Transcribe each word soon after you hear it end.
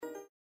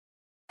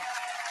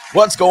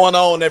What's going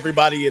on,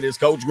 everybody? It is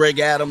Coach Greg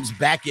Adams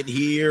back in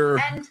here.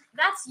 And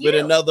that's you. With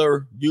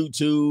another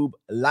YouTube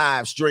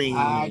live stream.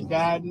 I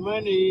got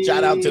money.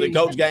 Shout out to the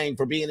Coach Gang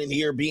for being in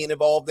here, being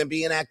involved, and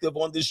being active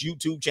on this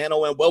YouTube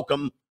channel. And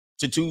welcome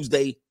to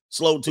Tuesday,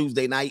 Slow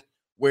Tuesday night,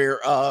 where,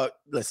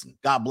 listen,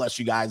 God bless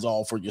you guys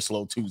all for your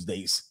Slow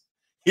Tuesdays.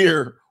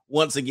 Here,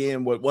 once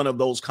again, with one of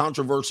those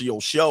controversial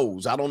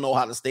shows. I don't know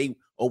how to stay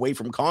away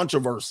from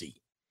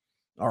controversy.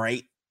 All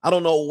right. I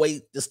don't know a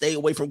way to stay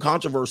away from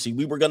controversy.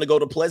 We were going to go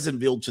to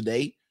Pleasantville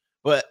today,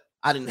 but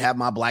I didn't have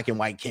my black and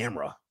white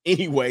camera.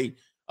 Anyway,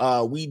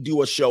 we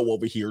do a show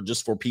over here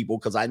just for people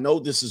because I know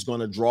this is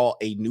going to draw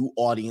a new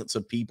audience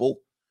of people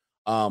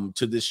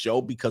to this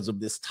show because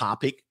of this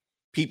topic.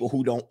 People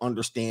who don't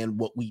understand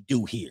what we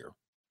do here.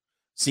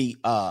 See,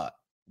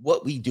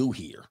 what we do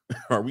here,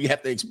 or we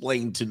have to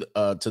explain to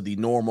the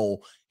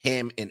normal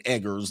ham and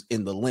eggers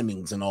and the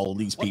lemmings and all of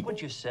these people. What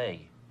would you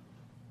say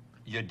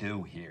you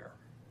do here?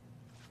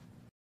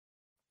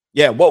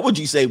 Yeah, what would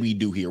you say we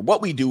do here?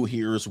 What we do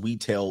here is we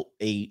tell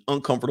a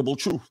uncomfortable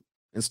truth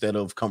instead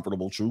of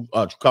comfortable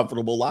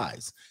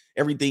lies.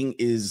 Everything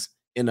is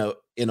in a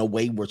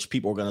way which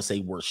people are going to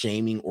say we're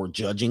shaming or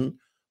judging,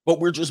 but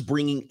we're just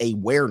bringing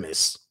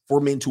awareness for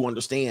men to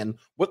understand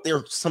what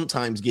they're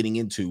sometimes getting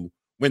into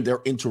when they're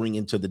entering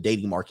into the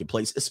dating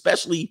marketplace,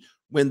 especially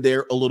when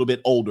they're a little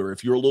bit older.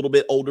 If you're a little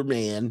bit older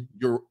man,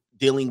 you're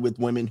dealing with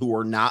women who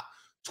are not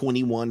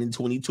 21 and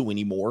 22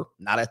 anymore,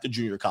 not at the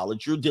junior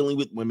college. You're dealing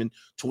with women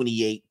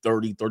 28,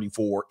 30,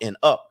 34 and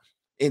up.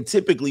 And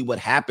typically what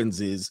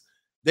happens is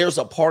there's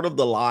a part of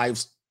their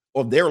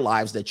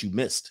lives that you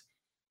missed,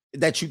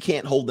 that you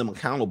can't hold them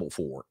accountable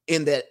for.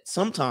 And that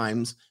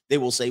sometimes they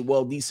will say,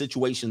 well, these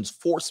situations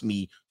force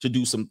me to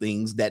do some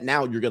things that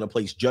now you're going to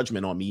place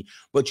judgment on me,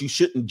 but you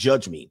shouldn't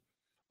judge me.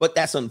 But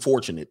that's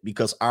unfortunate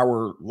because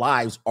our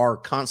lives are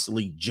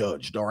constantly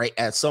judged. All right.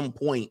 At some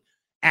point,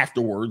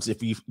 afterwards,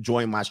 if you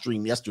joined my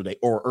stream yesterday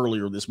or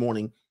earlier this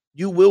morning,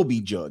 you will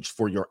be judged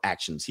for your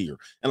actions here.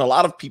 And a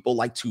lot of people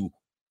like to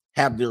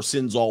have their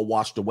sins all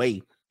washed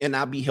away and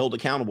not be held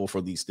accountable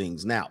for these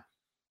things. Now,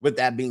 with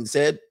that being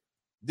said,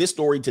 this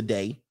story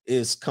today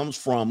comes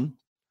from,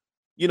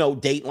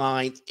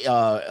 Dateline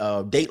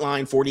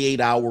 48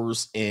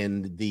 Hours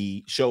and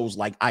the shows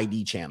like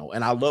ID Channel.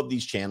 And I love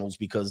these channels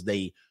because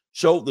they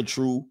show the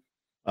true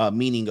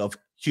meaning of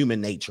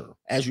human nature.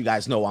 As you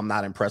guys know, I'm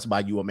not impressed by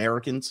you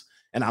Americans.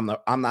 And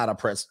I'm not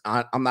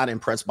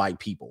impressed by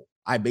people.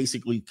 I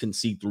basically can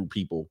see through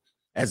people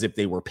as if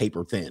they were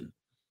paper thin.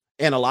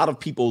 And a lot of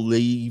people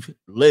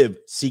live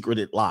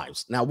secreted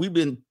lives. Now, we've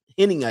been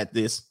hinting at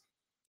this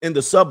in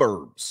the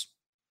suburbs.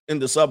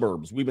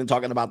 We've been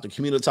talking about the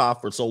community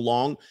for so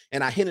long.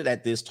 And I hinted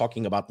at this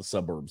talking about the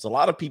suburbs. A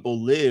lot of people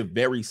live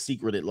very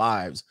secreted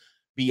lives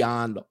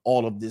beyond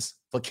all of this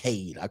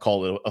facade. I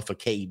call it a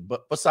facade,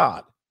 but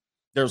facade.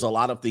 There's a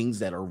lot of things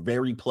that are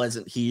very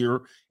pleasant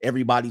here.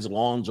 Everybody's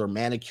lawns are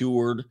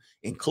manicured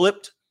and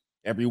clipped.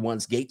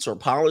 Everyone's gates are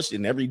polished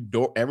and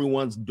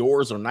everyone's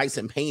doors are nice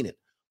and painted.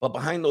 But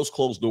behind those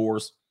closed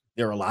doors,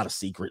 there are a lot of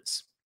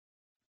secrets.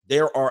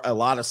 There are a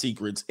lot of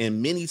secrets, and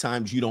many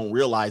times you don't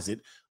realize it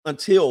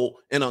until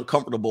an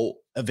uncomfortable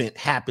event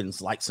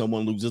happens, like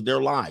someone loses their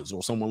lives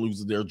or someone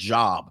loses their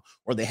job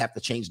or they have to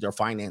change their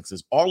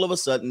finances. All of a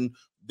sudden,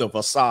 the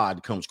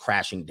facade comes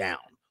crashing down.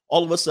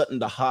 All of a sudden,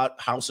 the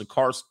house of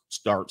cards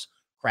starts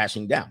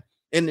crashing down.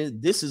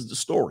 And this is the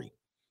story.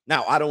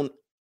 Now, I don't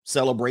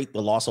celebrate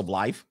the loss of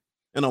life.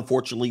 And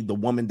unfortunately, the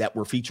woman that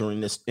we're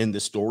featuring in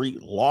this story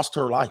lost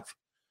her life.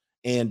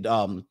 And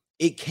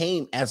it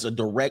came as a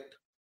direct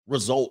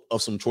result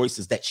of some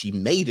choices that she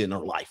made in her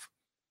life.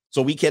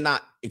 So we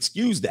cannot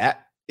excuse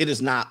that. It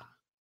is not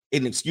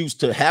an excuse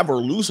to have her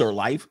lose her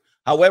life.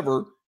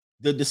 However,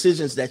 the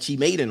decisions that she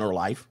made in her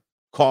life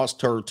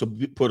caused her to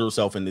put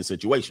herself in this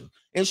situation.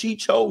 And she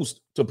chose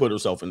to put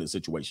herself in this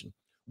situation,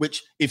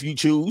 which if you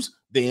choose,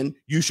 then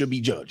you should be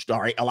judged.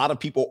 All right. A lot of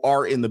people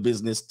are in the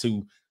business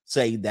to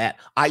say that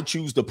I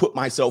choose to put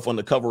myself on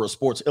the cover of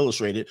Sports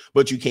Illustrated,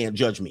 but you can't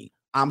judge me.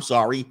 I'm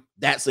sorry.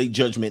 That's a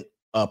judgment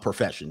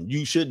profession.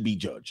 You should be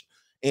judged.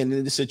 And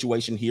in this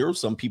situation here,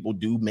 some people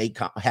do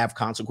have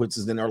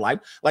consequences in their life.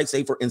 Like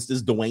say, for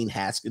instance, Dwayne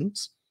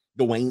Haskins.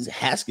 Dwayne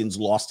Haskins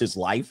lost his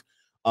life.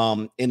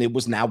 And it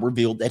was now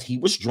revealed that he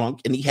was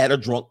drunk and he had a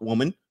drunk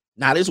woman,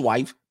 not his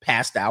wife,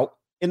 passed out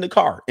in the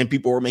car. And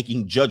people were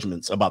making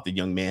judgments about the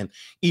young man,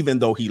 even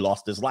though he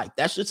lost his life.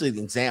 That's just an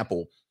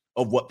example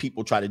of what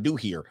people try to do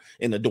here.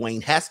 In the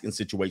Dwayne Haskins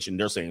situation,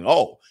 they're saying,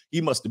 oh, he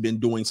must have been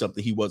doing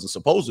something he wasn't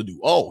supposed to do.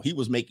 Oh, he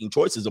was making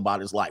choices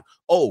about his life.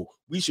 Oh,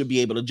 we should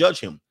be able to judge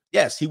him.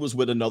 Yes, he was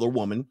with another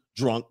woman,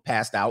 drunk,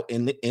 passed out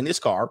in his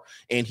car,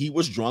 and he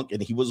was drunk and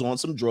he was on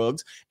some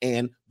drugs,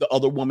 and the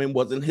other woman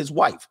wasn't his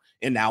wife.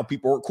 And now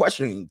people are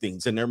questioning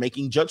things and they're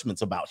making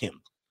judgments about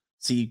him.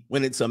 See,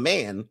 when it's a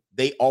man,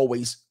 they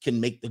always can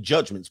make the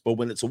judgments. But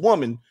when it's a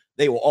woman,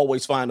 they will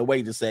always find a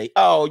way to say,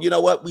 oh, you know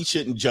what? We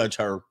shouldn't judge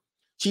her.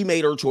 She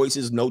made her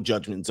choices. No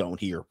judgment zone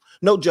here.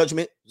 No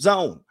judgment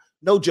zone.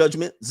 No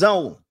judgment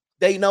zone.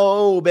 They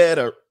know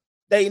better.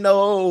 They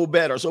know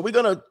better. So we're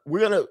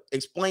gonna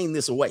explain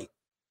this away.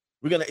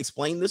 We're gonna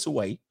explain this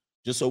away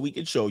just so we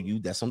can show you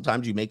that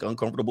sometimes you make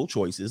uncomfortable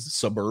choices.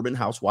 Suburban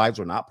housewives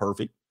are not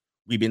perfect.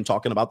 We've been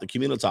talking about the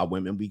community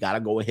women. We got to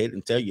go ahead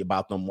and tell you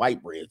about them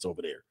white breads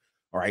over there.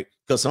 All right.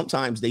 Because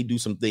sometimes they do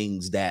some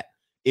things that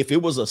if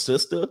it was a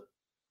sister,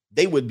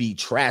 they would be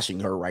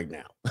trashing her right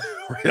now.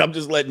 Right? I'm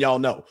just letting y'all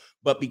know.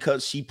 But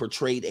because she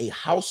portrayed a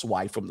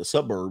housewife from the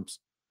suburbs,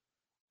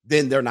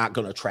 then they're not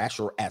going to trash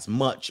her as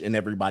much and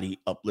everybody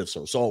uplifts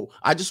her. So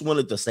I just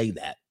wanted to say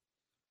that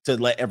to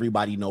let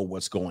everybody know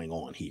what's going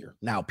on here.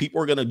 Now,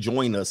 people are going to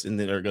join us and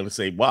then they're going to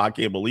say, wow, I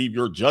can't believe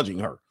you're judging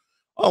her.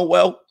 Oh,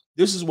 well,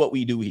 this is what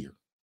we do here.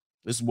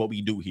 This is what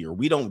we do here.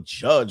 We don't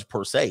judge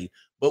per se,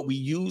 but we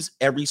use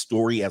every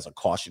story as a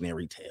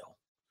cautionary tale.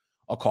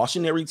 A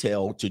cautionary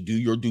tale to do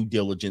your due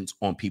diligence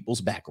on people's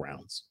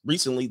backgrounds.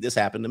 Recently, this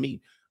happened to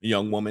me. A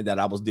young woman that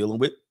I was dealing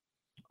with,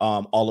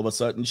 all of a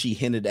sudden, she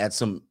hinted at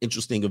some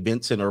interesting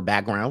events in her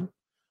background.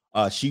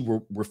 She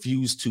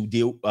refused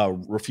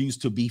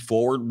to be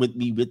forward with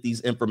me with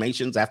these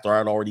informations after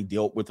I'd already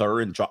dealt with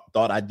her and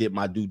thought I did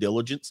my due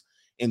diligence.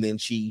 And then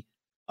she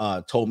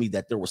told me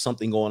that there was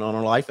something going on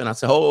in her life. And I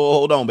said,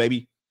 hold on,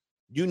 baby.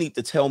 You need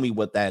to tell me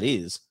what that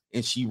is.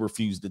 And she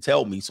refused to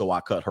tell me. So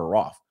I cut her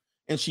off.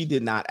 And she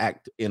did not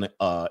act in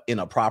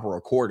a proper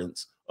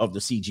accordance of the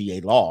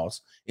CGA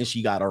laws. And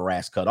she got her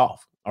ass cut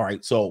off. All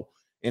right. So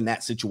in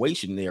that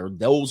situation there,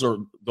 those are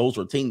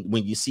things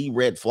when you see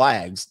red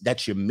flags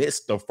that you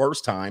missed the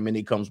first time and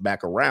it comes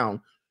back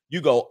around,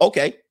 you go,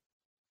 okay,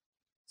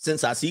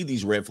 since I see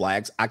these red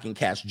flags, I can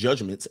cast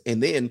judgments.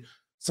 And then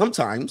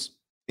sometimes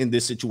in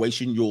this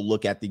situation, you'll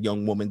look at the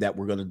young woman that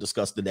we're going to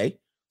discuss today.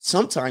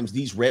 Sometimes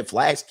these red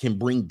flags can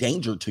bring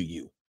danger to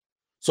you.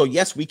 So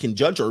yes, we can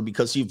judge her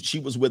because she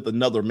was with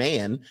another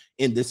man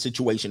and this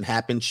situation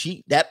happened.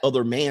 That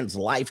other man's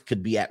life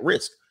could be at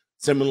risk.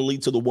 Similarly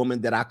to the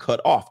woman that I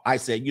cut off. I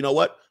said, you know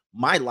what?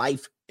 My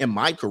life and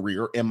my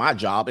career and my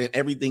job and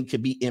everything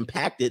could be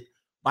impacted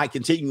by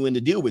continuing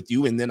to deal with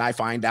you. And then I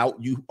find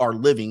out you are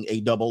living a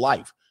double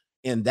life.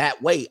 And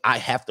that way I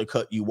have to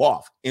cut you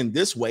off. In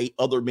this way,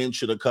 other men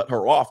should have cut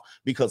her off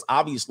because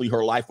obviously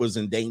her life was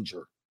in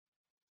danger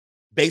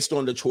based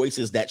on the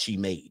choices that she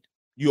made.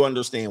 You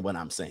understand what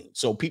I'm saying?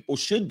 So people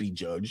should be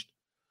judged.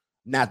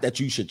 Not that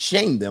you should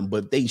shame them,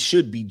 but they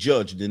should be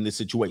judged in this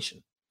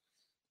situation.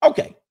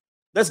 Okay.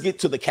 Let's get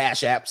to the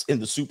Cash Apps and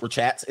the Super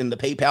Chats and the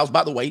PayPals.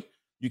 By the way,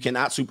 you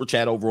cannot Super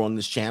Chat over on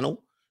this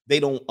channel.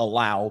 They don't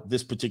allow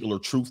this particular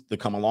truth to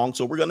come along.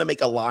 So we're going to make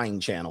a lying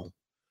channel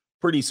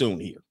pretty soon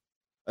here.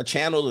 A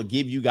channel to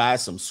give you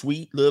guys some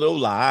sweet little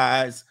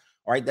lies,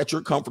 all right, that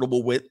you're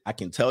comfortable with. I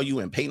can tell you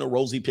and paint a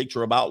rosy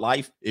picture about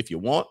life if you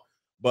want.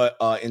 But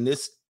in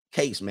this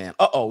case, man,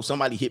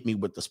 somebody hit me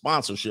with the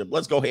sponsorship.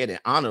 Let's go ahead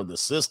and honor the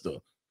sister.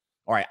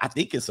 All right, I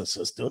think it's a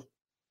sister.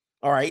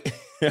 All right.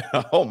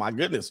 Oh, my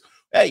goodness.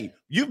 Hey,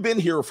 you've been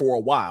here for a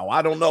while.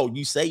 I don't know.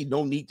 You say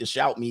no need to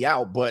shout me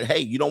out, but hey,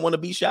 you don't want to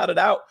be shouted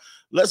out?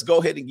 Let's go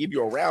ahead and give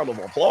you a round of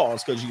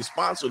applause because you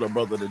sponsored a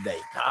brother today.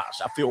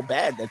 Gosh, I feel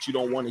bad that you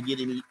don't want to get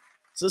any,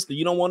 sister,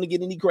 you don't want to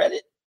get any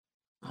credit?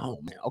 Oh,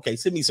 man. Okay,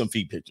 send me some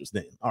feed pictures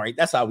then. All right,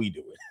 that's how we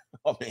do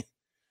it.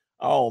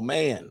 Oh,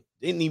 man.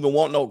 Didn't even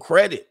want no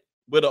credit.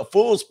 With a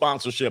full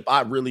sponsorship,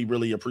 I really,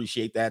 really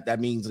appreciate that. That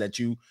means that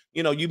you've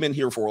been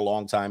here for a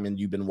long time and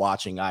you've been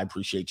watching. I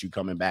appreciate you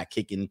coming back,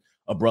 kicking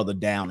a brother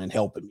down and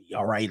helping me.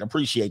 All right.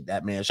 Appreciate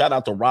that, man. Shout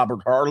out to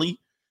Robert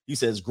Harley. He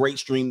says, great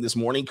stream this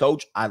morning,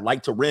 coach. I'd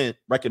like to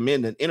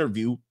recommend an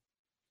interview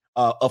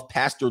of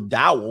Pastor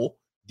Dowell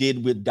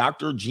did with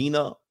Dr.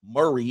 Gina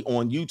Murray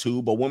on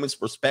YouTube. A woman's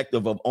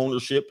perspective of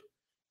ownership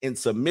and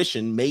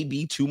submission may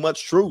be too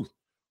much truth.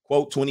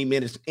 Quote, 20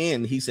 minutes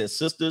in, he says,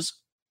 sisters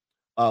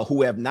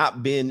who have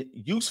not been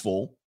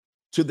useful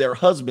to their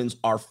husbands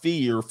are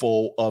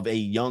fearful of a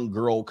young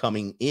girl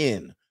coming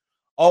in.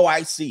 Oh,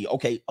 I see.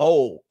 Okay.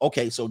 Oh,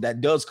 okay. So that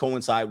does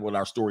coincide with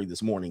our story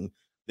this morning.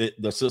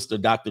 The sister,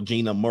 Dr.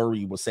 Gina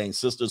Murray, was saying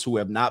sisters who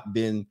have not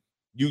been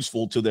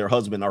useful to their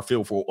husband are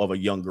fearful of a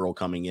young girl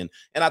coming in.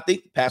 And I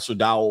think Pastor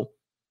Dowell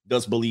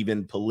does believe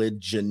in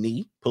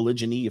polygyny,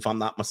 if I'm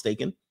not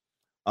mistaken.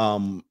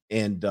 I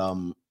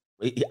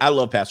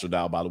love Pastor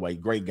Dowell, by the way.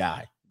 Great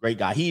guy.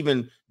 He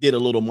even did a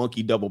little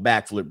monkey double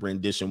backflip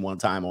rendition one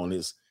time on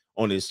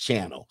his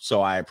channel.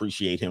 So I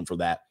appreciate him for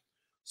that.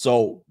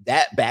 So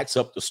that backs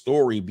up the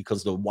story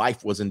because the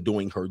wife wasn't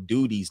doing her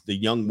duties. The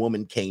young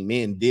woman came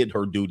in, did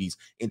her duties,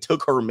 and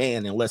took her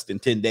man in less than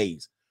 10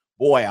 days.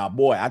 Boy, oh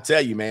boy, I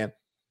tell you, man.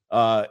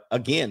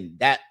 Again,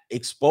 that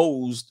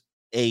exposed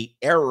a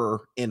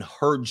error in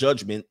her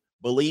judgment,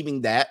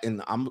 believing that,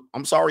 and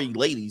I'm sorry,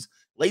 ladies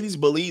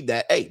believe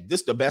that, hey,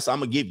 this is the best I'm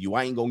gonna give you.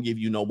 I ain't gonna give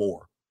you no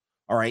more.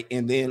 All right.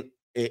 And then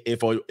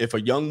if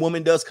a young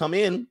woman does come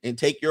in and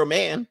take your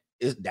man,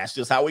 that's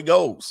just how it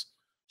goes.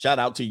 Shout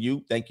out to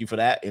you. Thank you for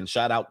that. And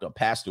shout out to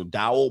Pastor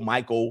Dowell,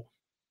 Michael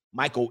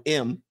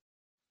M.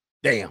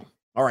 Damn.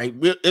 All right.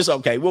 It's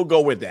okay. We'll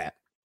go with that.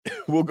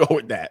 We'll go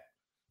with that.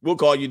 We'll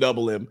call you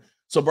Double M.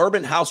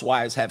 Suburban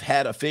housewives have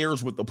had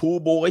affairs with the pool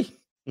boy.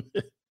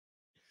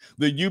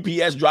 the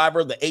UPS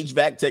driver, the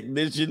HVAC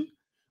technician,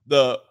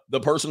 the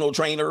personal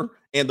trainer,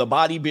 and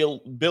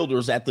the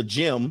builders at the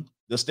gym.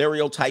 The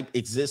stereotype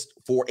exists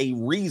for a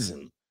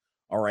reason.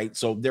 All right.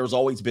 So there's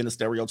always been a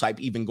stereotype,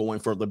 even going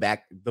further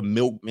back, the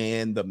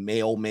milkman, the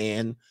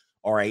mailman.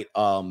 All right.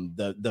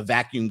 The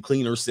vacuum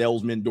cleaner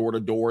salesman door to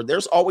door.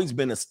 There's always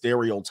been a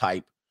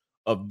stereotype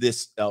of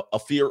this, a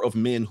fear of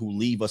men who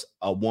leave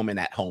a woman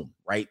at home,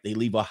 right? They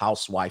leave a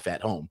housewife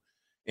at home.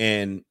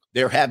 And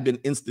there have been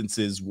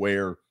instances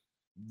where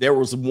there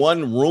was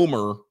one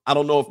rumor. I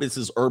don't know if this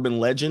is urban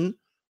legend,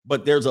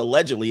 but there's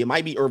allegedly, it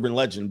might be urban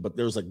legend, but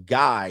there's a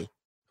guy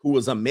who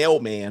was a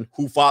mailman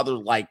who fathered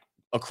like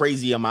a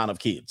crazy amount of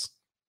kids.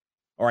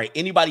 All right.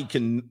 Anybody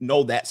can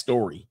know that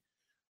story.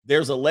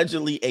 There's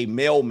allegedly a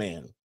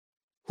mailman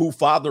who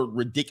fathered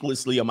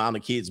ridiculously amount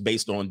of kids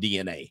based on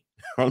DNA.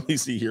 Let me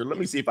see here. Let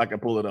me see if I can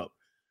pull it up.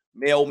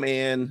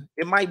 Mailman.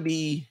 It might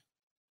be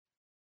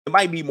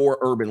more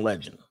urban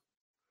legend.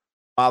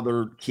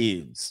 Fathered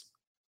kids.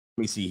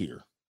 Let me see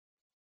here.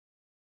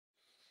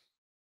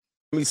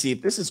 Let me see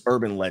if this is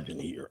urban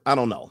legend here. I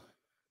don't know.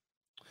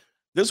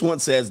 This one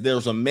says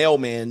there's a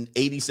mailman,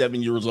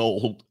 87 years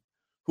old,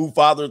 who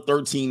fathered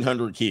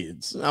 1,300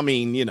 kids. I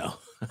mean, you know,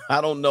 I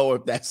don't know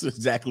if that's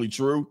exactly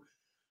true.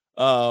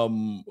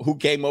 Who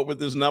came up with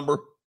this number?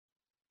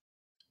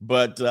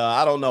 But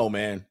I don't know,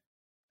 man.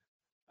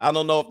 I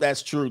don't know if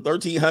that's true.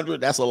 1,300,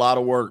 that's a lot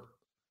of work.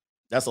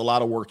 That's a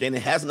lot of work. And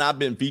it has not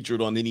been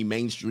featured on any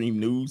mainstream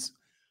news.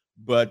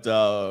 But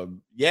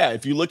yeah,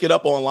 if you look it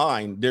up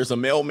online, there's a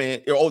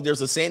mailman. Oh,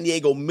 there's a San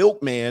Diego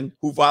milkman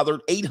who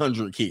fathered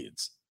 800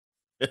 kids.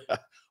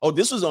 Oh,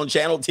 this was on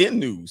Channel 10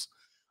 News.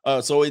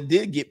 So it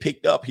did get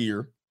picked up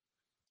here.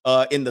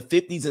 In the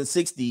 50s and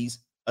 60s,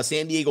 a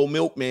San Diego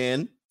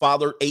milkman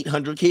fathered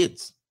 800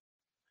 kids.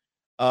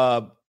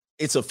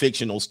 It's a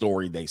fictional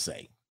story, they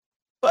say.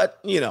 But,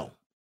 you know,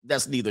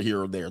 that's neither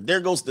here or there. There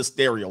goes the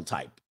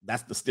stereotype.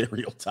 That's the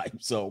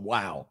stereotype. So,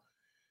 wow.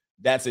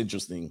 That's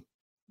interesting.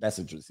 That's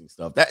interesting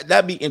stuff.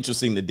 That'd be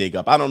interesting to dig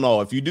up. I don't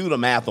know. If you do the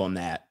math on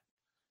that,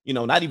 you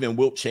know, not even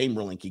Wilt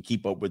Chamberlain can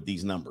keep up with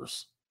these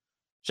numbers.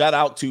 Shout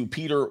out to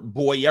Peter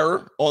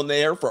Boyer on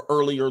there for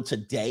earlier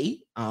today.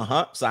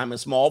 Simon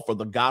Small for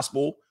the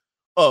gospel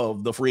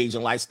of the free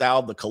agent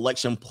lifestyle. The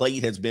collection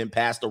plate has been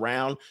passed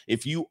around.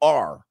 If you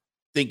are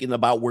thinking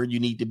about where you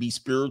need to be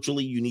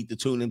spiritually, you need to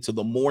tune into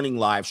the morning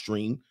live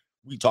stream.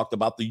 We talked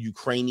about the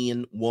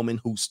Ukrainian woman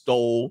who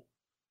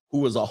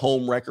was a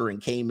home wrecker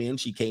and came in.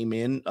 She came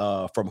in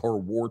from her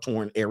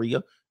war-torn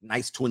area.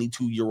 Nice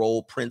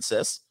 22-year-old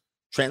princess,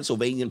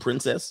 Transylvanian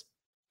princess.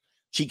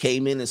 She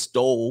came in and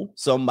stole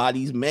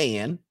somebody's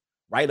man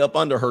right up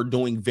under her,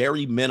 doing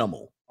very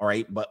minimal. All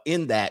right. But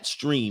in that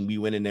stream, we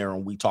went in there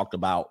and we talked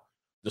about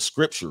the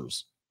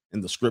scriptures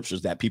and the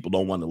scriptures that people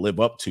don't want to live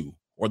up to,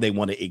 or they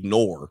want to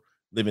ignore,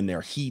 living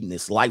their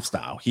hedonist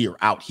lifestyle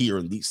out here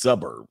in these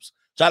suburbs.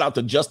 Shout out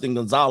to Justin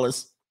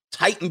Gonzalez.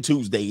 Titan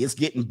Tuesday. It's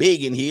getting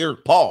big in here.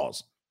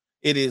 Pause.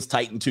 It is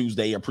Titan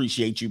Tuesday.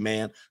 Appreciate you,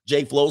 man.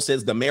 Jay Flo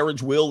says the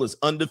marriage wheel is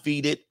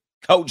undefeated.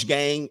 Coach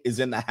Gang is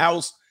in the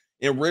house,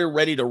 and we're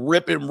ready to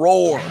rip and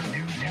roar.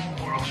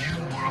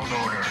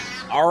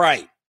 All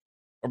right.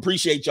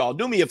 Appreciate y'all.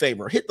 Do me a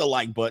favor. Hit the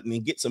like button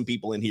and get some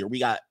people in here. We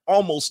got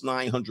almost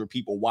 900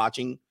 people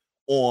watching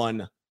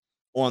on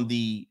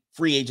the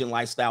Free Agent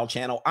Lifestyle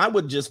channel. I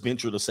would just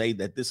venture to say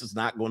that this is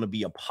not going to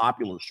be a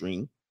popular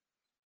stream,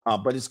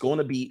 but it's going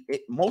to be,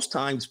 most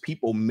times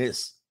people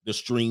miss the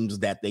streams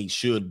that they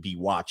should be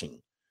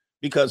watching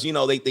because, you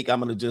know, they think I'm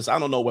going to just, I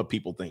don't know what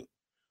people think.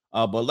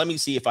 But let me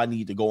see if I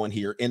need to go in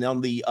here. And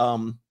on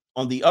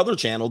the other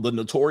channel, the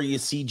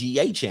Notorious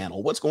CGA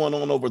channel, what's going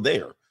on over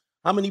there?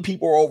 How many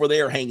people are over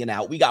there hanging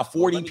out? We got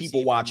 40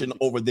 people watching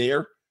over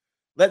there.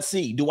 Let's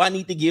see. Do I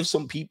need to give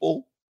some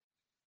people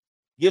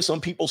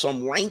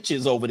some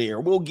ranches over there?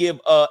 We'll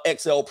give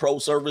XL Pro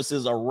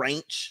Services a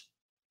ranch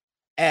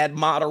ad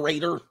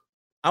moderator.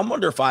 I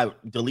wonder if I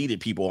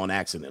deleted people on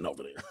accident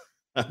over there.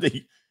 I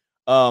think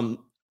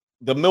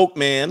the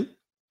milkman.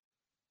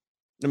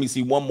 Let me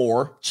see one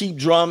more. Cheap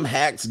drum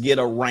hacks get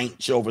a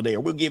ranch over there.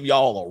 We'll give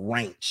y'all a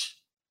ranch.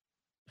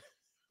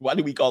 Why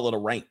do we call it a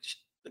ranch?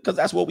 Because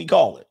that's what we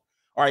call it.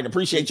 All right.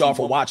 Appreciate y'all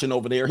for watching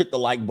over there. Hit the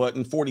like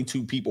button.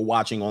 42 people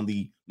watching on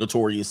the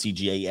Notorious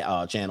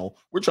CGA channel.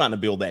 We're trying to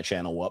build that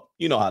channel up.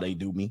 You know how they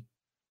do me.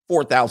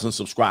 4,000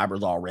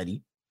 subscribers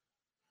already.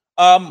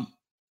 Let's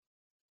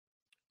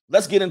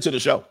get into the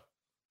show.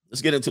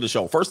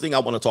 First thing I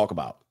want to talk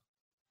about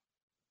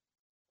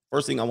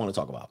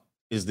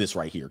is this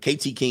right here.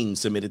 KT King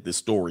submitted this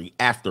story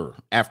after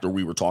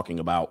we were talking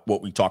about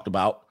what we talked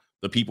about,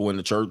 the people in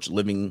the church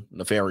living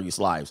nefarious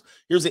lives.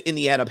 Here's an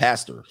Indiana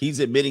pastor. He's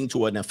admitting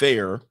to an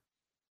affair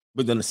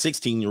with a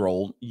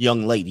 16-year-old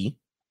young lady.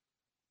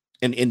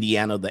 In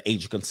Indiana, the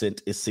age of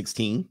consent is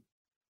 16.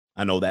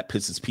 I know that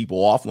pisses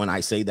people off when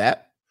I say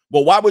that.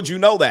 Well, why would you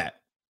know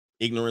that?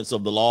 Ignorance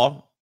of the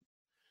law.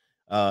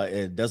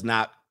 It does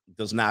not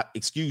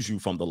excuse you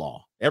from the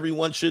law.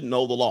 Everyone should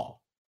know the law.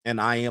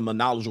 And I am a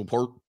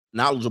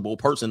knowledgeable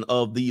person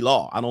of the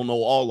law. I don't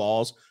know all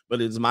laws,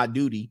 but it is my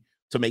duty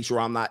to make sure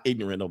I'm not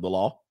ignorant of the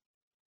law.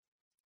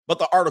 But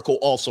the article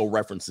also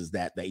references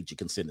that the age of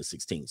consent is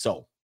 16.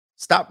 So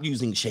stop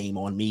using shame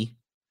on me.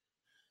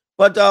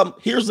 But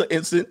here's the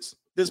instance.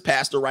 This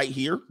pastor right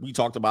here, we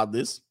talked about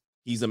this.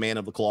 He's a man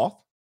of the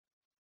cloth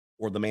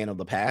or the man of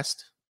the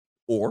past.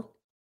 Or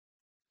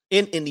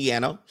in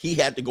Indiana, he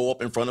had to go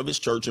up in front of his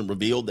church and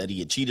reveal that he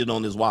had cheated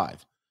on his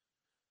wife.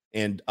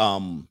 And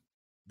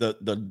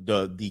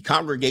the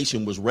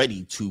congregation was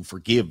ready to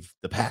forgive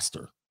the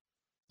pastor.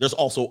 There's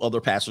also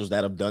other pastors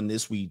that have done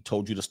this. We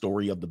told you the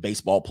story of the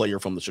baseball player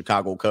from the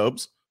Chicago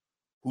Cubs,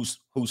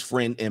 whose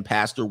friend and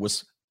pastor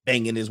was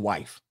banging his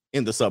wife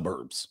in the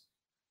suburbs.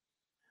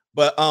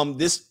 But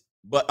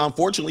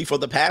unfortunately for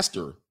the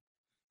pastor,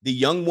 the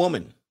young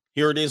woman,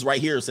 here it is right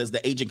here, it says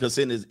the age of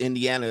consent is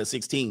Indiana is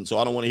 16, so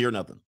I don't want to hear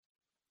nothing.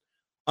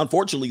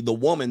 Unfortunately, the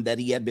woman that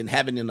he had been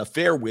having an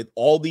affair with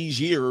all these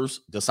years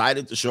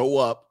decided to show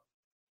up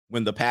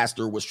when the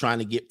pastor was trying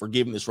to get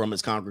forgiveness from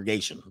his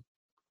congregation.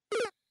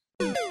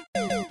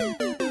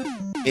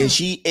 And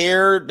she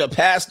aired the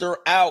pastor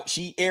out.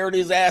 She aired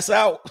his ass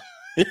out.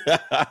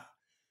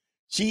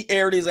 She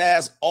aired his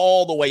ass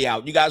all the way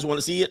out. You guys want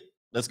to see it?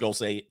 Let's go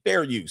say it.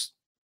 Fair use.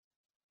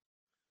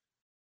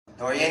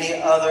 Nor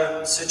any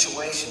other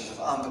situations of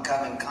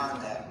unbecoming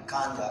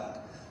conduct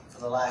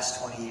for the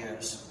last 20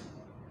 years.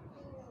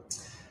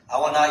 I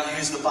will not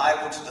use the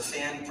Bible to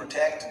defend,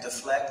 protect, and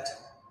deflect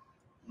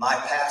my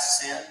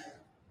past sin.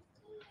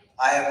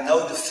 I have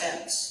no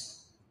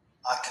defense.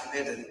 I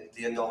committed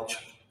the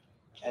adultery.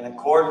 In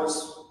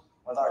accordance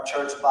with our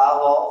church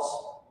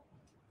bylaws,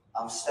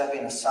 I'm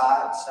stepping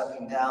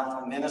down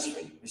from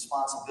ministry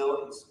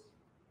responsibilities,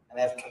 and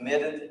have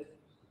committed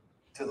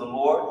to the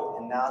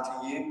Lord and now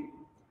to you.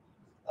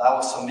 I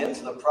will submit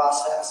to the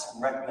process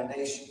and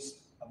recommendations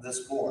of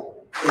this board.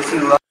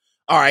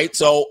 All right,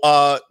 so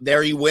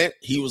there he went.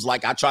 He was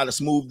like, I try to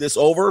smooth this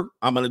over.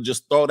 I'm going to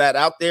just throw that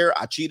out there.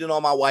 I cheated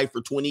on my wife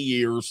for 20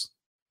 years,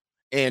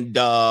 and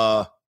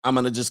I'm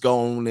going to just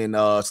go on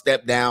and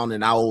step down,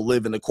 and I will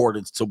live in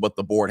accordance to what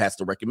the board has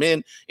to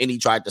recommend. And he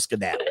tried to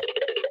skedaddle.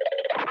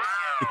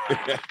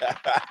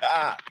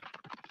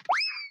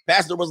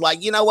 Pastor was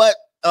like, you know what?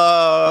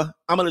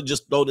 I'm going to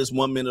just throw this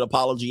 1 minute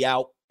apology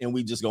out, and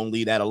we just going to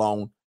leave that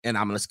alone, and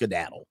I'm going to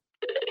skedaddle.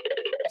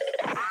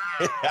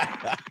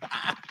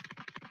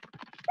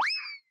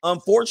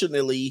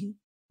 Unfortunately,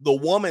 the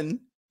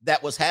woman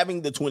that was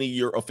having the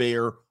 20-year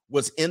affair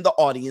was in the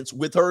audience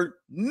with her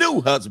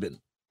new husband.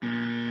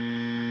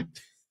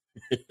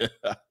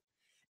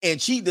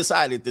 And she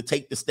decided to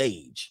take the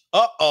stage.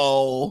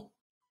 Uh-oh.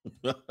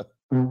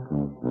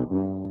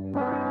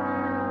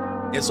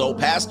 And so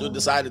pastor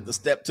decided to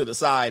step to the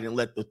side and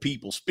let the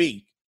people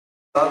speak.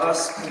 Love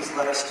us, please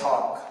let us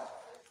talk.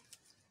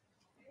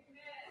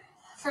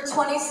 For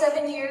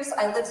 27 years,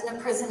 I lived in a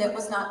prison. It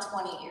was not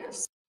 20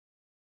 years.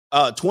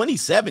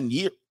 27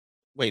 years.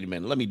 Wait a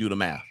minute. Let me do the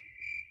math.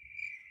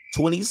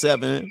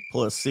 27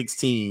 plus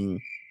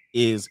 16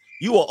 is,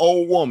 you an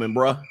old woman,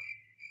 bruh.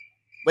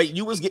 Wait,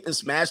 you was getting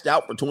smashed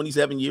out for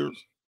 27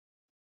 years?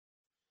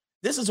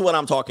 This is what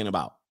I'm talking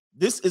about.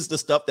 This is the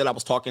stuff that I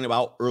was talking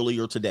about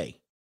earlier today.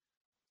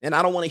 And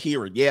I don't want to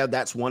hear it. Yeah,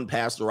 that's one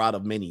pastor out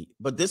of many.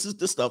 But this is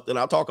the stuff that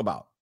I'll talk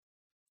about.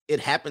 It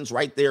happens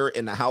right there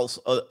in the house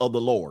of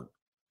the Lord.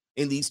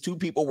 And these two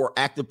people were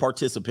active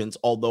participants,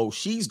 although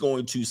she's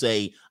going to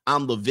say,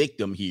 I'm the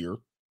victim here.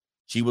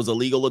 She was a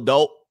legal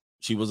adult.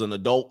 She was an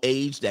adult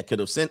age that could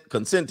have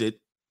consented.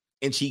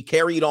 And she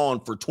carried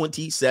on for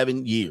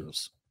 27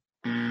 years.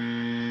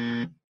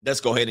 Let's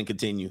go ahead and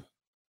continue.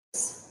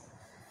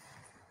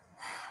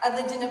 I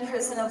lived in a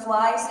prison of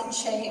lies and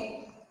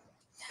shame.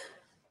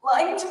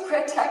 Lying to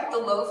protect the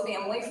Lowe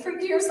family. For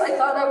years, I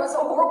thought I was a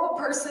horrible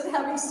person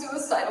having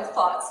suicidal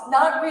thoughts,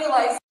 not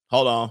realizing.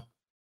 Hold on.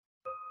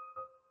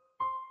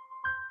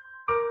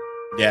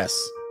 Yes,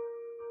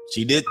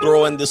 she did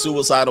throw in the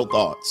suicidal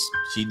thoughts.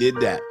 She did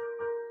that.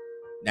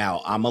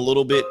 Now, I'm a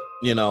little bit,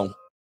 but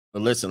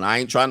listen, I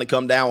ain't trying to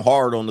come down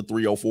hard on the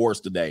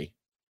 304s today.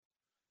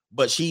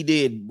 But she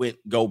did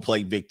go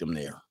play victim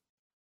there.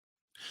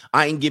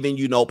 I ain't giving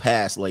you no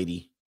pass,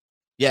 lady.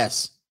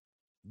 Yes,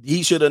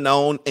 he should have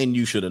known and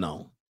you should have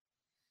known.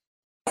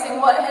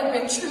 What had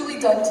been truly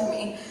done to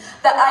me,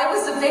 that I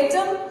was a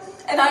victim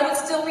and I would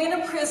still be in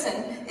a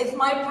prison if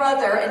my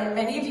brother, and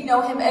many of you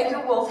know him,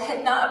 Edgar Wolf,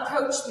 had not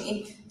approached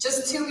me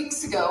just 2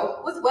 weeks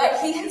ago with what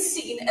he had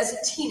seen as a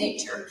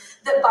teenager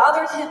that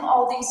bothered him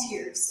all these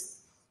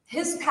years.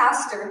 His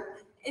pastor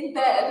in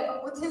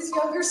bed with his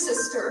younger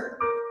sister.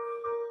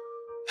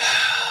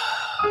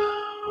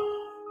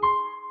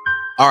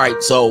 All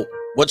right, so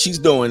what she's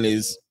doing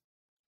is,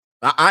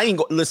 I ain't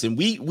going, listen,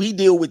 we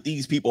deal with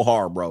these people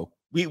hard, bro.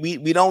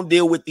 We don't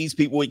deal with these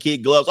people with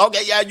kid gloves.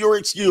 Okay, yeah, you're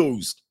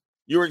excused.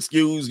 You're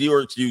excused.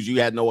 You're excused. You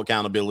had no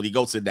accountability.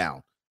 Go sit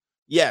down.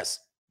 Yes,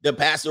 the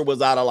pastor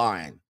was out of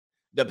line.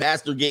 The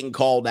pastor getting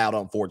called out,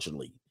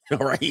 unfortunately. All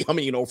right. I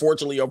mean,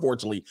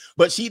 unfortunately.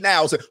 But she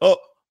now said,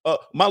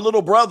 my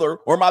little brother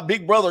or my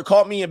big brother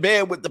caught me in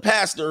bed with the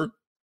pastor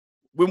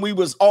when we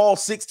was all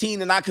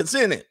 16 and I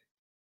consented.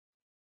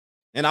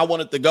 and I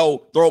wanted to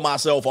go throw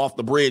myself off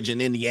the bridge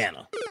in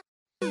Indiana.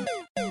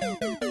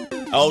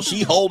 Oh,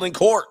 she holding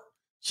court.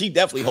 She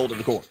definitely holding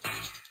the court.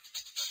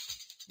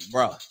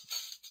 Bruh.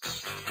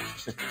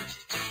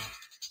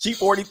 She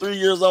 43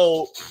 years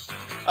old.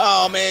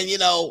 Oh, man, you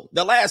know,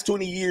 the last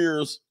 20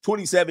 years,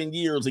 27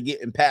 years of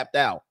getting papped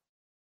out.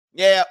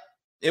 Yeah,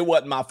 it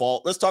wasn't my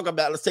fault. Let's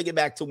take it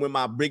back to when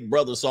my big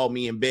brother saw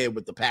me in bed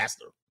with the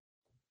pastor.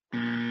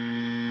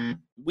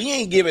 We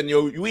ain't giving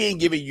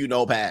you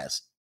no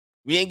pass.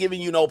 We ain't giving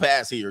you no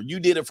pass here.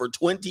 You did it for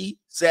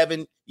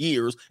 27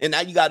 years, and now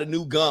you got a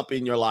new gump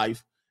in your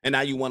life, and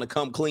now you want to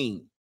come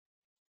clean.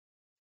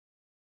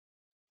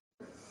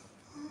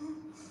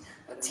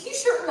 A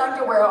t-shirt and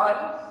underwear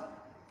on.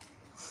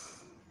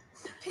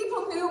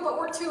 People knew, but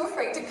were too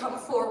afraid to come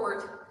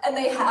forward, and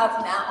they have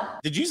now.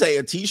 Did you say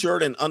a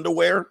t-shirt and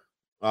underwear?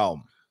 Oh,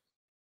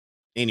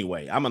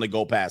 anyway, I'm going to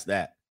go past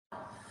that.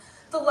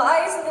 The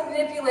lies and the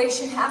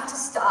manipulation have to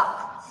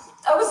stop.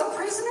 I was a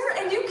prisoner,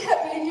 and you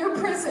kept me in your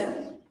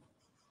prison.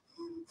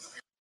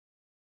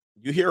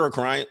 You hear her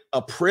crying?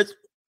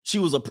 She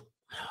was a...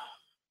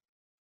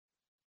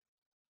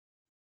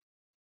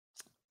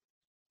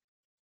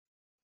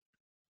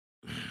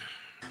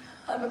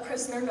 I'm a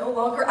prisoner no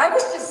longer. I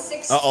was just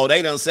 16. Uh-oh,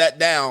 they done sat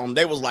down.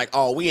 They was like,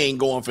 oh, we ain't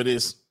going for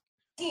this.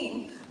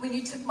 When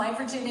you took my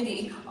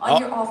virginity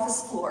on your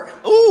office floor.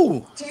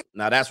 Ooh,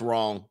 now that's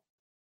wrong.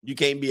 You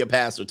can't be a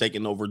pastor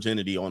taking no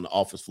virginity on the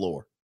office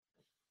floor.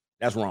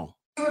 That's wrong.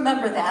 You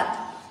remember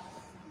that?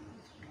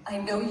 I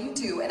know you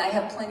do, and I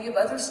have plenty of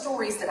other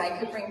stories that I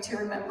could bring to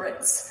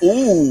remembrance.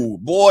 Ooh,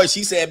 boy,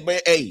 she said,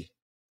 hey,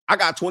 I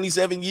got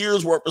 27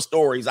 years worth of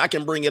stories. I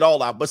can bring it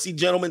all out. But see,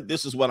 gentlemen,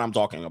 this is what I'm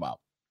talking about.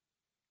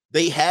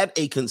 They had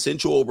a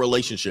consensual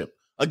relationship.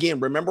 Again,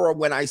 remember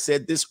when I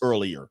said this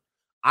earlier?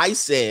 I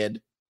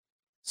said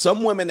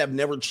some women have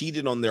never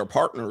cheated on their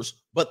partners,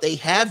 but they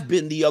have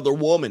been the other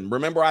woman.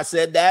 Remember I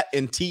said that?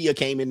 And Tia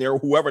came in there,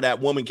 whoever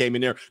that woman came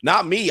in there.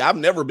 Not me. I've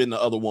never been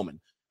the other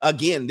woman.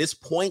 Again, this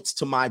points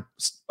to my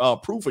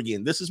proof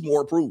again. This is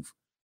more proof.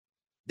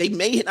 They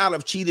may not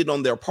have cheated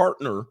on their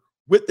partner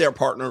with their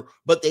partner,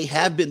 but they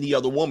have been the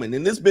other woman.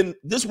 And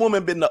this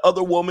woman been the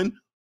other woman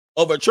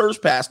of a church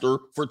pastor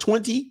for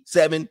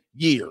 27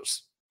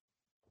 years.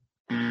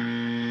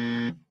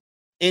 And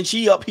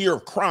she up here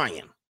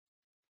crying.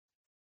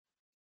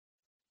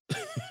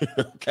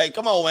 Okay,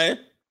 come on, man.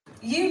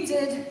 You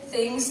did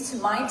things to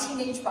my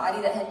teenage body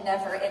that had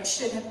never and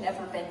should have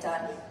never been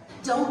done.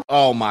 Don't.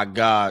 Oh my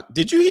God.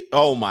 Did you?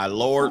 Oh my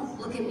Lord.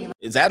 Look at me.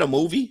 Is that a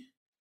movie?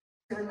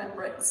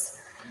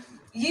 Remembrance.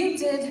 You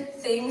did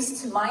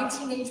things to my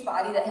teenage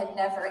body that had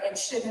never and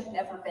should have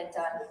never been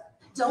done.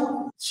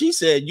 Don't. She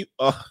said you.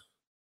 Oh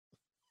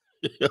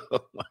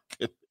my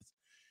goodness.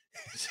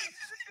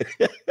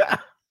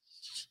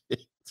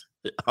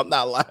 I'm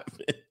not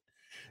laughing.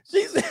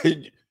 She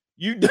said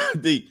you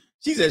done the.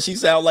 She said she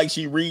sounded like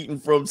she reading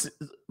from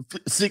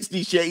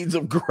 60 Shades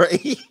of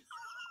Grey.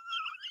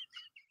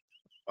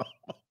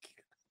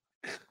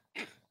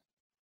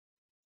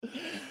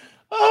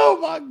 Oh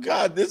my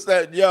God,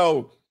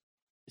 yo.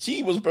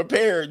 She was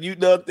prepared. You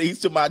done things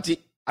to my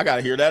I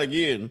gotta hear that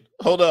again.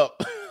 Hold up.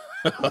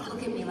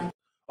 Look at me like.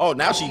 Oh,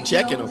 now she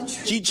checking him.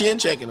 She chin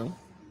checking him.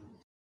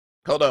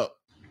 Hold up.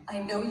 I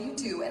know you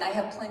do, and I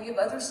have plenty of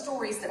other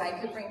stories that I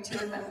could bring to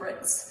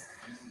remembrance.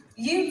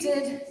 You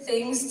did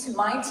things to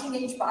my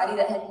teenage body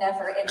that had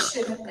never and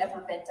should have never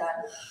been done.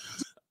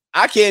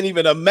 I can't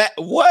even imagine.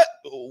 What?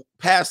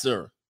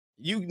 Pastor,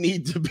 you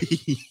need to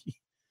be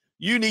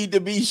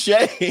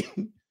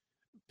shamed.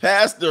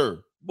 Pastor,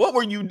 what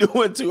were you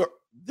doing to her?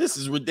 This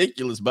is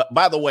ridiculous. But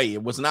by the way,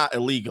 it was not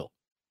illegal.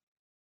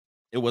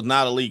 It was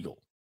not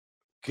illegal.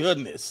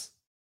 Goodness.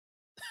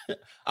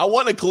 I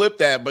want to clip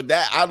that, but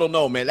that, I don't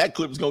know, man. That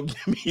clip's going to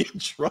get me in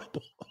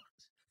trouble.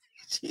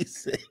 She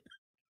said,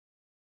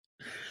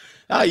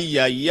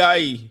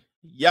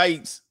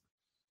 yikes.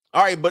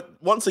 All right, but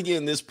once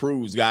again, this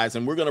proves, guys,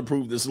 and we're going to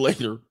prove this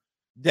later,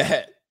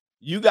 that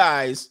you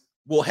guys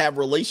will have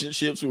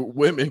relationships with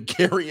women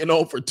carrying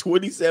on for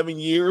 27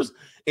 years,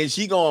 and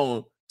she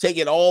going to take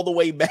it all the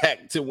way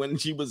back to when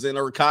she was in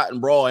her cotton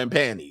bra and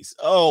panties.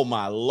 Oh,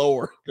 my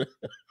Lord.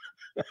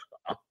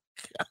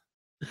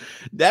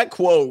 That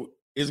quote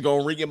is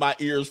going to ring in my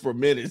ears for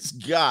minutes.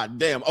 God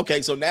damn.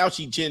 Okay, so now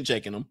she chin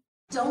checking him.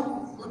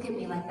 Don't look at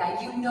me like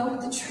that. You know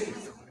the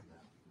truth.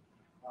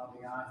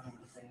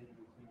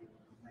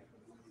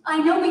 I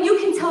know, but you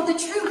can tell the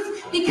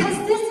truth because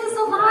this is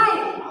a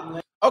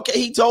lie. Okay,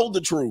 he told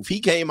the truth. He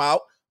came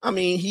out. I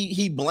mean,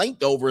 he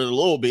blanked over it a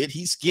little bit.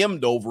 He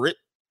skimmed over it.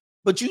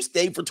 But you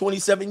stayed for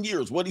 27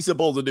 years. What he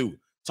supposed to do?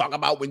 Talk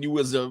about when you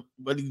was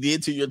what he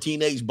did to your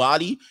teenage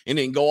body, and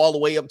then go all the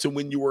way up to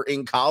when you were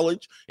in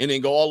college, and then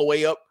go all the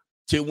way up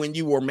to when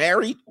you were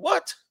married?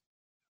 What?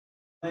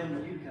 But you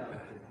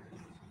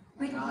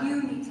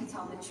need to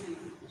tell the truth.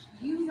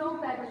 You know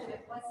better than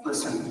it was.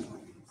 Listen,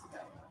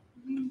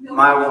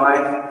 my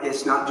wife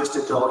is not just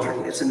adultery.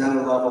 It's another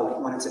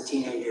level when it's a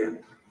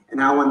teenager.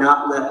 And I will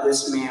not let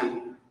this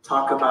man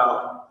talk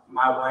about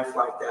my wife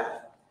like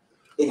that.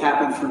 It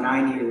happened for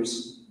 9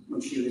 years.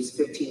 when she was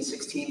 15,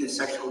 16, the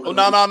sexual.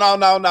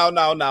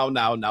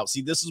 Oh, no.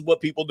 See, this is what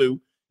people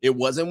do. It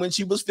wasn't when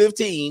she was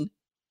 15.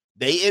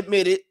 They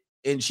admitted,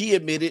 and she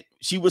admitted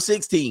she was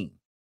 16.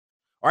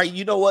 All right,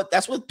 you know what?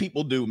 That's what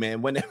people do,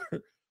 man.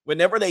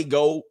 Whenever they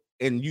go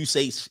and you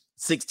say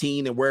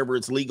 16 and wherever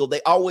it's legal,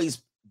 they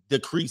always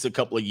decrease a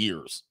couple of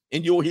years,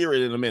 and you'll hear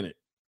it in a minute.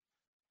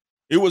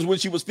 It was when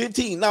she was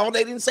 15. No,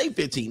 they didn't say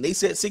 15. They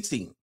said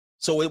 16.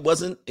 So it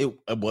wasn't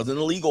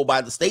illegal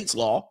by the state's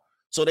law.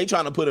 So they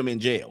trying to put him in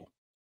jail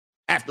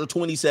after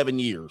 27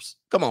 years.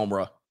 Come on,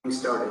 bro. We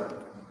started,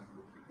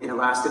 and it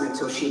lasted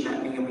until she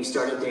met me and we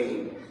started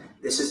dating.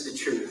 This is the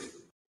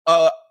truth.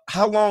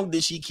 How long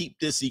did she keep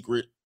this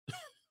secret?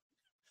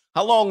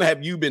 How long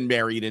have you been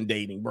married and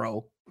dating,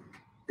 bro?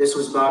 This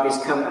was Bobby's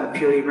covenant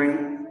purity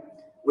ring,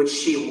 which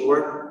she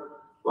wore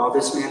while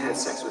this man had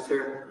sex with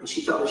her, and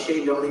she felt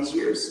ashamed all these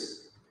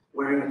years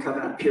wearing a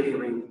covenant purity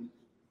ring.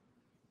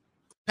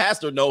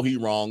 Pastor know he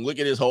wrong. Look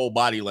at his whole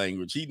body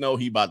language. He know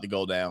he about to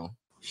go down.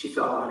 She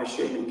felt a lot of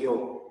shame and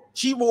guilt.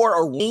 She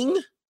wore a ring.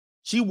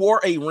 She wore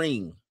a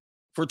ring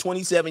for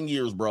 27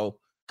 years, bro.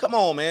 Come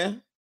on,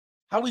 man.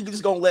 How we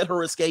just gonna let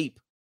her escape?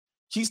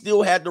 She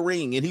still had the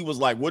ring, and he was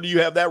like, "What do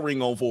you have that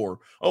ring on for?"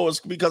 Oh, it's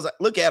because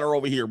look at her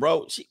over here,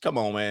 bro. Come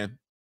on, man.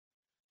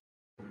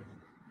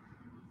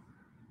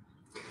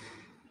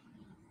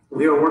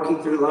 We are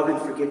working through love and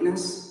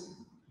forgiveness.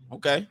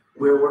 Okay.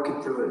 We're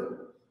working through it.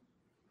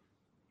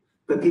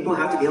 But people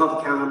have to be held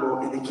accountable,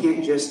 and they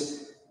can't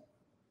just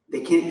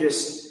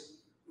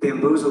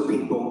bamboozle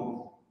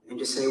people and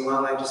just say,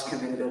 "Well, I just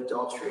committed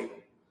adultery."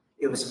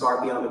 It was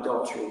far beyond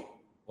adultery.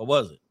 What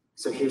was it?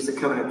 So here's the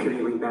covenant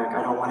purity ring back.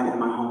 I don't want it in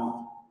my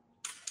home.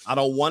 I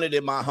don't want it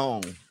in my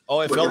home.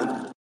 Oh, it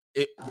felt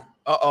it.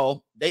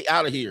 Uh-oh. They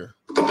out of here.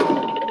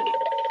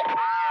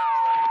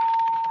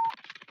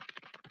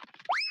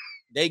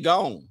 They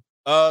gone.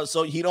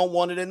 So he don't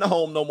want it in the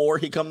home no more.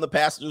 Here come the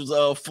pastor's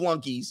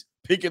flunkies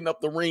picking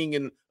up the ring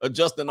and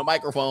adjusting the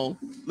microphone.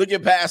 Look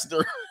at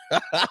Pastor.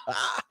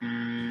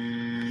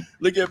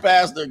 Look at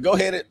Pastor. Go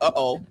ahead and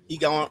he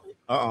gone.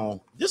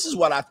 This is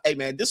what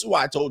this is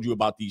why I told you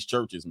about these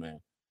churches, man.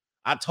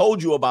 I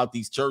told you about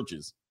these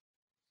churches.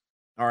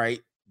 All right.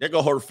 There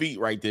go her feet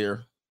right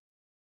there.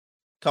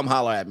 Come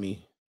holler at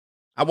me.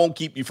 I won't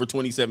keep you for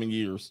 27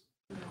 years.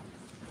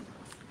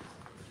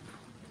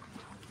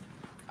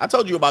 I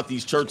told you about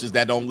these churches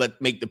that don't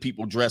make the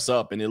people dress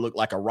up and it look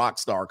like a rock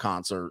star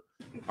concert.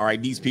 All right.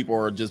 These people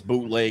are just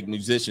bootleg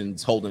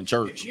musicians holding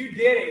church. If you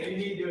did it, you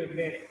need to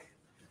admit it.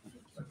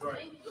 That's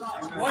right.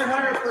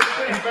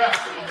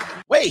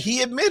 100%. Wait,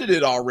 he admitted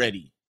it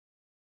already.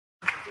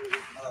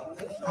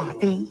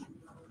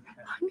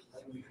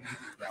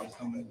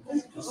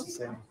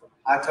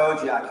 I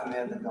told you I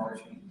committed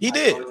adultery. He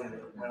did. I told you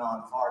it went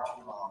on far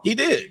too long. He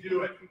did.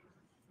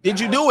 Did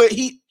you do it?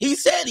 He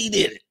said he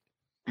did it.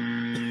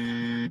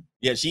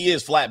 Yeah, she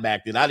is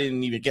flat-backed it. I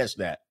didn't even catch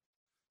that.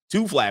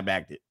 Too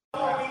flat-backed it.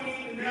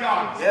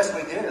 Yes,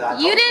 we did.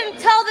 You didn't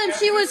tell them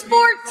she was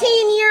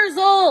 14 years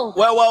old.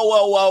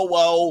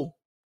 Whoa.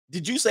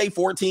 Did you say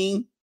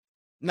 14?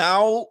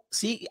 Now,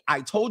 see,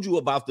 I told you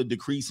about the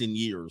decrease in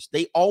years.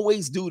 They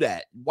always do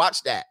that.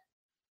 Watch that.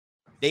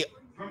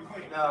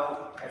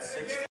 No, at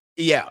 16.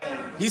 Yeah,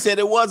 he said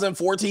it wasn't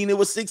 14, it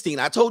was 16.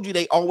 I told you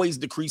they always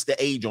decrease the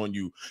age on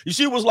you.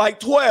 She was like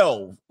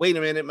 12. Wait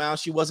a minute,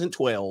 Mouse. She wasn't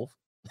 12.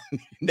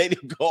 They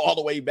didn't go all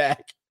the way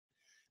back.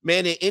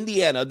 Man, in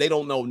Indiana, they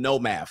don't know no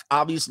math.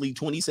 Obviously,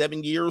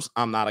 27 years,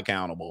 I'm not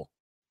accountable.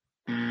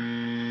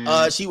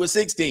 She was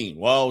 16.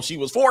 Well, she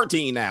was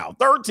 14 now.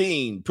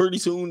 13. Pretty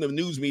soon, the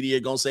news media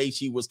are going to say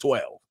she was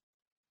 12.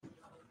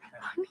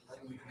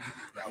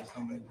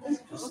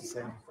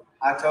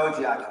 I told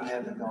you I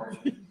committed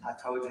adultery. I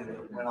told you that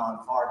it went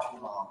on far too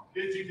long.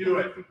 Did you do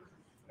it?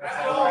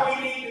 That's all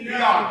we need to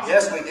know.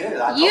 Yes, we did.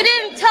 You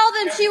didn't tell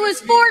them she was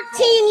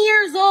 14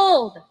 years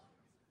old.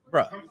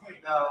 Bruh.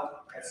 No,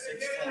 at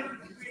 16.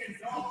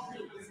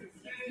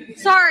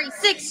 Sorry,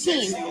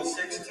 16. She was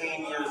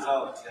 16 years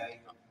old, Jay.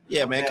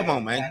 Yeah, man, come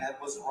on, man. And it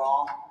was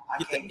wrong.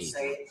 I can't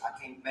say it. I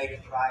can't make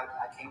it right.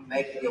 I can't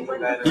make it any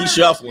better. He's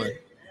shuffling.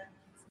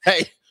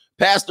 Hey,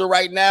 pastor,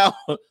 right now,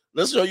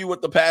 let's show you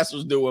what the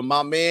pastor's doing.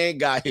 My man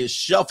got his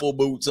shuffle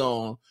boots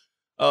on.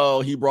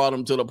 Oh, he brought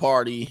him to the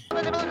party.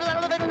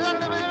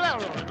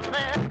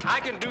 I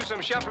can do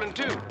some shuffling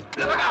too.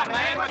 Look out,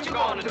 man. What you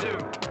going to do?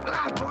 Look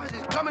out, boys.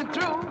 It's coming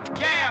through.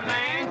 Yeah,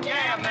 man.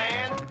 Yeah,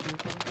 man.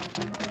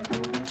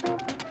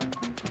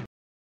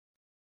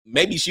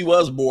 Maybe she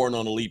was born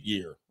on a leap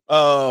year.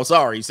 Oh,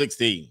 sorry,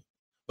 16.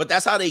 But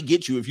that's how they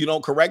get you if you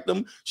don't correct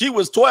them. She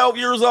was 12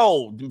 years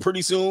old, and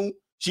pretty soon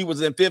she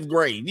was in 5th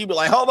grade. You'd be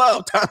like, hold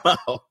up, time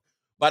out.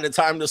 By the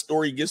time the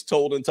story gets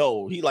told and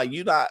told, he like,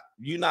 you're not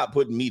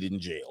putting me in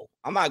jail.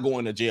 I'm not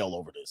going to jail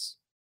over this.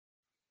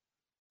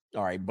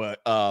 All right,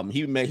 but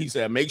he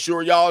said, make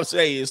sure y'all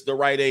say it's the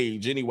right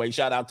age. Anyway,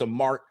 shout out to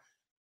Mark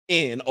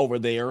N over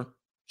there.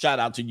 Shout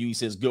out to you. He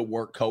says, good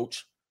work,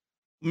 coach.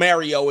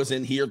 Mario is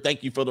in here.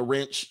 Thank you for the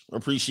wrench.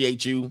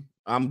 Appreciate you.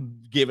 I'm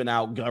giving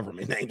out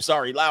government names.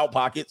 Sorry, Loud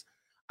Pockets.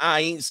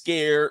 I ain't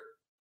scared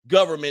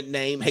government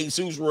name,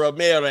 Jesus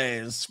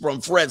Ramirez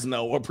from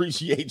Fresno.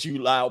 Appreciate you,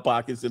 Loud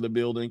Pockets in the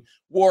building.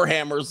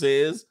 Warhammer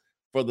says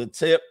for the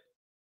tip,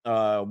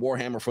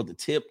 Warhammer for the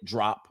tip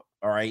drop.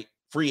 All right.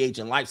 Free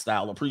agent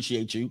lifestyle.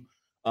 Appreciate you.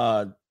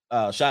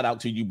 Shout out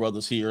to you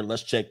brothers here.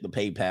 Let's check the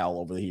PayPal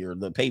over here.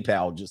 The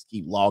PayPal just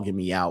keep logging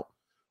me out.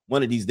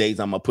 One of these days,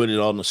 I'm going to put it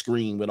on the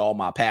screen with all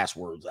my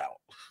passwords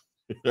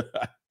out.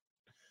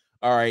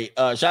 All right.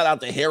 Shout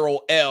out to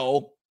Harold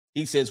L.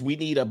 He says, we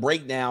need a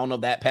breakdown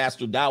of that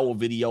Pastor Dowell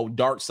video,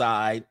 Dark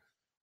Side.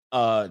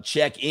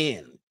 Check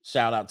in.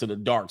 Shout out to the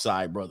Dark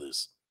Side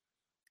brothers.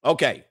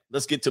 Okay,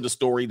 let's get to the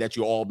story that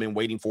you all been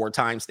waiting for.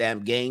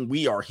 Timestamp gang.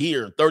 We are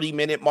here.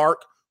 30-minute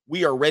mark.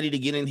 We are ready to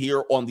get in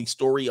here on the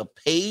story of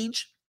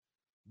Paige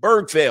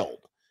Bergfeld.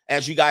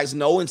 As you guys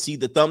know and see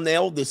the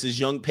thumbnail, this is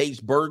young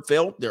Paige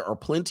Bergfeld. There are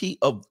plenty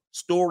of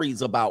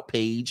stories about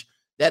Paige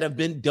that have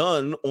been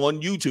done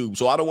on YouTube.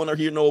 So I don't want to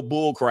hear no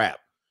bull crap.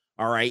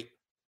 All right.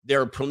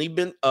 There are plenty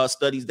been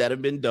studies that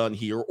have been done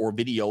here, or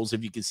videos.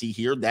 If you can see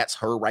here, that's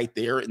her right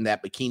there in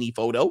that bikini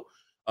photo.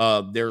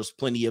 There's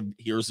plenty of,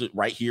 here's it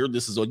right here.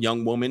 This is a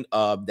young woman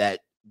that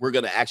we're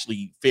going to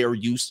actually fair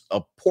use a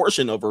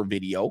portion of her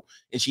video.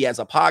 And she has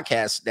a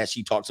podcast that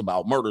she talks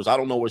about murders. I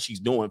don't know what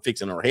she's doing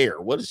fixing her hair.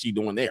 What is she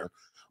doing there?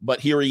 But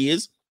here he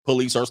is.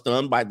 Police are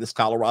stunned by this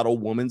Colorado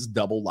woman's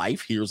double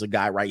life. Here's a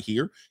guy right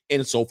here,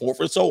 and so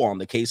forth and so on.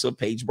 The case of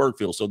Paige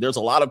Bergfeld. So there's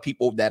a lot of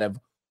people that have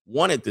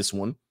wanted this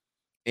one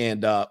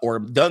and or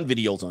done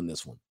videos on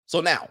this one.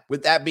 So now,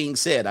 with that being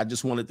said, I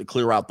just wanted to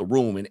clear out the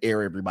room and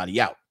air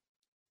everybody out.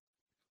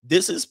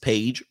 This is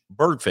Paige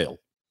Bergfeld.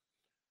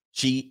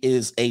 She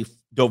is a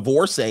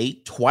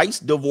divorcee, twice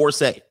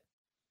divorcee,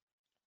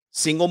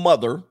 single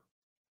mother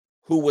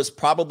who was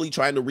probably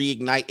trying to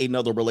reignite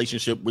another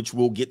relationship, which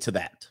we'll get to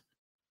that.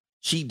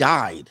 She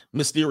died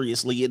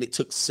mysteriously, and it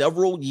took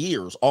several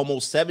years,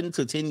 almost 7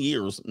 to 10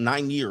 years,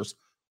 9 years,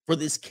 for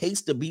this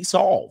case to be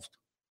solved.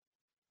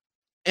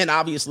 And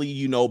obviously,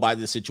 you know, by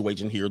the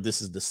situation here,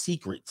 this is the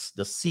secrets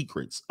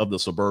of the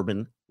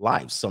suburban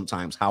life.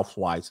 Sometimes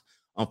housewives,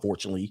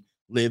 unfortunately,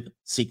 live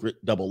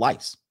secret double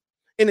lives.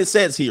 And it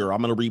says here,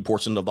 I'm going to read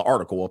portion of the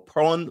article.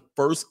 Upon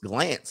first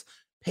glance,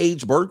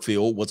 Paige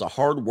Bergfeld was a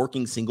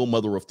hardworking single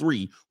mother of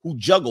 3 who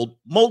juggled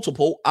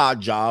multiple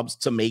odd jobs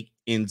to make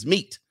ends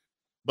meet.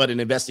 But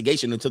an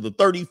investigation into the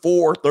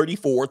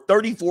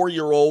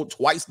 34-year-old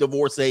twice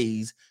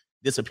divorcee's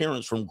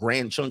disappearance from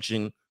Grand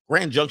Junction,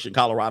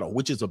 Colorado,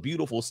 which is a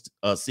beautiful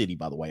city,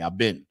 by the way. I've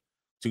been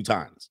 2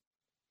 times.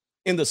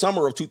 In the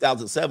summer of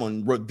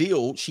 2007,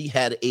 revealed she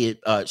had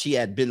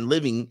been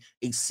living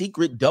a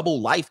secret double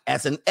life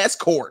as an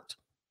escort.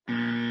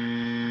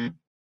 Again,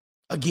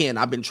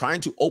 I've been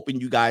trying to open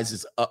you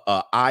guys'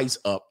 eyes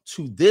up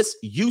to this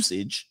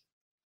usage.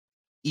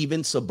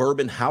 Even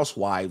suburban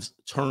housewives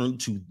turn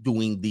to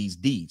doing these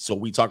deeds. So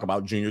we talk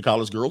about junior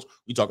college girls.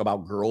 We talk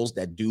about girls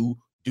that do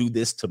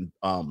this to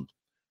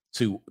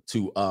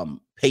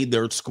pay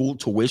their school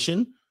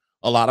tuition.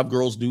 A lot of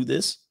girls do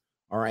this.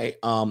 All right.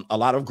 A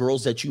lot of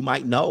girls that you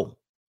might know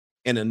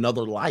in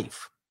another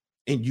life,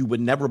 and you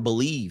would never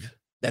believe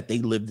that they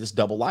live this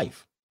double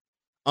life.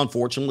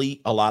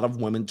 Unfortunately, a lot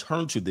of women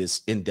turn to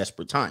this in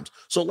desperate times.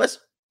 So let's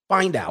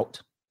find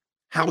out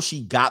how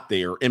she got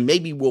there, and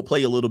maybe we'll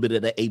play a little bit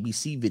of the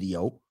ABC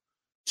video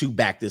to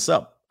back this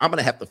up. I'm going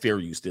to have to fair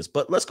use this,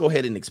 but let's go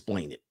ahead and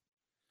explain it.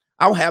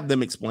 I'll have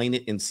them explain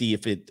it and see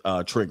if it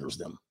triggers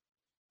them.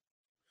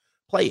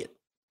 Play it.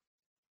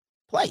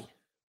 Play.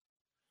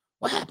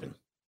 What happened?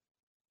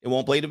 It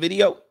won't play the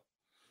video?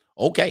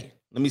 Okay.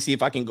 Let me see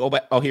if I can go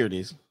back. Oh, here it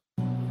is.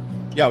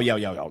 Yo.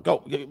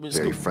 Go.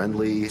 Very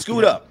friendly.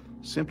 Scoot up.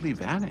 Simply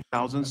vanished.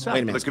 2007.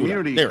 Wait a minute, the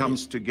community there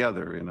comes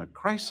together in a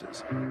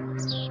crisis.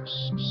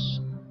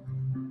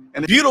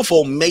 And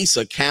beautiful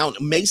Mesa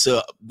County.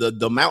 Mesa,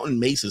 the mountain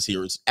mesas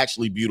here is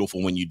actually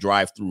beautiful when you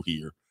drive through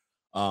here.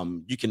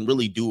 You can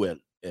really do an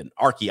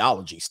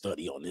archaeology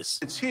study on this.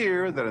 It's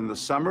here that in the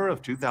summer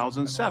of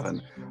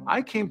 2007,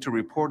 I came to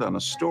report on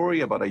a story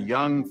about a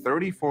young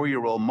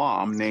 34-year-old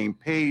mom named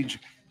Paige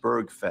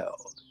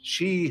Bergfeld.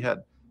 She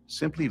had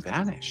simply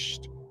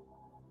vanished.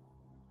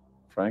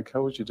 Frank,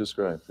 how would you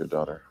describe your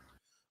daughter?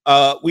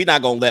 We're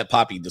not going to let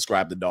Poppy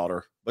describe the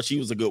daughter, but she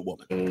was a good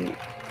woman. Very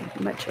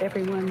much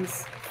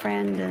everyone's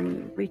friend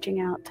and reaching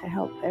out to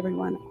help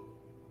everyone,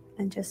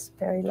 and just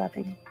very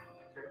loving.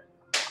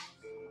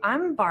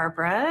 I'm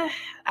Barbara.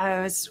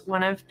 I was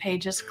one of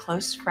Paige's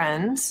close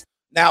friends.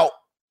 Now,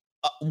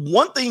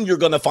 one thing you're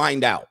going to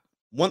find out,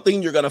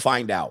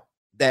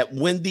 that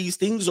when these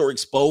things are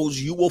exposed,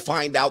 you will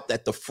find out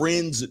that the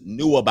friends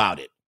knew about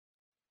it,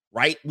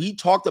 right? We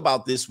talked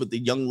about this with the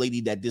young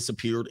lady that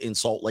disappeared in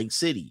Salt Lake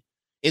City,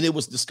 and it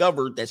was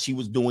discovered that she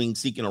was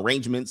seeking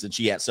arrangements, and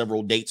she had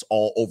several dates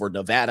all over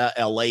Nevada,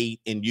 LA,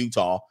 and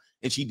Utah,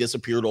 and she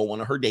disappeared on one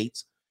of her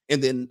dates.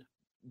 And then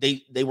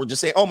they were just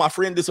saying, oh, my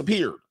friend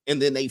disappeared.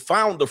 And then they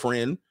found the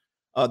friend.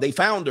 They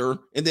found her.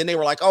 And then they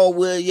were like, oh,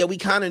 well, yeah, we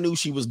kind of knew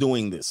she was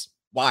doing this.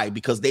 Why?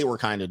 Because they were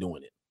kind of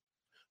doing it.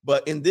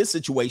 But in this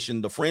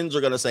situation, the friends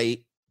are going to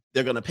say,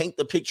 they're going to paint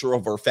the picture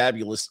of her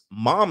fabulous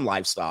mom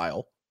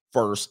lifestyle.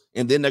 first,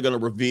 and then they're going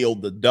to reveal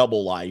the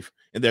double life,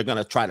 and they're going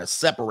to try to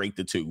separate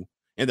the two,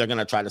 and they're going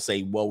to try to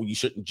say, well, you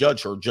shouldn't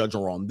judge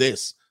her on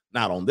this,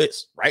 not on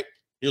this, right?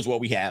 Here's what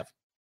we have.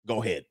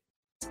 Go ahead.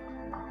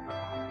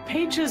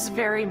 Paige is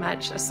very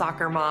much a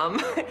soccer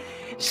mom.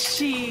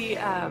 She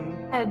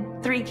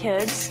had 3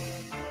 kids.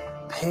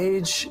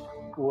 Paige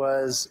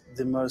was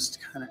the most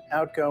kind of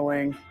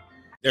outgoing.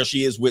 There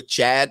she is with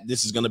Chad.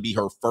 This is going to be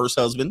her first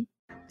husband.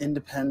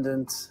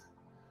 Independent,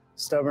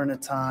 stubborn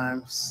at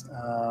times.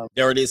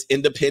 There it is,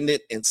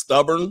 independent and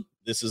stubborn.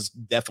 This is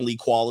definitely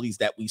qualities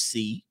that we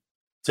see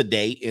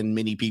today in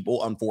many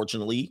people,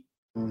 unfortunately.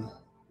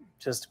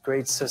 Just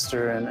great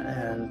sister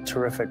and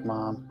terrific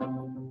mom.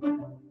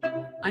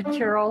 I'm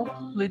Carol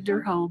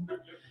Linderholm,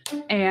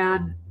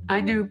 and I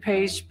knew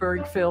Paige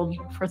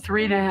Bergfield for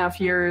 3.5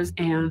 years,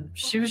 and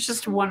she was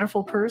just a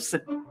wonderful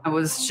person. I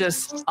was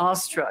just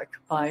awestruck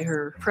by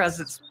her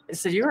presence. I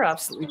said, "You're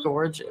absolutely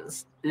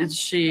gorgeous." And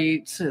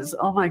she says,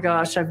 "Oh my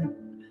gosh,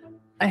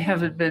 I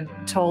haven't been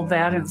told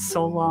that in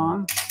so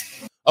long."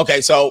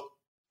 Okay, so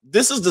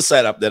this is the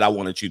setup that I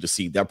wanted you to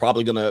see. They're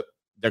probably gonna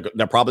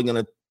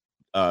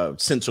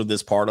censor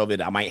this part of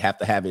it. I might have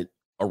to have it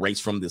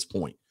erased from this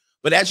point.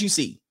 But as you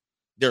see,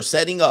 they're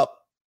setting up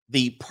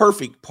the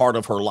perfect part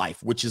of her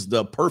life, which is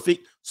the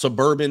perfect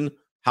suburban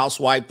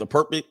housewife, the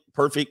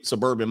perfect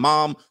suburban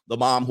mom, the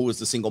mom who is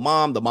the single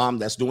mom, the mom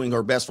that's doing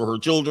her best for her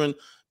children,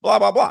 blah,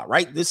 blah, blah,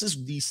 right? This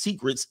is the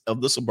secrets of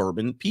the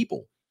suburban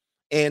people.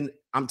 And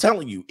I'm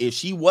telling you, if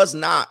she was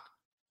not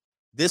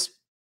this,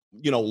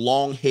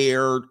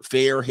 long-haired,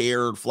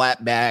 fair-haired,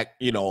 flat-back,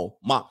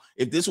 mom,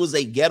 if this was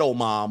a ghetto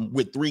mom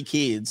with 3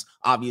 kids,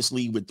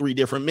 obviously with 3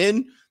 different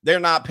men, they're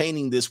not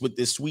painting this with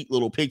this sweet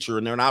little picture,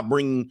 and they're not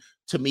bringing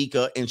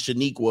Tamika and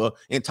Shaniqua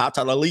and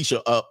Tata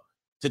Alicia up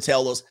to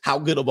tell us how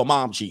good of a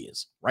mom she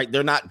is, right?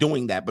 They're not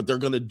doing that, but they're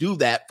going to do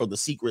that for the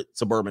secret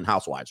suburban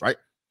housewives, right?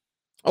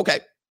 Okay.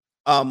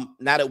 Now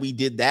that we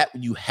did that,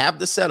 you have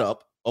the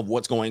setup of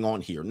what's going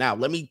on here. Now,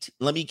 let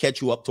me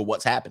catch you up to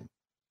what's happened.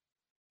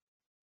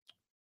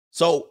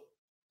 So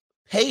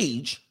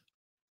Paige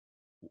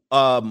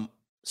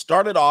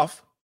started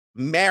off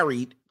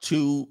married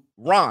to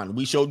Ron.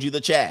 We showed you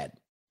the Chad.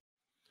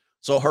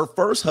 So her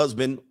first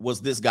husband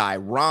was this guy,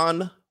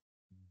 Ron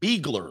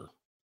Beigler,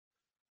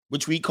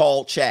 which we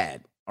call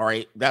Chad. All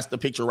right, that's the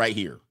picture right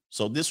here.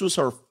 So this was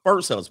her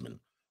first husband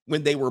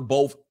when they were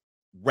both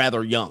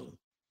rather young.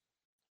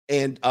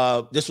 And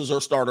this was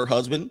her starter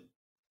husband.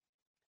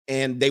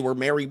 And they were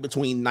married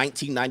between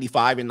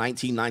 1995 and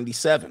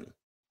 1997.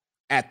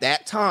 At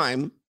that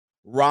time,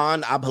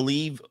 Ron, I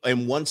believe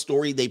in one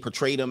story, they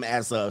portrayed him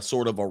as a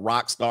sort of a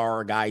rock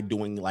star, a guy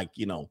doing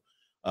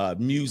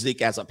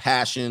music as a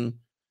passion.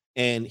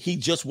 And he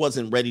just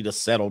wasn't ready to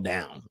settle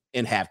down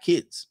and have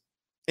kids.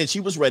 And she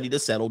was ready to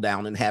settle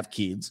down and have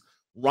kids.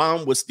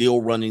 Ron was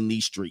still running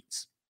these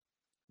streets.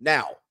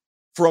 Now,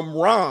 from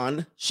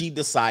Ron, she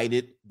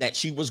decided that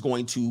she was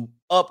going to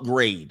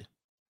upgrade.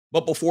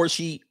 But before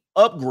she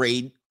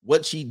upgraded,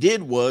 what she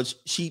did was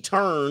she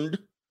turned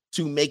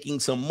to making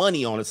some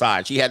money on the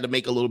side. She had to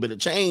make a little bit of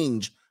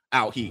change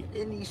out here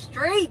in these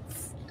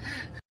streets.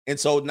 And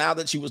so now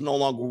that she was no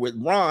longer with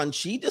Ron,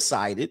 she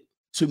decided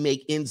to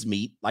make ends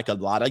meet, like a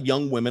lot of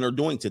young women are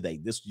doing today.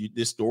 This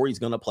story is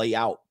going to play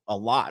out a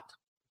lot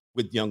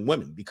with young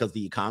women because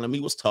the economy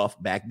was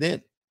tough back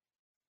then.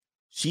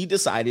 She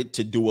decided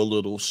to do a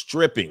little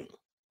stripping.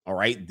 All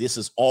right. This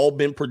has all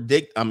been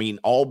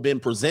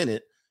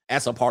presented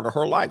as a part of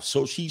her life.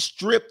 So she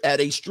stripped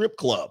at a strip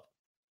club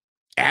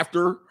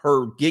after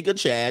her Giga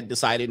Chad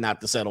decided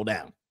not to settle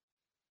down.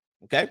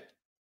 Okay.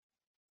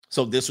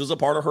 So this was a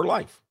part of her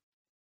life.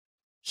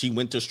 She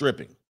went to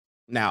stripping.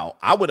 Now,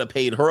 I would have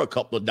paid her a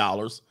couple of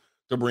dollars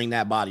to bring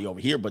that body over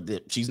here, but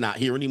she's not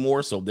here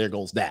anymore. So there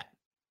goes that.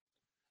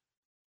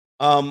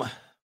 From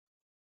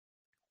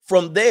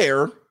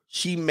there,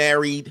 she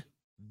married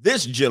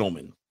this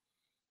gentleman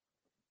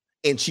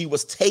and she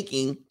was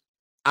taking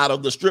out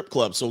of the strip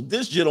club. So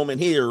this gentleman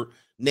here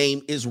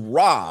name is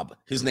Rob.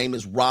 His name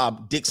is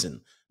Rob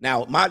Dixon.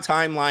 Now, my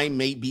timeline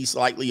may be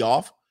slightly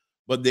off,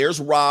 but there's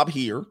Rob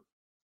here.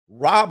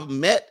 Rob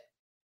met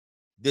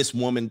this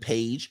woman,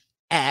 Paige,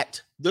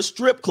 at the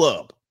strip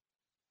club.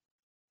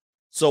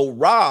 So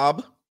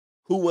Rob,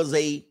 who was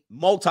a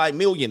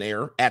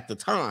multimillionaire at the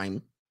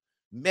time,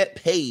 met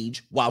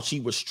Paige while she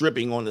was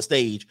stripping on the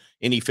stage,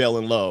 and he fell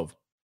in love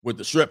with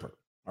the stripper.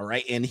 All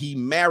right. And he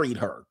married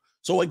her.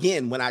 So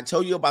again, when I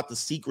tell you about the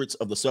secrets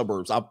of the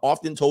suburbs, I've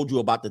often told you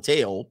about the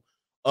tale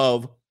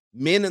of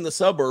men in the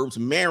suburbs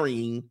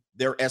marrying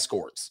their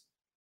escorts.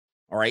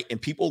 All right.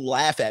 And people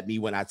laugh at me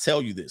when I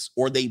tell you this,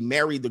 or they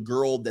marry the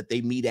girl that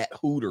they meet at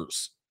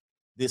Hooters.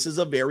 This is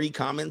a very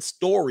common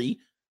story.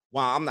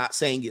 While I'm not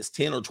saying it's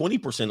 10 or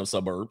 20% of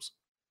suburbs,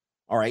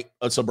 all right,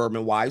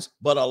 suburban wives,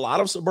 but a lot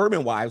of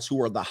suburban wives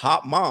who are the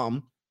hot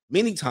mom,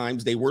 many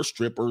times they were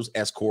strippers,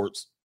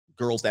 escorts,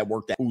 girls that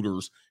worked at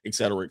Hooters, et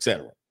cetera, et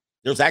cetera.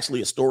 There's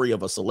actually a story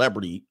of a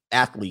celebrity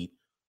athlete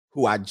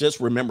who I just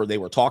remember they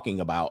were talking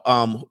about.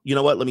 You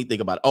know what? Let me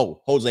think about it.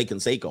 Oh, Jose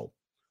Canseco.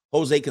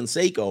 Jose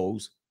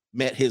Canseco's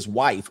met his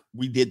wife.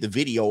 We did the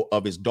video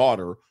of his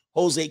daughter.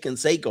 Jose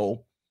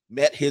Canseco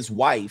met his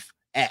wife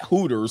at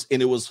Hooters,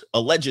 and it was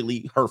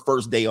allegedly her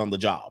first day on the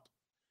job.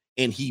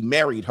 And he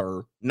married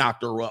her,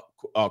 knocked her up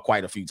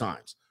quite a few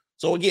times.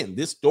 So again,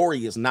 this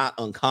story is not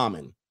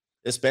uncommon,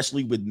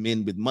 especially with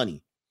men with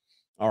money.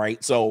 All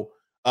right. So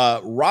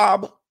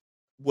Rob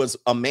was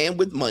a man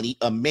with money,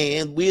 a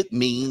man with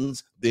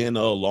means. Then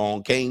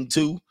along came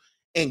two.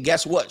 And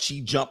guess what?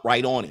 She jumped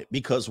right on it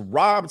because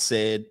Rob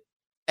said,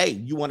 hey,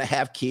 you want to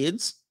have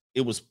kids?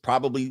 It was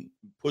probably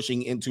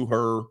pushing into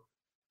her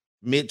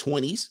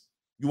mid-20s.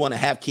 You want to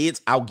have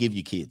kids? I'll give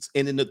you kids.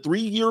 And in the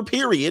 3-year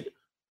period,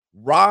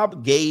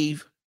 Rob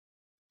gave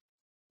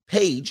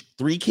Paige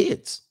 3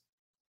 kids.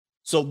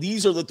 So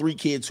these are the 3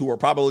 kids who are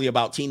probably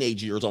about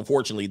teenage years.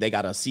 Unfortunately, they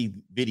got to see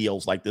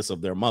videos like this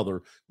of their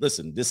mother.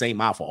 Listen, this ain't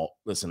my fault.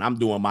 Listen, I'm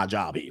doing my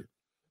job here.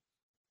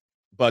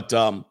 But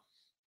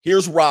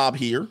here's Rob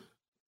here.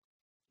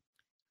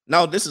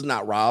 No, this is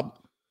not Rob.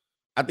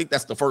 I think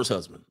that's the first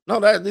husband. No,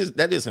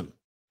 that is him.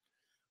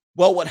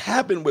 Well, what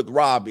happened with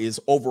Rob is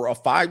over a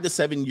 5 to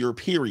 7 year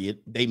period,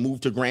 they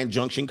moved to Grand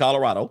Junction,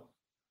 Colorado.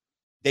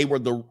 They were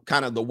the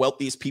kind of the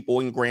wealthiest people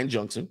in Grand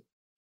Junction.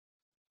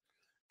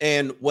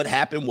 And what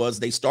happened was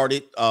they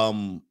started,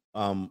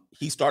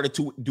 he started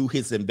to do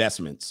his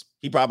investments.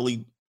 He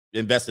probably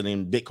invested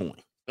in Bitcoin,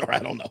 or I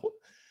don't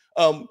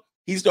know.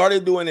 He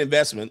started doing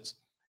investments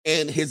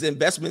and his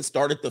investments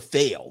started to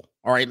fail.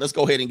 All right, let's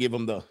go ahead and give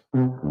him the.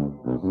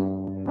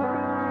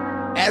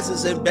 As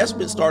his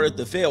investment started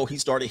to fail, he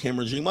started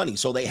hemorrhaging money.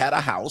 So they had a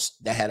house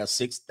that had a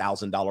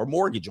 $6,000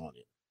 mortgage on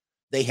it.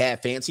 They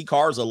had fancy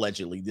cars,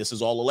 allegedly. This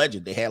is all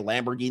alleged. They had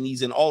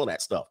Lamborghinis and all of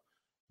that stuff.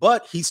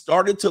 But he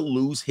started to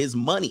lose his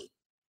money.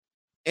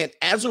 And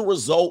as a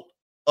result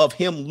of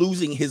him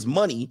losing his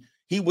money,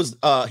 he was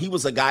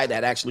a guy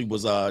that actually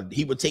was,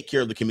 he would take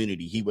care of the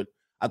community.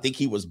 I think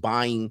he was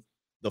buying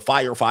the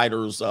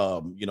firefighters,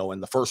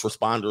 and the first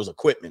responders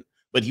equipment,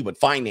 but he would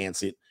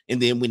finance it.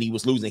 And then when he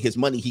was losing his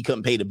money, he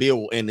couldn't pay the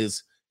bill and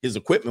his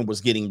equipment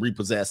was getting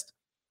repossessed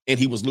and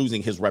he was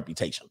losing his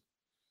reputation.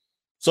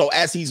 So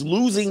as he's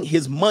losing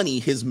his money,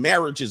 his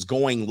marriage is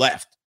going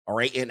left. All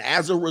right. And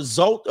as a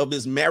result of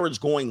his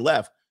marriage going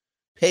left,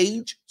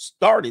 Paige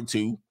started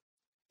to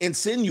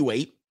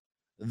insinuate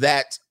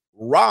that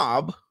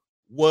Rob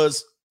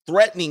was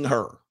threatening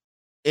her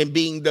and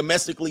being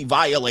domestically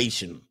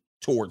violation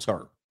towards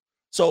her.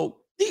 So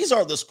these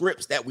are the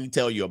scripts that we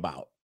tell you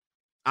about.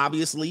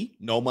 Obviously,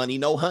 no money,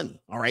 no honey.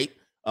 All right.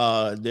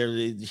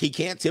 He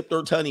can't tip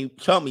their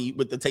tummy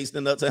with the taste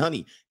of nuts and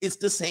honey. It's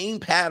the same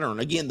pattern.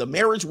 Again, the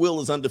marriage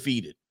wheel is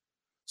undefeated.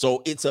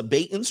 So it's a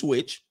bait and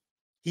switch.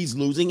 He's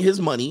losing his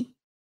money.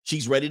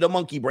 She's ready to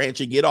monkey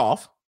branch and get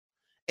off.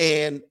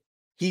 And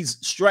he's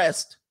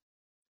stressed.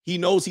 He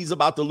knows he's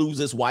about to lose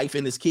his wife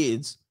and his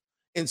kids.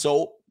 And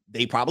so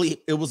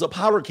it was a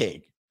powder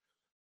keg.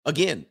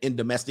 Again, in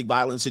domestic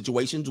violence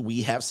situations,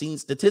 we have seen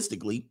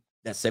statistically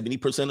that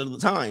 70% of the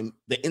time,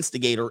 the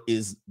instigator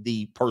is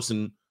the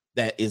person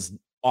that is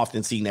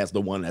often seen as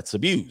the one that's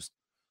abused.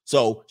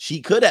 So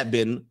she could have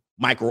been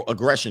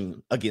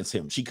microaggression against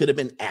him. She could have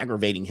been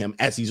aggravating him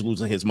as he's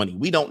losing his money.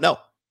 We don't know.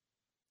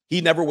 He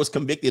never was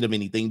convicted of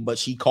anything, but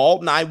she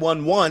called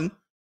 911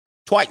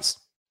 twice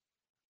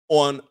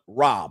on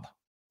Rob,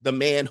 the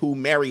man who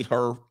married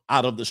her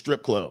out of the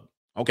strip club.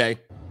 Okay.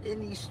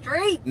 In the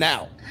street.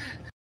 Now,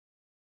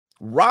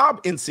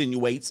 Rob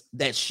insinuates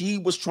that she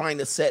was trying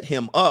to set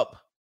him up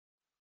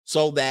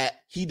so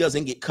that he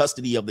doesn't get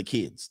custody of the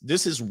kids.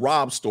 This is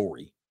Rob's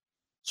story.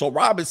 So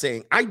Rob is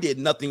saying, I did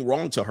nothing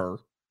wrong to her.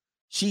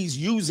 She's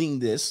using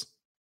this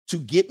to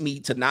get me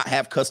to not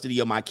have custody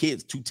of my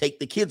kids, to take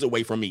the kids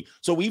away from me.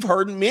 So we've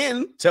heard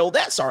men tell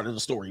that side of the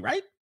story,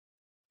 right?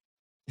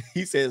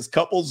 He says,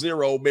 couple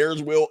 0,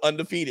 marriage will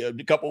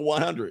undefeated, couple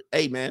 100.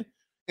 Hey, man.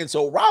 And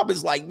so Rob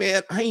is like,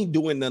 man, I ain't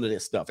doing none of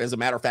this stuff. As a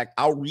matter of fact,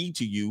 I'll read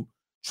to you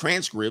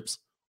transcripts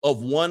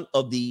of one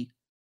of the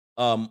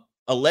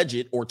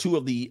alleged or 2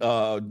 of the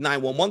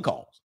 911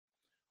 calls.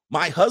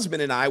 My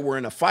husband and I were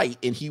in a fight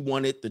and he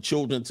wanted the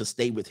children to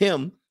stay with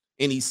him.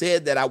 And he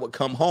said that I would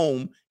come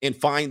home and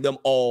find them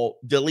all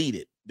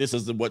deleted. This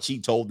is what she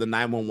told the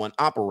 911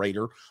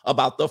 operator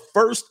about the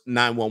first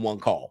 911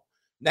 call.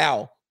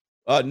 Now,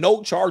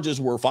 no charges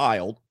were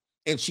filed.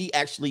 And she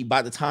actually,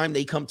 by the time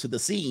they come to the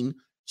scene,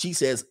 she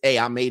says, hey,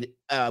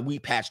 we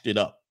patched it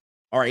up.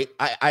 All right.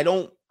 I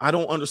don't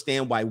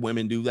understand why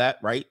women do that,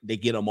 right? They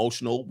get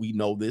emotional. We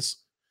know this.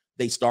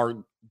 They start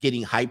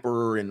getting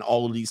hyper and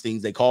all of these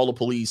things. They call the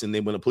police. And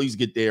then when the police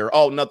get there,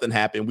 oh, nothing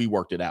happened. We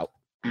worked it out.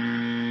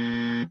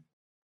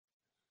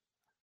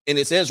 And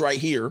it says right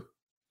here,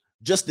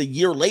 just a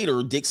year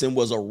later, Dixon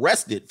was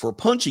arrested for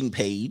punching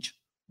Paige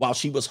while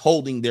she was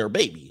holding their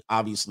baby.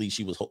 Obviously,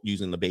 she was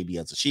using the baby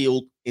as a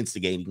shield,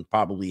 instigating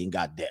probably, and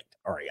got decked.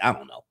 All right, I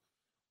don't know.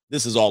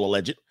 This is all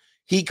alleged.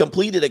 He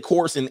completed a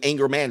course in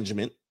anger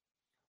management,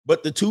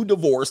 but the 2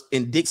 divorced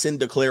and Dixon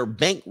declared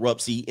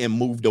bankruptcy and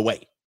moved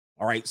away.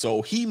 All right,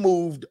 so he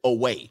moved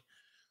away.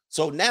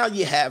 So now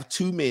you have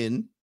 2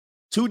 men,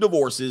 2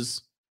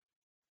 divorces,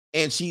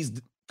 and she's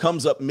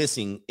comes up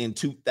missing in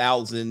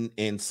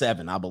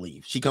 2007, I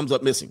believe. She comes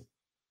up missing.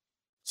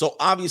 So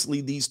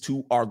obviously these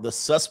two are the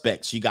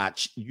suspects. You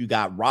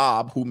got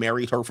Rob, who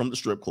married her from the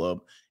strip club,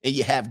 and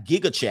you have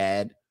Giga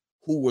Chad,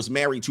 who was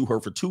married to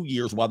her for 2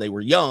 years while they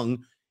were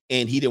young,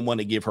 and he didn't want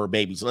to give her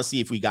babies. Let's see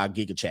if we got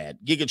Giga Chad.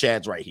 Giga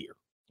Chad's right here.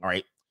 All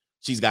right.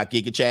 She's got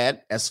Giga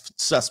Chad as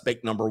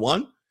suspect number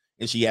 1,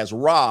 and she has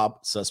Rob,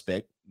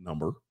 suspect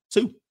number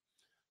 2.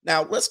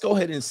 Now, let's go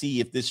ahead and see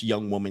if this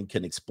young woman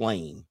can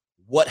explain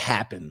what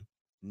happened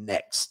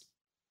next.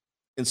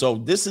 And so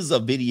this is a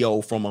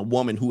video from a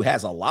woman who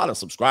has a lot of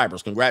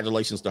subscribers.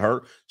 Congratulations to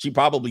her. She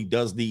probably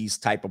does these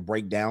type of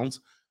breakdowns.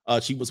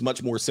 She was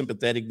much more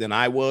sympathetic than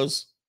I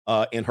was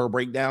in her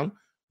breakdown,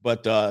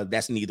 but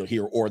that's neither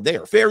here or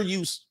there. Fair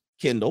use,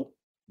 Kendall.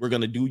 We're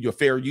going to do your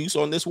fair use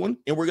on this one,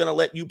 and we're going to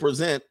let you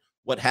present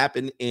what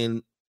happened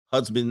in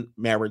husband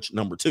marriage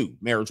number 2,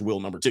 marriage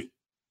will number 2.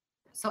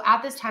 So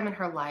at this time in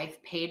her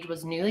life, Paige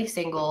was newly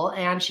single,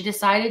 and she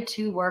decided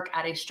to work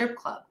at a strip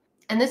club.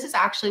 And this is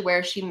actually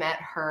where she met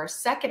her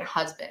second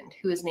husband,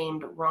 who is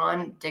named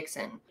Ron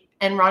Dixon.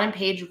 And Ron and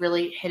Paige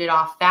really hit it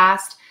off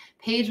fast.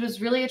 Paige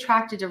was really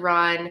attracted to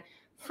Ron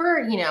for,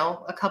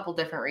 a couple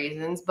different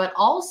reasons, but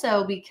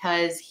also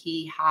because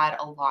he had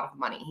a lot of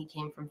money. He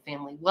came from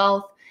family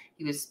wealth.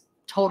 He was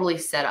totally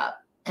set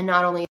up. And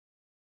not only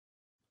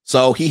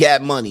so he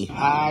had money.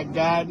 I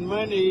got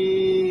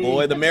money.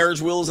 Boy, the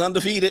marriage will is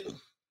undefeated.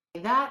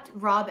 that,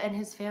 Rob and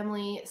his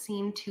family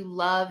seemed to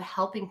love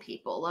helping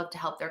people, love to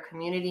help their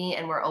community,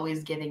 and were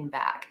always giving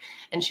back.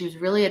 And she was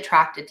really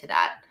attracted to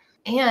that.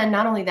 And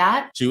not only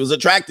that, she was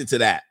attracted to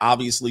that.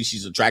 Obviously,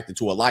 she's attracted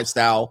to a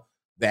lifestyle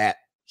that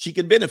she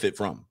could benefit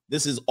from.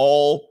 This is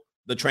all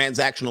the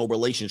transactional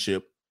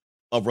relationship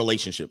of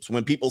relationships.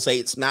 When people say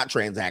it's not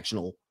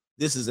transactional,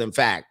 this is in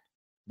fact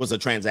was a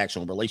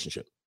transactional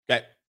relationship.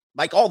 Okay.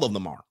 Like all of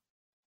them are.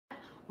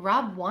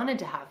 Rob wanted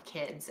to have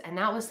kids, and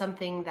that was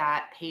something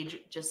that Paige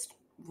just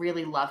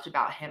really loved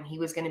about him. He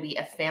was going to be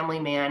a family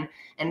man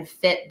and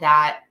fit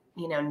that,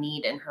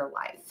 need in her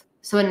life.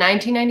 So in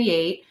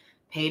 1998,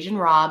 Paige and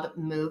Rob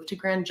moved to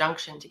Grand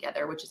Junction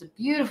together, which is a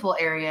beautiful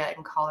area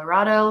in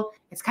Colorado.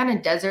 It's kind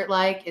of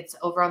desert-like. It's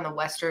over on the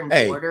western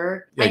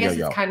border. I guess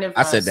it's kind of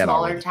a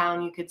smaller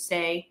town, you could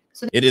say.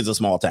 So it is a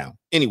small town.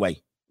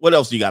 Anyway, what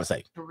else do you got to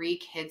say? 3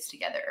 kids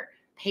together.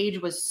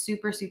 Paige was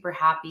super, super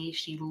happy.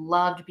 She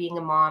loved being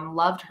a mom,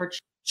 loved her.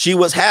 She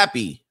was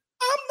happy.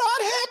 I'm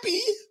not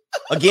happy.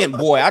 Again,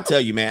 boy, I tell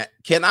you, man,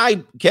 can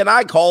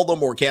I call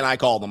them or can I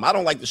call them? I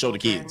don't like to show the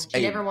kids.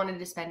 She never wanted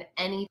to spend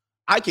any.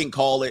 I can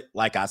call it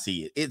like I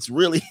see it. It's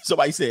really,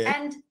 somebody said.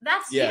 And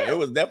that's yeah, you. It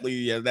was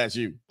definitely, that's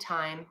you.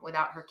 Time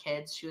without her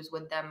kids. She was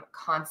with them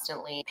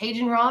constantly. Paige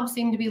and Rob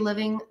seemed to be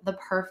living the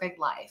perfect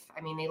life.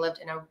 I mean, they lived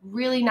in a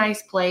really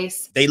nice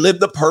place. They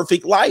lived the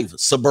perfect life,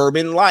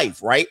 suburban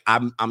life, right?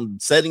 I'm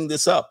setting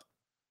this up.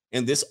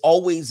 And this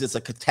always is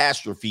a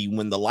catastrophe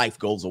when the life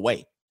goes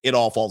away. It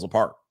all falls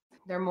apart.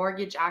 Their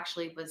mortgage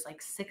actually was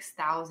like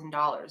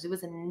 $6,000. It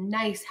was a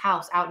nice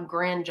house out in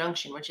Grand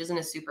Junction, which isn't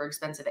a super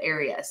expensive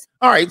area.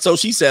 All right. So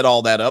she set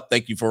all that up.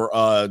 Thank you for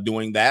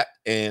doing that.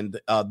 And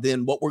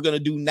then what we're going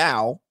to do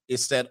now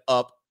is set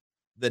up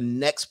the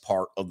next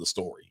part of the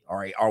story. All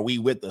right. Are we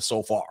with us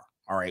so far?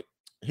 All right.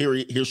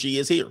 Here she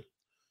is here.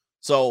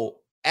 So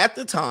at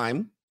the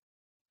time,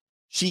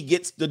 she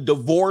gets the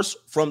divorce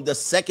from the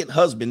second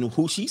husband,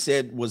 who she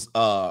said was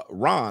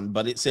Ron,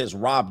 but it says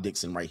Rob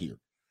Dixon right here.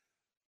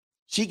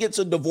 She gets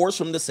a divorce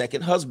from the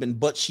second husband,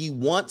 but she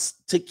wants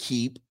to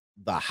keep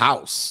the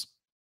house.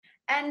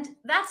 And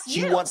that's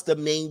She wants to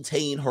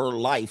maintain her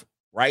life,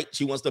 right?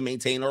 She wants to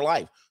maintain her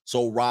life.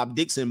 So Rob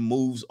Dixon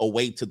moves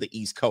away to the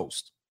East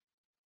Coast.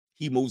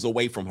 He moves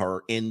away from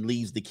her and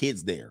leaves the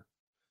kids there.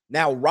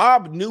 Now,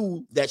 Rob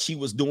knew that she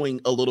was doing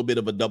a little bit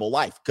of a double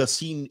life because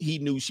he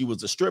knew she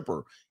was a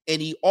stripper.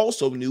 And he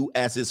also knew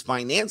as his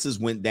finances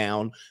went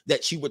down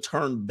that she would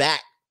turn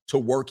back to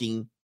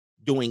working,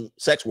 doing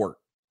sex work.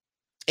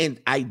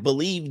 And I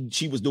believe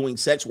she was doing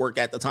sex work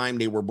at the time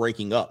they were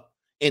breaking up.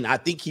 And I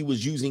think he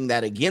was using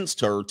that against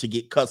her to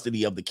get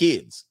custody of the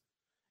kids.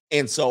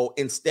 And so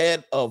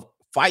instead of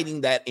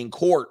fighting that in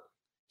court,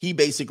 he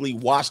basically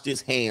washed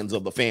his hands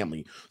of the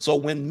family. So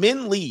when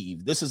men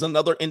leave, this is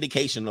another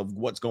indication of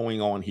what's going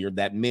on here,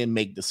 that men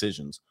make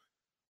decisions.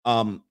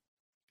 And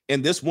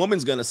this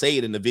woman's going to say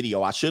it in the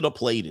video. I should have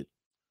played it.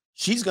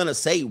 She's going to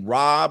say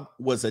Rob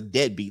was a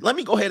deadbeat. Let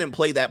me go ahead and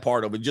play that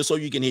part of it just so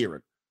you can hear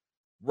it.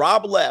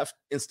 Rob left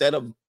instead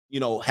of,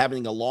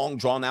 having a long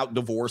drawn out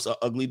divorce, an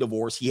ugly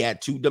divorce. He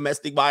had 2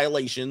 domestic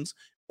violations,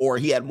 or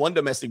he had 1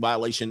 domestic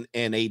violation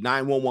and a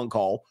 911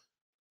 call.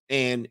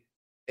 And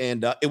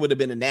it would have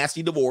been a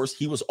nasty divorce.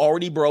 He was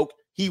already broke.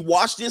 He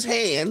washed his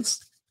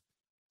hands.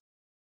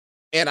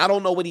 And I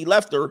don't know what he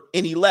left her,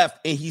 and he left,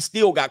 and he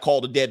still got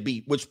called a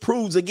deadbeat, which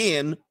proves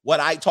again what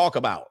I talk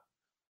about.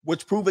 You're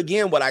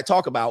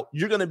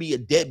going to be a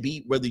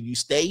deadbeat whether you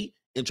stay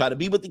and try to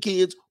be with the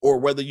kids or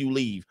whether you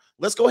leave.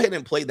 Let's go ahead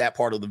and play that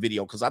part of the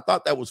video because I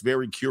thought that was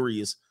very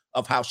curious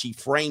of how she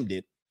framed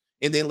it.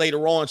 And then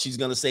later on, she's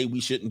going to say we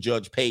shouldn't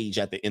judge Paige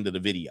at the end of the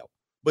video.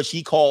 but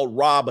she called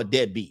Rob a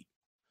deadbeat.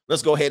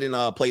 Let's go ahead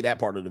and play that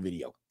part of the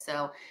video.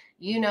 So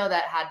you know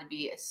that had to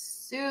be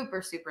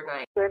super, super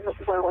nice.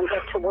 Well, I went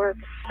to work.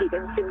 He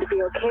didn't seem to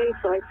be okay,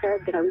 so I said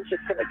that I was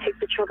just going to take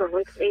the children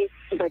with me.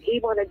 But he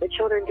wanted the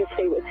children to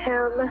stay with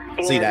him.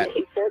 And See that?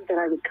 He said that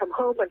I would come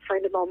home and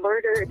find them all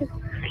murdered.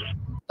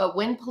 But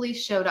when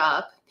police showed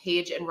up,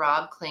 Paige and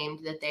Rob claimed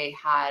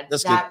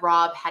that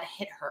Rob had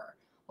hit her.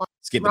 Well,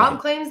 Rob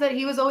claims that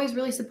he was always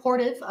really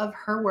supportive of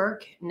her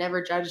work,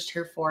 never judged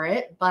her for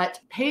it, but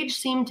Paige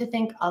seemed to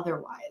think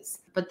otherwise.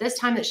 But this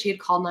time that she had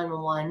called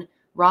 911,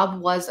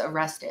 Rob was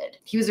arrested.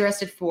 He was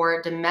arrested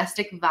for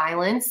domestic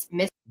violence,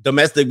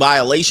 domestic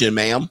violation,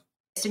 ma'am,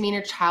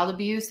 misdemeanor child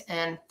abuse,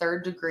 and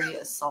third-degree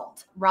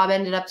assault. Rob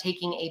ended up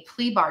taking a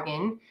plea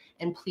bargain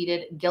and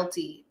pleaded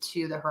guilty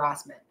to the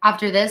harassment.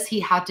 After this, he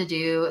had to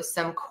do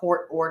some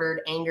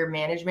court-ordered anger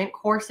management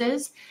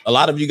courses. A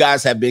lot of you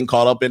guys have been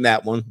caught up in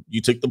that one. You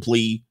took the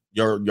plea.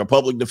 Your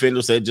public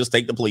defender said, just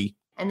take the plea.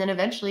 And then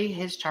eventually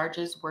his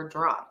charges were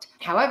dropped.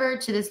 However,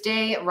 to this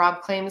day,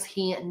 Rob claims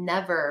he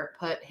never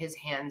put his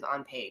hands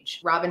on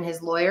Paige. Rob and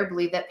his lawyer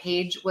believe that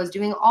Paige was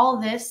doing all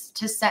this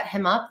to set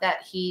him up,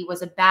 that he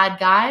was a bad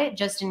guy,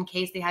 just in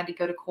case they had to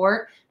go to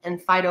court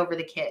and fight over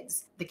the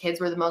kids. The kids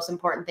were the most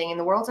important thing in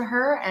the world to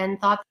her, and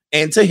thought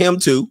and to him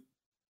too,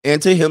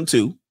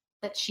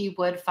 that she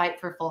would fight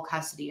for full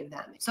custody of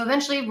them. So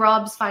eventually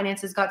Rob's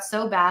finances got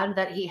so bad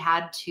that he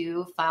had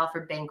to file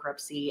for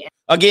bankruptcy.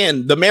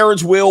 Again, the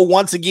marriage will,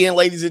 once again,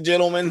 ladies and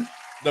gentlemen,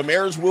 the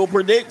marriage will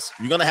predicts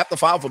you're going to have to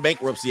file for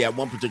bankruptcy at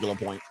one particular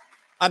point.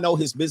 I know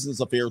his business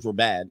affairs were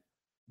bad,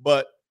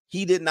 but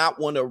he did not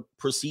want to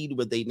proceed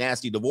with a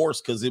nasty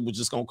divorce because it was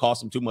just going to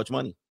cost him too much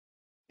money.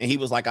 And he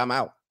was like, I'm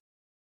out.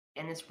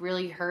 And it's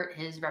really hurt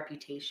his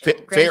reputation.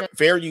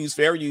 Fair use.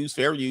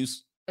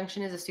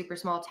 Junction is a super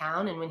small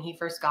town, and when he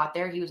first got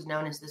there, he was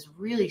known as this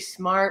really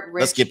smart,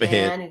 rich Let's skip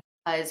ahead. man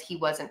because he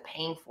wasn't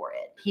paying for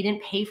it. He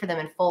didn't pay for them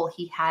in full.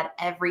 He had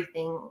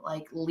everything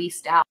like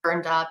leased out,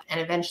 burned up, and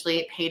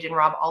eventually Paige and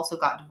Rob also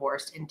got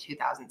divorced in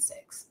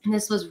 2006. And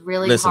this was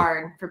really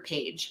hard for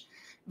Paige.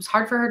 It was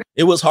hard for her.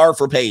 It was hard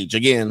for Paige.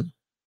 Again,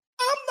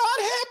 I'm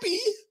not happy.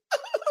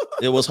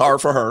 It was hard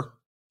for her.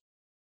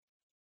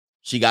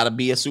 She got to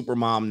be a super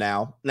mom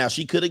now. Now,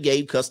 she could have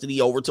gave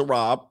custody over to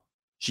Rob.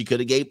 She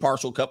could have gave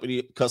partial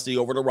custody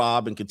over to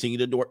Rob and continue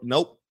to do it.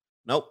 Nope.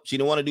 She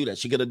didn't want to do that.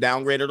 She could have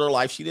downgraded her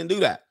life. She didn't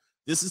do that.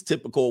 This is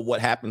typical of what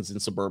happens in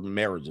suburban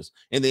marriages.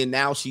 And then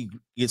now she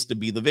gets to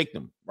be the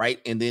victim, right?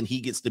 And then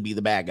he gets to be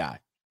the bad guy.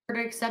 To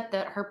accept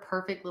that her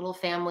perfect little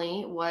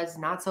family was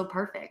not so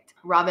perfect.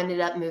 Rob ended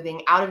up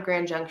moving out of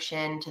Grand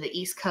Junction to the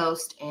East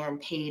Coast,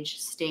 and Paige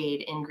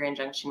stayed in Grand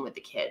Junction with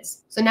the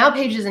kids. So now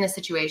Paige is in a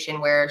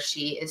situation where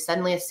she is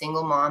suddenly a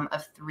single mom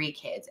of 3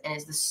 kids and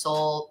is the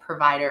sole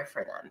provider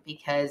for them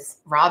because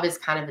Rob is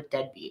kind of a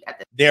deadbeat at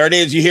this. There it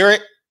is. You hear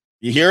it?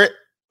 You hear it?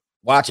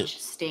 Watch it.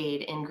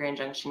 Stayed in Grand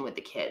Junction with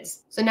the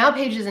kids. So now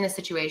Paige is in a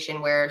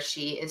situation where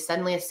she is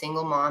suddenly a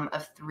single mom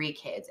of 3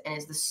 kids and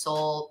is the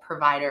sole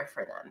provider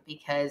for them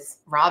because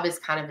Rob is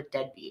kind of a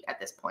deadbeat at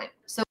this point.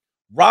 So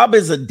Rob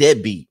is a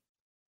deadbeat.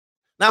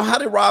 Now, how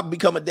did Rob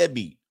become a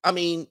deadbeat? I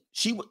mean,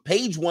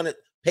 Paige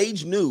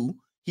knew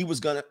he was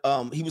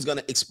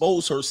gonna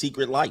expose her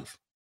secret life.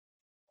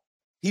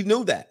 He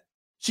knew that.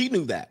 She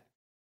knew that.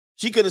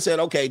 She could have said,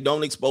 okay,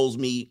 don't expose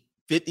me,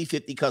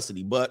 50-50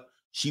 custody, but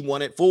she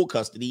wanted full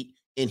custody,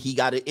 and he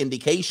got an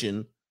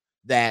indication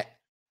that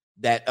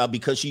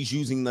because she's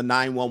using the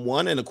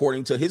 911, and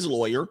according to his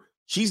lawyer,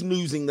 she's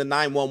using the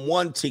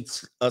 911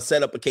 to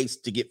set up a case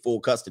to get full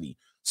custody.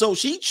 So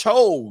she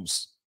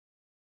chose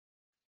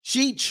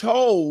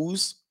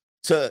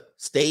to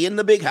stay in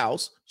the big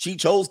house. She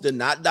chose to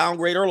not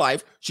downgrade her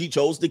life. She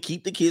chose to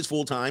keep the kids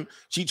full time.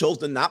 She chose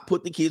to not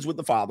put the kids with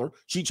the father.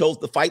 She chose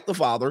to fight the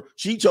father.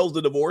 She chose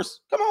the divorce.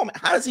 Come on, man.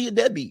 How is he a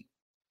deadbeat?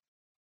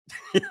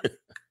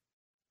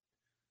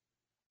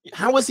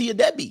 How is he a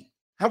deadbeat?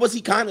 How was he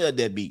kind of a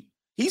deadbeat?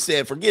 He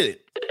said, forget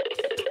it.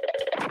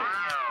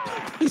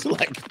 He's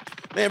like,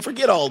 man,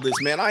 forget all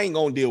this, man. I ain't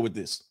going to deal with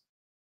this.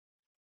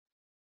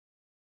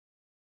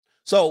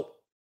 So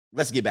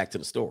let's get back to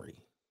the story.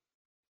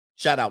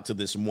 Shout out to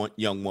this one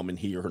young woman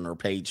here on her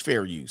page,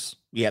 fair use.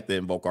 We have to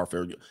invoke our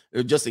fair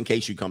use. Just in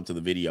case you come to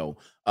the video,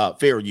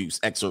 fair use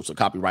excerpts of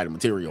copyrighted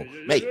material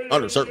may,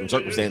 under certain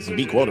circumstances,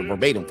 be quoted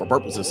verbatim for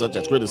purposes such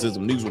as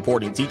criticism, news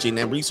reporting, teaching,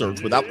 and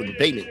research without the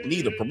payment,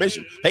 need of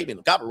permission, payment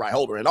of copyright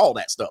holder, and all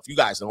that stuff. You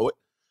guys know it.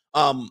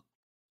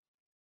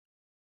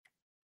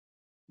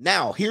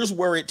 Now, here's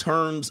where it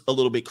turns a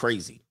little bit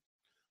crazy.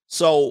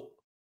 So,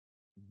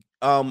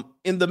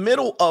 in the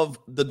middle of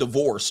the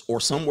divorce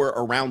or somewhere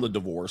around the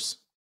divorce,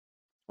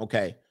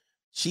 okay,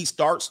 she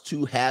starts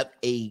to have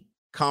a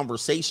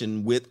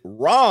conversation with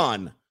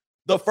Ron,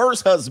 the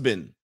first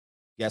husband.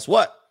 Guess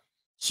what?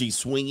 She's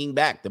swinging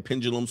back, the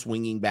pendulum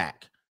swinging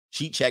back.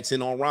 She checks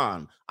in on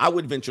Ron. I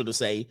would venture to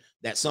say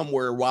that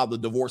somewhere while the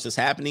divorce is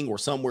happening or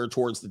somewhere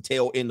towards the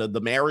tail end of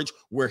the marriage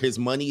where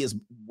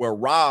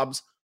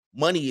Rob's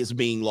money is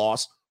being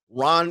lost,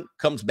 Ron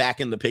comes back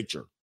in the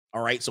picture.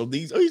 All right. So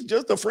he's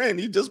just a friend.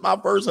 He's just my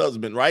first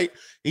husband, right?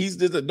 He's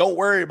just don't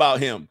worry about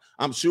him.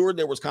 I'm sure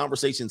there was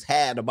conversations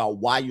had about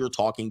why you're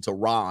talking to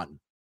Ron.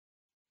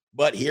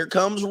 But here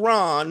comes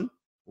Ron.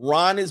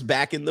 Ron is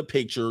back in the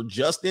picture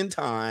just in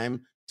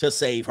time to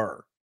save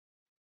her.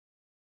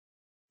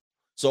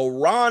 So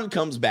Ron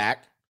comes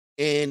back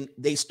and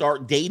they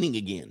start dating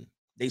again.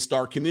 They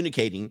start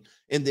communicating.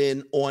 And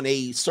then on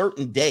a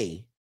certain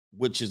day,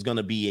 which is going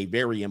to be a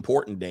very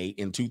important day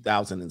in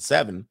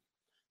 2007,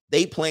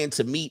 they plan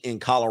to meet in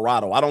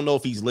Colorado. I don't know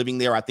if he's living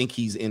there. I think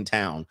he's in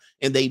town.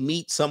 And they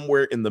meet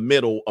somewhere in the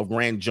middle of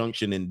Grand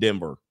Junction in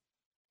Denver.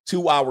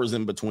 2 hours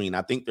in between.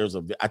 I think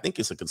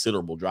it's a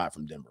considerable drive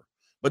from Denver.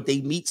 But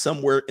they meet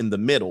somewhere in the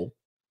middle.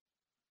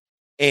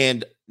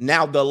 And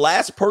now the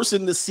last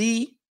person to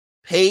see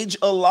Paige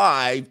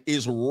alive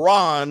is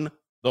Ron,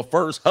 the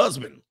first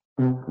husband.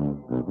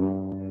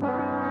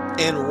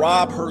 And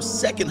Rob, her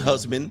second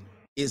husband,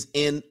 is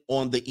in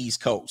on the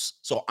East Coast.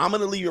 So I'm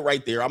going to leave it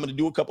right there. I'm going to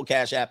do a couple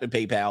Cash App and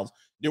PayPals.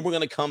 Then we're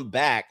going to come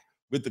back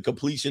with the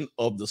completion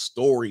of the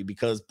story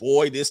because,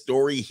 boy, this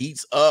story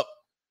heats up.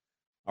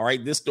 All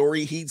right, this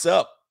story heats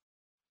up.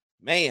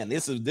 Man,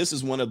 this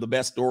is one of the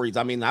best stories.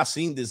 I mean, I've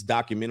seen this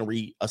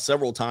documentary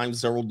several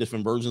times, several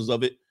different versions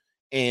of it.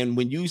 And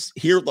when you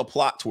hear the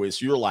plot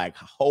twist, you're like,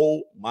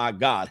 oh, my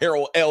God.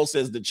 Harold L.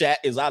 says the chat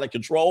is out of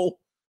control.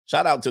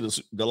 Shout out to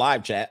the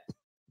live chat.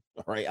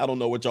 All right, I don't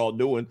know what y'all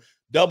doing.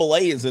 Double A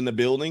is in the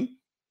building.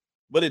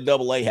 What did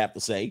Double A have to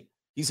say?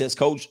 He says,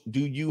 Coach, do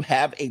you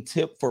have a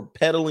tip for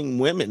peddling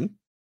women?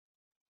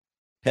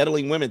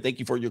 Peddling women, thank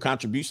you for your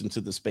contribution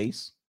to the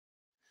space.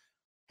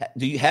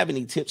 Do you have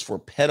any tips for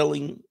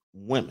peddling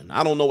women?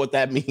 I don't know what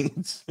that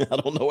means. I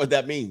don't know what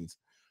that means.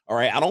 All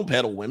right, I don't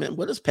peddle women.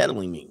 What does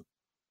peddling mean?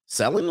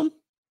 Selling them?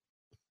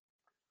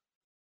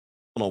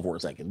 Hold on for a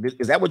second.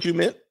 Is that what you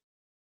meant?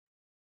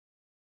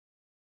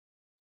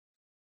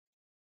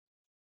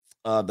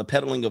 The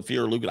peddling of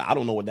fear, Luke. I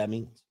don't know what that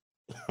means.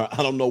 I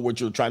don't know what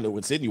you're trying to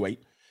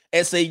insinuate.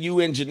 SAU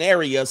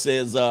Engineeria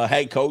says,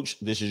 hey, Coach,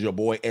 this is your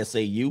boy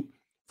SAU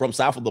from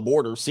south of the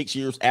border. 6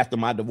 years after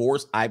my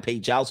divorce, I pay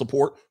child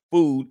support,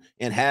 food,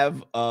 and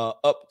have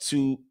up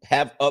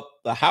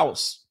the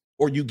house,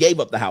 or you gave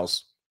up the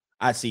house.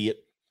 I see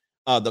it.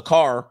 The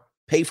car,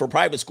 pay for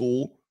private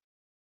school,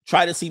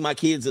 try to see my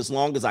kids as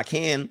long as I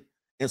can,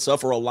 and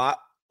suffer a lot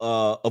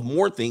of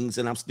more things,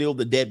 and I'm still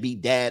the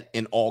deadbeat dad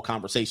in all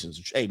conversations.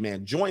 Hey,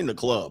 man, join the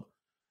club.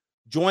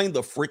 Join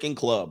the freaking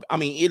club. I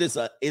mean,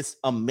 it's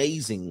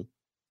amazing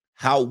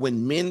how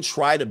when men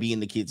try to be in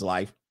the kid's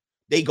life,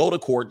 they go to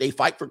court, they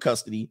fight for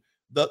custody.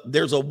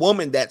 There's a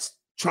woman that's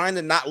trying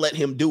to not let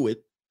him do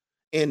it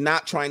and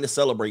not trying to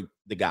celebrate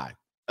the guy.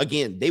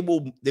 Again, they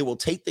will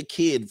take the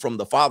kid from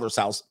the father's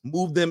house,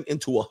 move them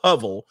into a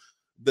hovel.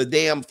 The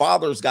damn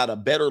father's got a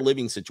better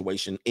living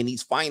situation and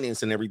he's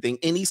financing everything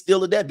and he's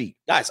still a deadbeat.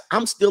 Guys,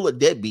 I'm still a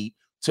deadbeat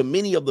to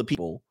many of the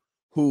people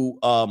who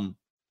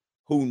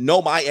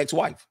know my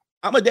ex-wife.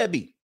 I'm a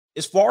deadbeat.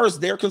 As far as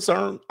they're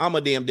concerned, I'm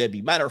a damn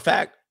deadbeat. Matter of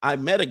fact, I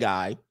met a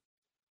guy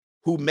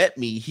who met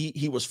me.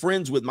 He was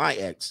friends with my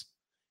ex.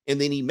 And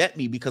then he met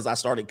me because I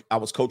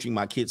was coaching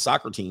my kid's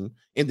soccer team.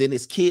 And then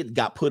his kid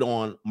got put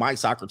on my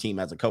soccer team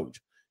as a coach.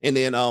 And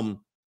then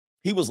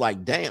he was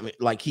like, damn it.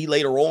 Like he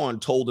later on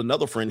told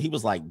another friend, he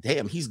was like,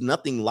 damn, he's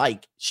nothing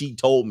like she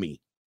told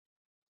me.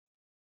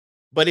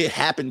 But it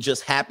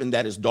just happened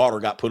that his daughter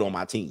got put on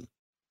my team.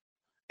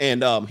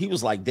 And he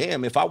was like,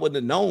 damn, if I wouldn't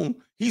have known,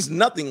 he's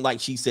nothing like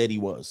she said he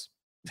was.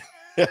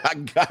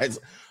 Guys,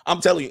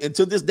 I'm telling you, and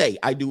to this day,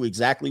 I do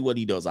exactly what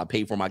he does. I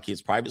pay for my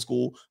kids' private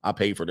school. I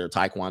pay for their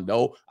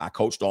taekwondo. I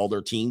coached all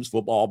their teams,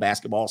 football,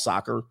 basketball,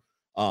 soccer,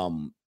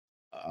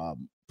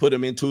 put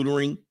them in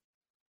tutoring.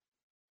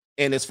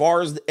 And as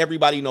far as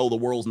everybody know, the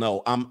world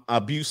know, I'm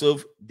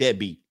abusive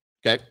deadbeat.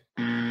 Okay.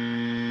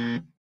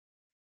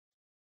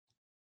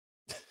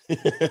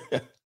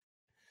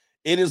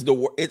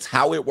 It's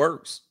how it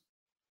works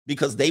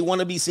because they want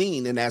to be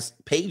seen. And as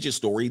Paige's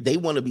story, they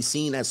want to be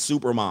seen as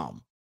super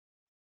mom.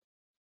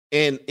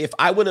 And if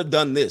I would have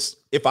done this,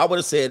 if I would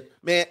have said,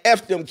 man,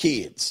 F them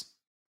kids,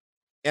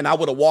 and I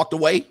would have walked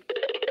away,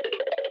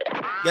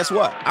 guess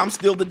what? I'm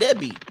still the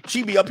deadbeat.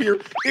 She be up here.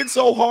 It's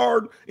so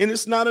hard and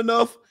it's not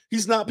enough.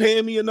 He's not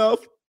paying me enough.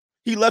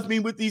 He left me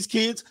with these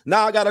kids.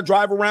 Now I got to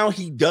drive around.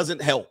 He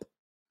doesn't help.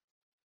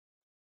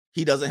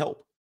 He doesn't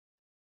help.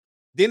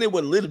 Then it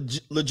would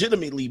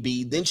legitimately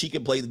be, then she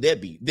can play the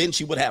deadbeat. Then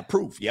she would have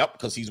proof. Yep,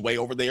 because he's way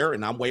over there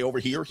and I'm way over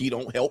here. He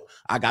don't help.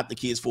 I got the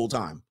kids full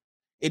time.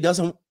 It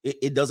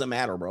doesn't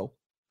matter, bro.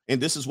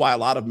 And this is why a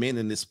lot of men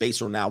in this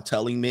space are now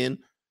telling men,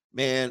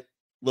 man,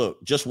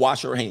 look, just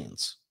wash your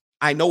hands.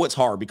 I know it's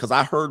hard because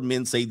I heard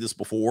men say this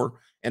before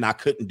and I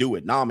couldn't do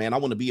it. Nah, man, I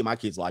want to be in my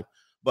kid's life.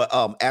 But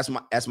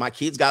as my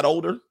kids got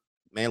older,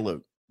 man,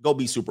 look, go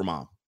be super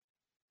mom.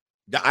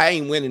 I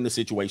ain't winning the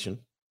situation.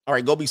 All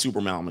right, go be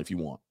super mom if you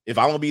want. If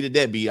I want to be the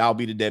deadbeat, I'll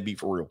be the deadbeat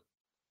for real.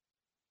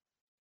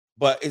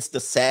 But it's the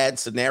sad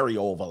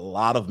scenario of a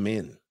lot of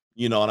men.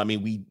 You know what I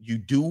mean? You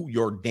do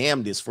your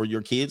damnedest for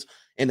your kids,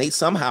 and they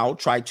somehow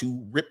try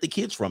to rip the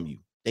kids from you.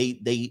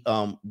 They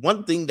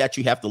one thing that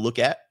you have to look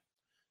at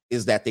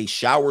is that they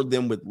shower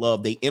them with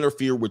love. They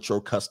interfere with your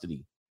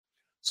custody.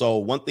 So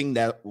one thing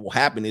that will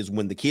happen is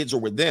when the kids are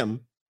with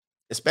them,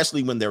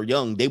 especially when they're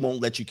young, they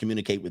won't let you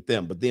communicate with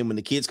them. But then when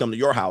the kids come to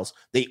your house,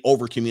 they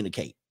over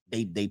communicate.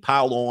 They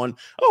pile on.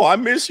 Oh, I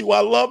miss you. I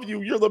love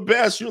you. You're the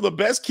best. You're the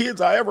best kids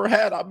I ever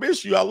had. I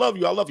miss you. I love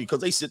you. I love you. Because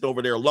they sit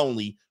over there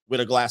lonely with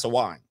a glass of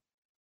wine.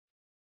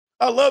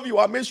 I love you.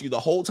 I miss you. The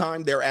whole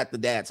time they're at the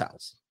dad's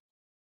house.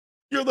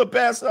 You're the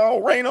best.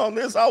 I'll rain on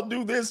this. I'll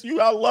do this.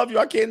 I love you.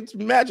 I can't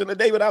imagine a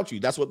day without you.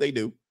 That's what they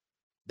do.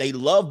 They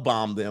love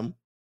bomb them.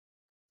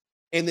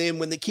 And then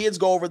when the kids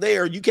go over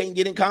there, you can't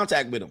get in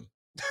contact with them.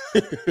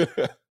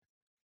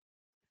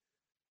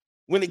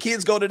 When the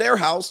kids go to their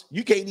house,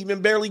 you can't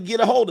even barely get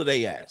a hold of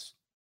their ass.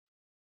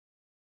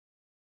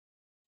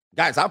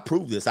 Guys, I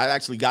proved this. I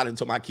actually got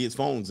into my kids'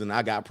 phones and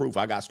I got proof.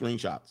 I got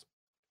screenshots.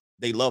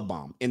 They love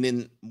bomb. And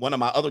then one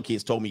of my other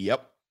kids told me,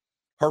 yep,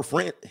 her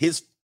friend,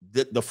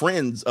 the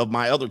friends of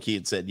my other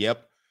kids said,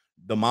 yep,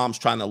 the mom's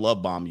trying to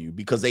love bomb you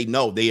because they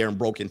know they are in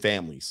broken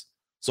families.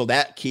 So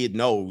that kid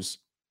knows,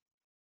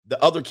 the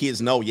other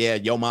kids know, yeah,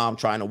 your mom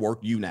trying to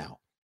work you now.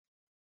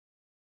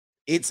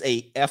 It's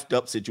a effed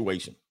up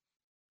situation.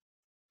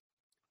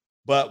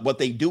 But what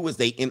they do is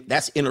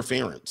that's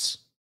interference.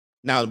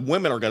 Now,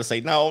 women are going to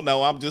say, no,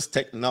 I'm just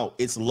no,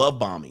 it's love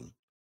bombing.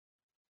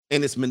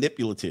 And it's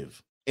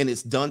manipulative. And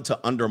it's done to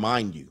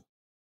undermine you.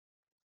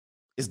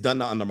 It's done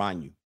to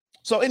undermine you.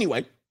 So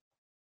anyway,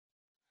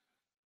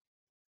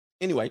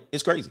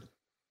 it's crazy.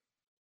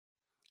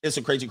 It's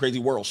a crazy, crazy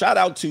world. Shout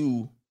out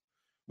to,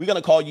 we're going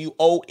to call you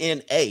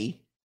ONA.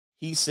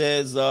 He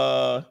says,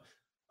 oh,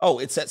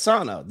 it's at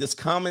Sana. This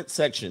comment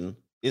section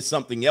is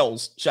something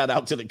else. Shout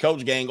out to the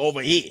coach gang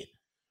over here.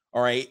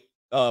 All right.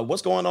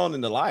 What's going on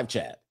in the live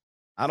chat?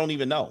 I don't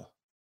even know.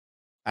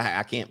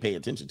 I can't pay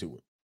attention to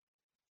it.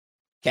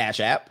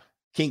 Cash App,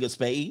 King of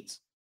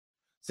Spades,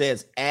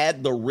 says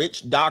add the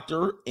rich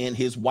doctor and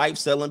his wife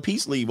selling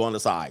peace leave on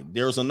the side.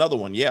 There's another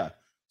one. Yeah.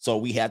 So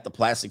we had the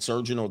plastic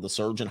surgeon or the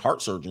surgeon,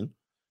 heart surgeon,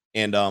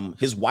 and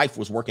his wife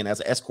was working as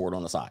an escort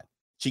on the side.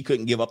 She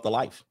couldn't give up the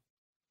life.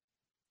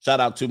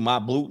 Shout out to my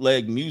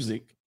bootleg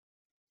music.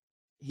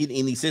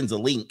 He sends a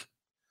link,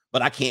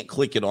 but I can't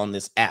click it on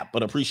this app,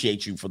 but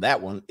appreciate you for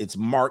that one. It's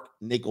Mark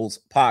Nichols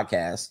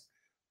Podcast.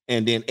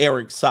 And then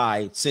Eric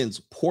Sy sends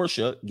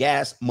Porsche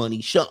gas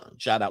money Sean.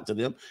 Shout out to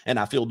them. And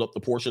I filled up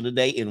the Porsche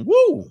today and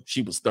woo,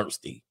 she was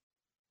thirsty.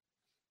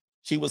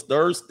 She was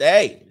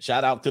thirsty.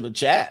 Shout out to the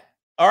chat.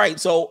 All right,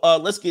 so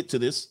let's get to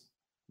this.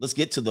 Let's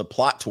get to the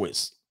plot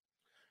twist.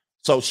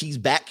 So she's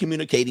back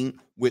communicating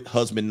with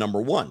husband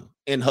number one.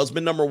 And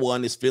husband number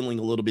one is feeling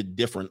a little bit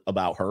different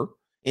about her.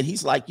 And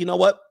he's like, you know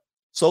what?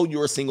 So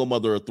you're a single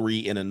mother of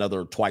three and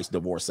another twice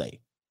divorcee.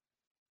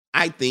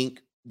 I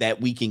think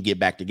that we can get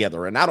back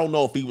together. And I don't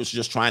know if he was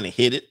just trying to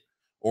hit it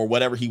or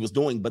whatever he was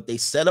doing, but they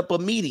set up a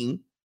meeting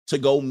to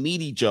go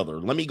meet each other.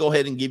 Let me go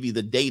ahead and give you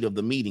the date of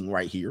the meeting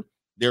right here.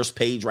 There's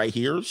Paige right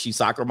here. She's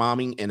soccer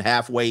momming and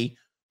halfway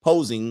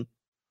posing,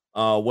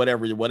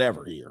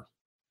 whatever here.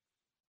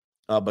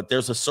 But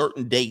there's a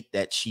certain date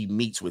that she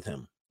meets with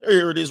him.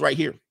 Here it is right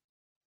here.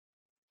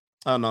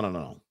 Oh,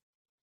 no.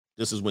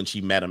 This is when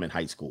she met him in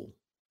high school.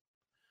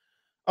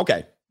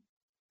 Okay.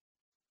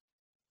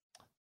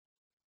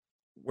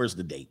 Where's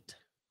the date?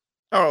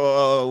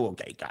 Oh,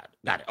 okay. Got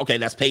it. Okay,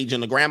 that's Paige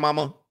and the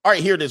grandmama. All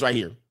right, here it is right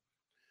here.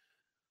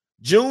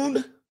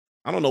 June.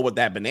 I don't know what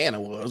that banana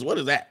was. What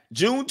is that?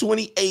 June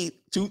 28th,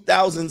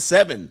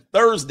 2007,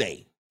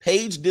 Thursday.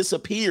 Paige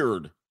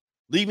disappeared,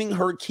 leaving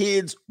her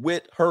kids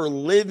with her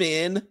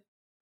live-in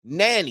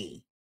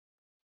nanny.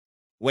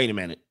 Wait a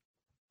minute.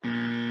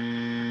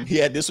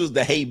 Yeah, this was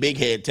the Hey Big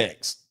Head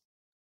text.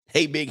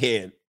 Hey Big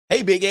Head.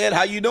 Hey Big Head,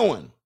 how you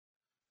doing?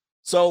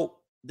 So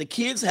the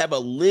kids have a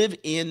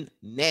live-in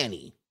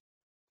nanny.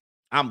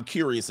 I'm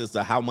curious as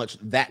to how much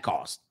that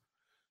cost.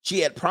 She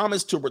had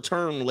promised to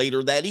return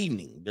later that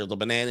evening. There's a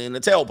banana in the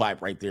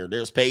tailpipe right there.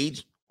 There's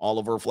Paige, all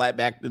of her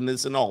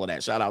flatbackness and all of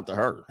that. Shout out to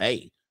her.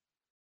 Hey,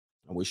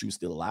 I wish she was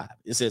still alive.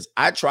 It says,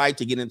 I tried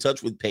to get in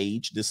touch with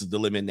Paige. This is the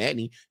live-in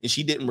nanny, and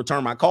she didn't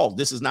return my calls.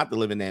 This is not the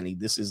live-in nanny.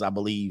 This is, I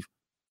believe,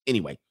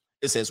 anyway.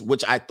 It says,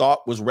 which I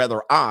thought was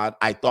rather odd.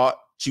 I thought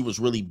she was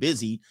really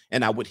busy,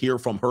 and I would hear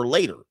from her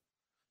later.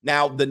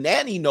 Now, the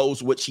nanny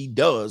knows what she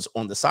does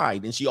on the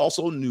side, and she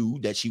also knew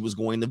that she was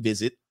going to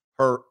visit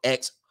her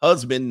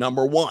ex-husband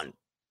number one,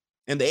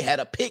 and they had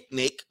a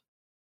picnic.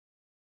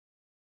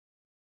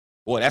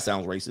 Boy, that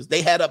sounds racist.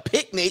 They had a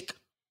picnic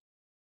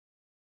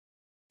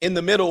in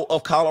the middle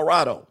of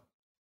Colorado.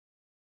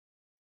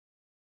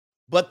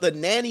 But the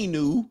nanny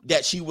knew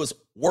that she was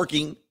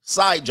working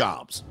side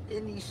jobs.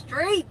 In these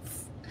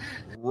streets.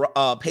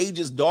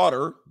 Paige's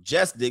daughter,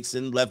 Jess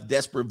Dixon, left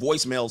desperate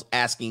voicemails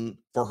asking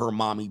for her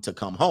mommy to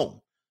come home.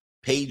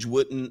 Paige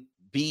wouldn't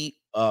be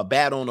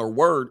bad on her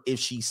word. If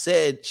she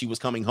said she was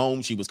coming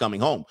home, she was coming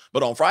home.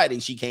 But on Friday,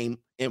 she came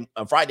in.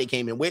 Friday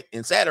came in with,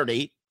 and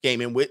Saturday came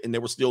in with, and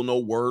there was still no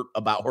word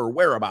about her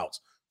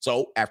whereabouts.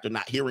 So after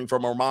not hearing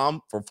from her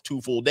mom for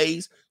 2 full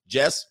days,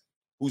 Jess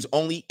who's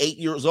only 8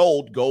 years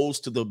old, goes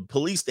to the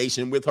police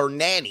station with her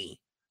nanny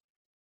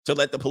to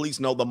let the police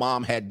know the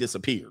mom had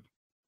disappeared.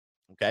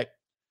 Okay.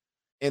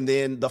 And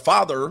then the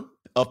father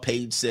of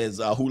Paige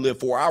says, who lived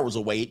 4 hours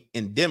away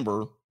in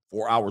Denver,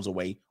 4 hours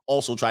away,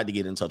 also tried to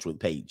get in touch with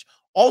Paige.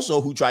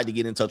 Also, who tried to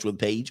get in touch with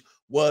Paige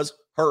was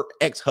her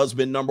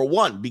ex-husband number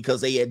one,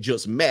 because they had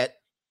just met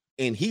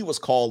and he was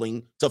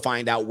calling to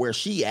find out where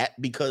she at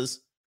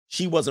because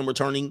she wasn't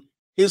returning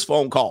his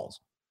phone calls.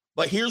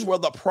 But here's where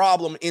the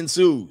problem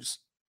ensues.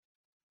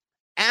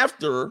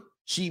 After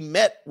she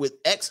met with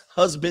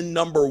ex-husband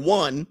number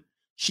one,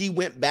 she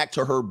went back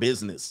to her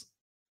business.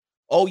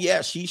 Oh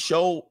yeah, she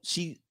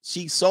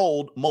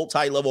sold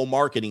multi-level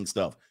marketing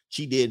stuff.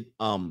 She did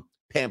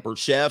Pampered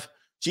Chef.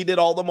 She did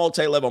all the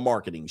multi-level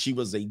marketing. She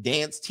was a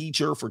dance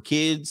teacher for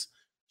kids.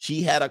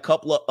 She had a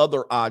couple of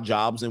other odd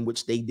jobs in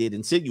which they did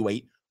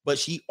insinuate, but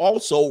she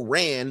also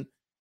ran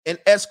an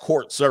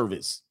escort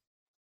service.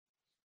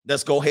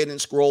 Let's go ahead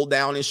and scroll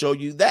down and show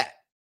you that.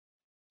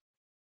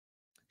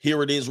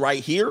 Here it is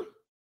right here,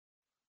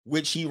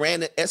 which she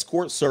ran an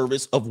escort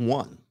service of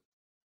one.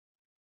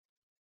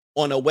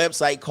 On a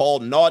website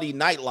called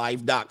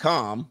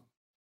naughtynightlife.com.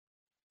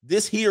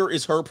 This here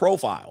is her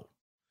profile.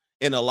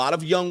 And a lot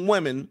of young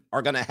women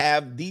are going to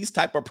have these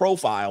type of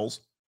profiles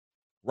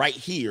right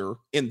here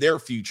in their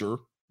future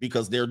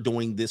because they're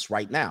doing this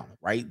right now,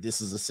 right?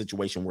 This is a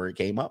situation where it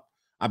came up.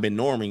 I've been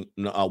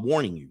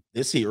warning you.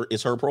 This here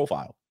is her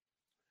profile.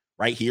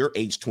 Right here,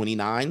 age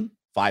 29,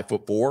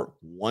 5'4",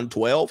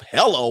 112.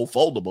 Hello,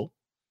 foldable.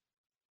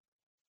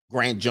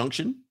 Grand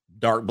Junction,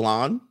 dark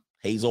blonde,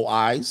 hazel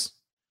eyes.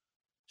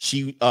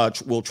 She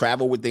will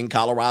travel within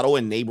Colorado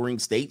and neighboring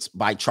states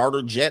by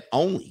charter jet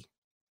only.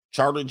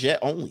 Charter jet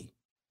only.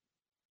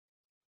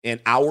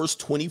 And hours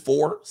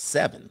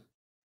 24/7.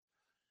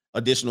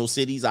 Additional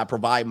cities I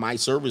provide my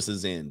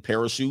services in: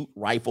 Parachute,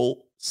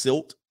 Rifle,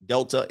 Silt,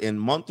 Delta, and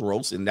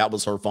Montrose. And that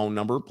was her phone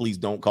number. Please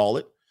don't call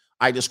it.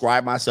 I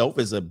describe myself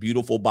as a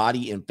beautiful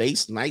body and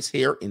face, nice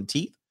hair and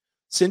teeth,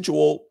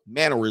 sensual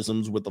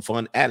mannerisms with a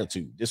fun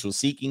attitude. This was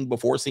seeking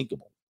before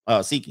seeking.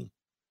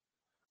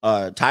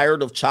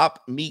 Tired of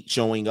chopped meat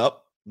showing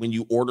up when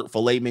you ordered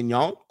filet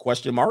mignon? ?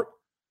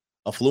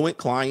 Affluent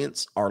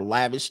clients are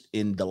lavished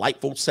in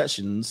delightful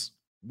sessions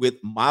with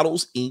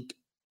Models Inc.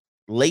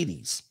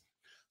 ladies.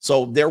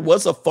 So there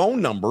was a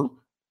phone number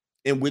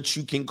in which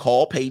you can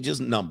call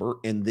Paige's number,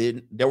 and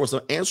then there was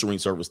an answering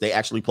service. They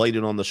actually played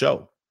it on the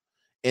show.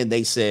 And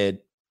they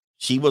said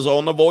she was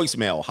on the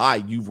voicemail. Hi,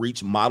 you've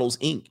reached Models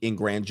Inc. in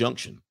Grand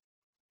Junction.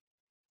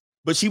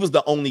 But she was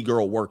the only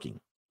girl working.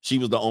 She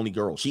was the only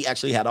girl. She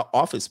actually had an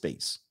office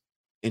space,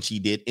 and she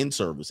did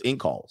in-service,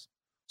 in-calls.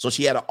 So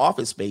she had an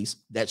office space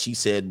that she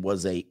said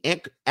was a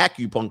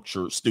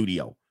acupuncture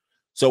studio.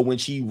 So when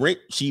she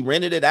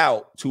rented it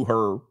out to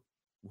her,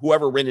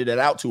 whoever rented it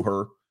out to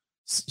her,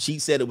 she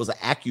said it was an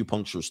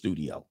acupuncture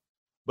studio,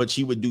 but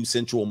she would do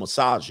sensual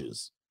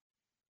massages.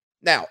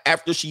 Now,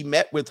 after she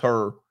met with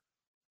her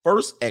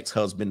first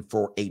ex-husband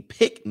for a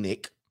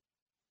picnic,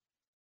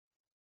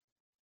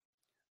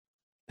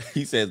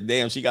 he says,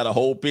 damn, she got a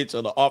whole picture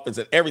of the office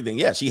and everything.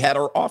 Yeah, she had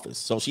her office.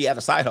 So she had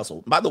a side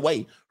hustle. By the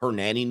way, her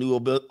nanny knew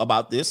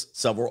about this.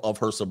 Several of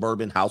her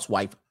suburban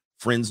housewife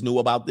friends knew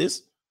about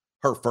this.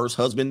 Her first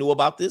husband knew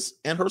about this.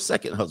 And her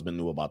second husband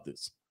knew about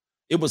this.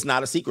 It was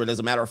not a secret. As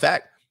a matter of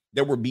fact,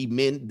 there would be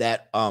men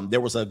that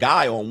there was a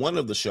guy on one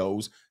of the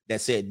shows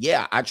that said,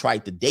 yeah, I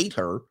tried to date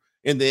her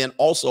and then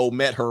also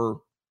met her.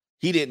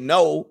 He didn't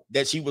know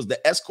that she was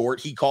the escort.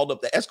 He called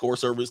up the escort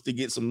service to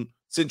get some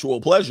sensual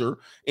pleasure.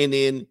 And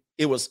then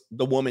it was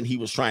the woman he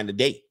was trying to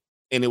date.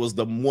 And it was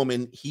the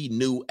woman he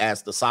knew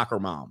as the soccer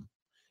mom.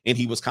 And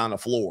he was kind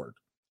of floored.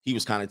 He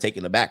was kind of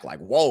taken aback, like,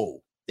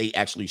 whoa, they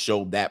actually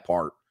showed that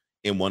part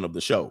in one of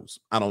the shows.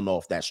 I don't know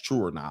if that's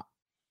true or not.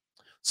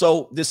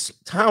 So this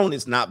town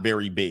is not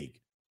very big.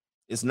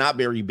 It's not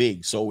very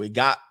big. So it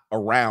got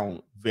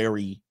around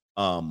very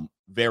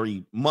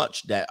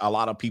much that a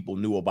lot of people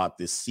knew about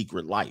this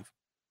secret life.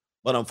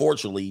 But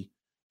unfortunately,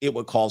 it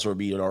would cause her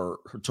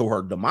to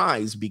her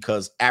demise,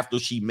 because after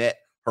she met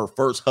her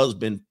first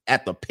husband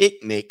at the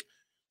picnic,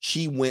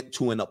 she went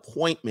to an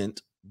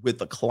appointment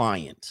with a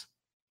client.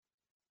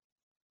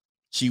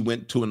 She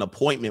went to an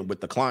appointment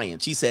with the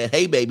client. She said,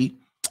 hey, baby,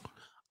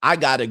 I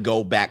got to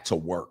go back to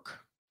work.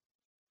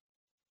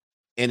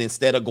 And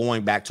instead of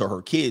going back to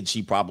her kids,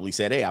 she probably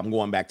said, hey, I'm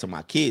going back to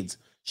my kids.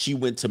 She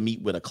went to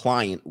meet with a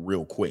client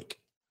real quick.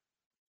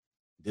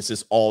 This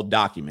is all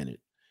documented.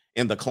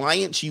 And the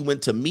client she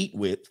went to meet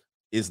with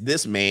is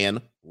this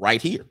man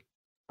right here.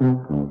 So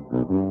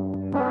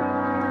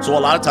a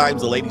lot of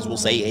times the ladies will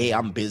say, hey,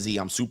 I'm busy.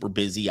 I'm super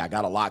busy. I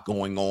got a lot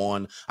going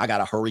on. I got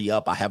to hurry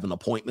up. I have an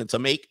appointment to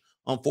make.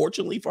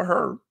 Unfortunately for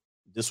her,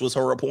 this was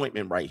her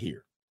appointment right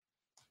here.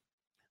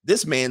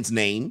 This man's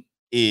name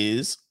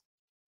is,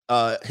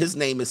 his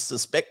name is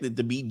suspected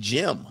to be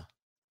Jim.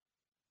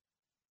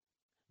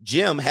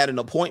 Jim had an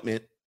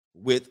appointment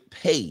with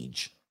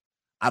Paige.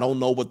 I don't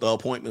know what the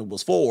appointment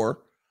was for,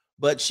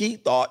 but she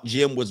thought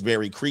Jim was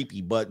very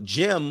creepy. But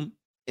Jim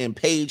and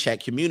Paige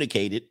had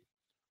communicated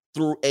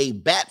through a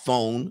bat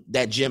phone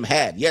that Jim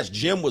had. Yes,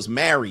 Jim was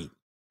married.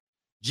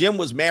 Jim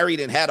was married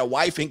and had a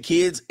wife and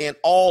kids and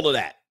all of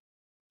that.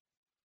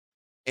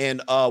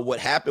 And what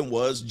happened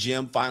was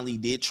Jim finally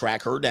did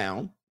track her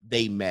down.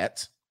 They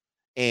met,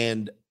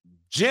 and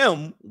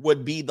Jim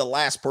would be the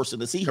last person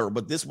to see her,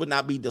 but this would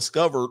not be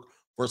discovered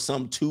for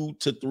some 2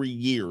 to 3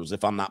 years,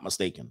 if I'm not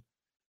mistaken.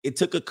 It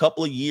took a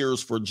couple of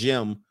years for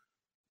Jim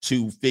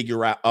to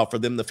figure out, for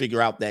them to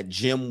figure out that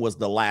Jim was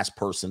the last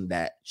person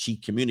that she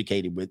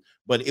communicated with,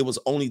 but it was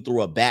only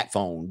through a bat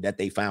phone that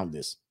they found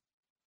this.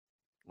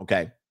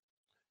 Okay.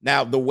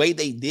 Now, the way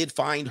they did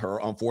find her,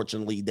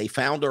 unfortunately, they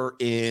found her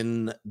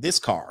in this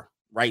car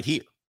right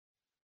here.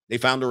 They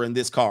found her in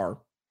this car,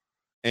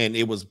 and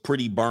it was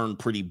pretty burned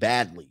pretty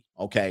badly.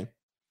 Okay.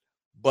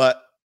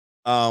 But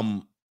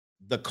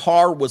the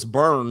car was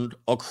burned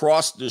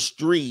across the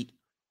street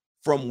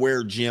from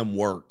where Jim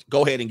worked.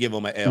 Go ahead and give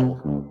him an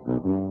L.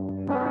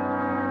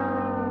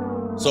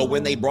 So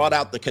when they brought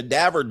out the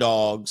cadaver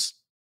dogs,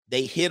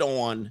 they hit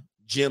on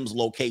Jim's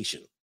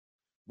location,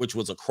 which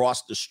was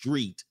across the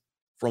street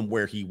from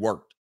where he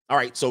worked. All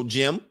right, so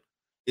Jim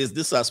is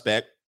the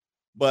suspect,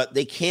 but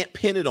they can't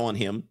pin it on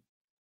him.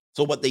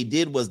 So what they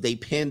did was they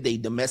pinned a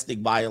domestic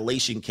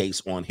violation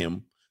case on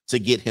him to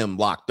get him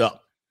locked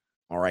up.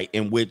 All right,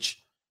 in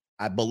which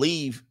I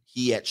believe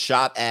he had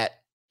shot at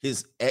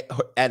his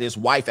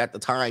wife at the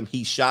time.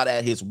 He shot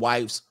at his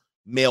wife's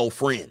male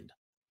friend.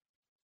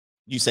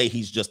 You say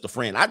he's just a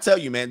friend. I tell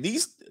you, man,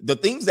 the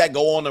things that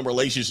go on in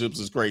relationships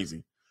is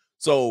crazy.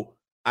 So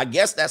I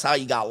guess that's how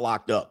he got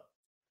locked up.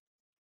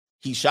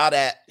 He shot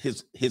at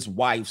his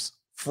wife's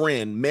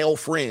friend, male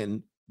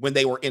friend, when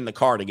they were in the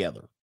car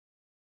together.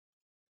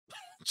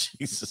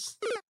 Jesus.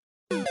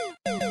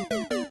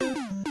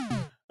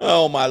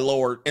 Oh, my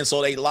Lord. And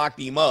so they locked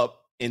him up,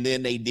 and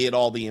then they did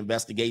all the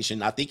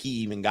investigation. I think he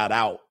even got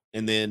out.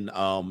 And then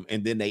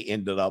they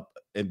ended up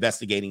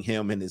investigating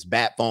him and his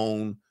bat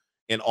phone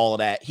and all of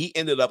that. He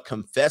ended up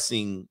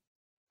confessing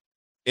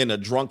in a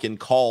drunken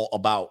call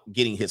about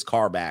getting his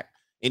car back.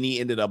 And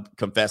he ended up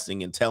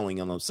confessing and telling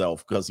on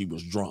himself because he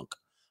was drunk.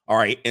 All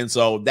right. And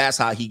so that's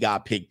how he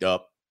got picked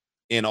up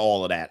and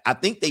all of that. I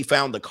think they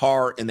found the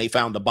car and they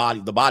found the body.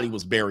 The body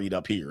was buried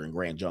up here in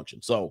Grand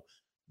Junction. So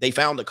they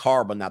found the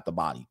car, but not the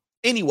body.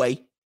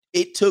 Anyway,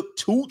 it took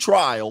 2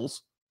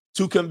 trials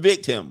to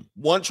convict him.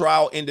 One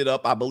trial ended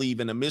up, I believe,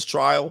 in a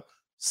mistrial.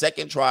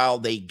 Second trial,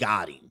 they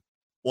got him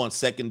on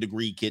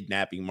 2nd-degree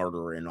kidnapping,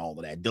 murder, and all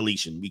of that.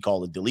 Deletion. We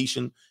call it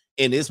deletion.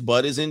 And this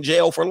bud is in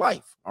jail for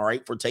life, all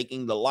right, for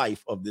taking the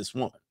life of this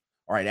woman.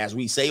 All right, as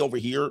we say over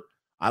here,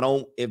 I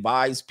don't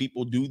advise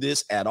people do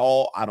this at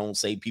all. I don't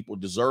say people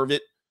deserve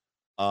it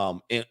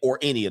or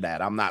any of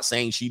that. I'm not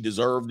saying she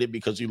deserved it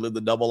because she lived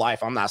a double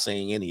life. I'm not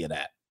saying any of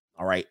that,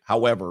 all right?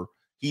 However,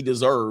 he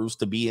deserves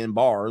to be in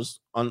bars,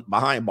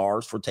 behind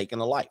bars for taking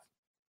a life,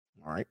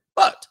 all right?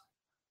 But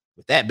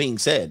with that being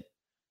said,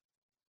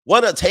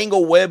 what a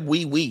tangle web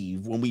we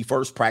weave when we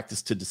first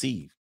practice to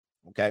deceive.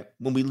 Okay.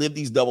 When we live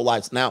these double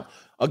lives. Now,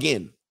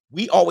 again,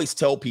 we always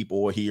tell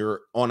people here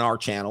on our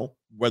channel,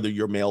 whether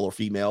you're male or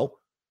female,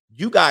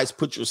 you guys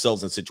put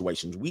yourselves in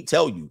situations. We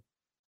tell you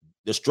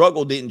the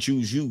struggle didn't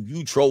choose you.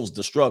 You chose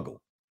the struggle.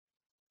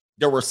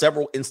 There were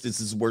several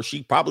instances where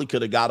she probably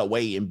could have got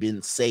away and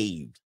been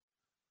saved.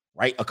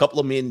 Right. A couple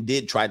of men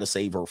did try to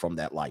save her from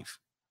that life.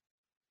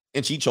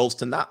 And she chose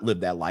to not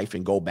live that life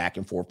and go back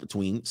and forth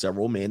between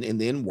several men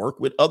and then work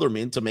with other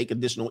men to make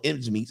additional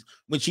ends meet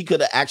when she could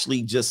have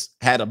actually just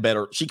had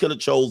she could have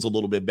chose a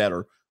little bit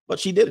better, but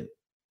she didn't.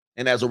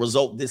 And as a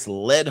result, this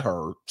led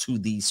her to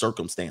these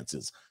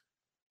circumstances.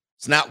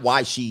 It's not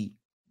why she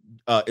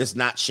is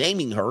not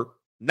shaming her,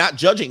 not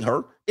judging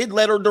her. It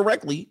led her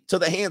directly to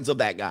the hands of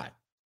that guy.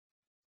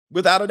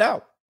 Without a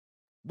doubt.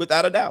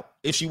 Without a doubt.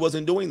 If she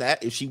wasn't doing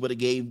that, if she would have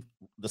gave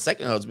the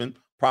second husband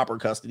proper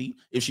custody,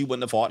 if she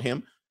wouldn't have fought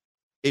him,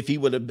 if he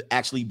would have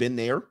actually been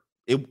there,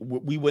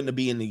 we wouldn't have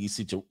been in these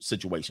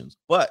situations.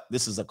 But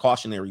this is a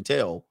cautionary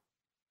tale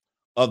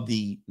of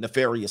the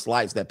nefarious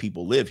lives that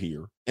people live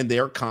here, and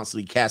they're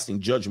constantly casting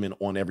judgment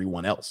on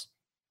everyone else,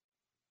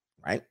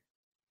 right?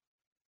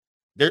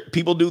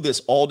 People do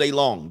this all day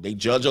long. They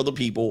judge other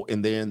people,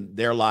 and then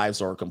their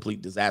lives are a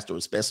complete disaster,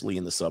 especially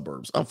in the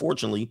suburbs.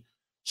 Unfortunately,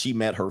 she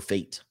met her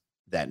fate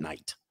that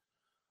night.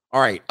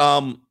 All right.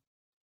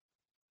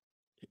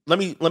 Let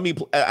me,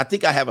 I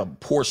think I have a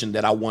portion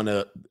that I want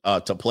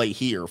to play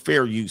here.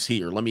 Fair use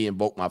here. Let me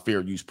invoke my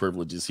fair use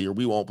privileges here.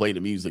 We won't play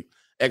the music.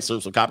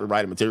 Excerpts of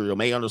copyrighted material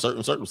may under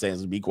certain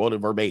circumstances be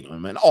quoted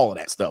verbatim and all of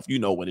that stuff. You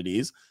know what it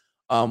is.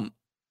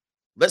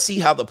 Let's see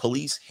how the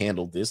police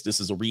handled this. This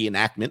is a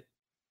reenactment.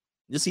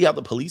 Let's see how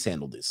the police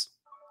handled this.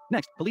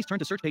 Next, police turned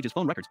to search Paige's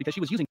phone records because she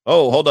was using...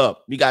 Oh, hold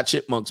up. We got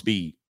chipmunk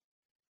speed.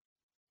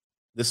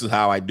 This is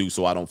how I do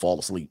so I don't fall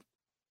asleep.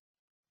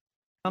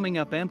 Coming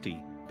up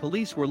empty.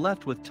 Police were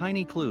left with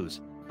tiny clues,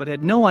 but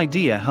had no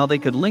idea how they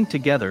could link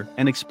together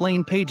and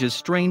explain Paige's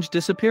strange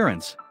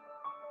disappearance.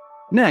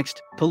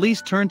 Next, police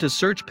turned to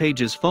search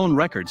Paige's phone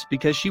records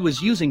because she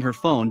was using her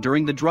phone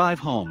during the drive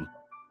home.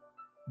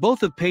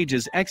 Both of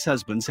Paige's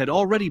ex-husbands had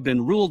already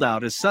been ruled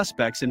out as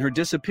suspects in her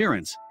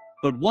disappearance,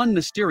 but one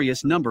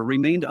mysterious number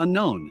remained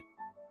unknown.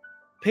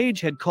 Paige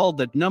had called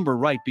that number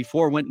right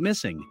before went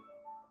missing.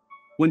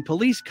 When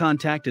police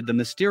contacted the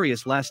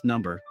mysterious last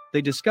number,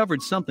 they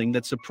discovered something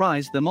that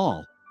surprised them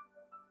all.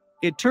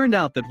 It turned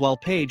out that while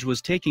Paige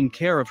was taking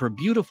care of her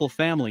beautiful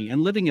family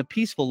and living a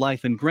peaceful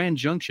life in Grand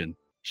Junction,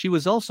 she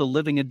was also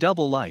living a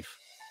double life.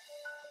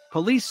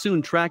 Police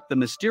soon tracked the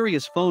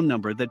mysterious phone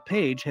number that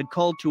Paige had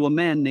called to a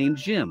man named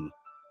Jim.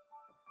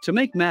 To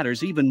make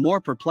matters even more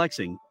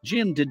perplexing,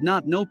 Jim did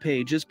not know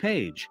Paige as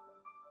Paige.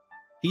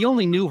 He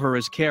only knew her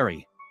as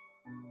Carrie.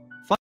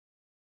 All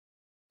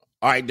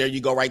right, there you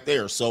go right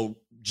there. So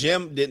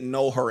Jim didn't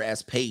know her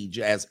as Paige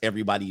as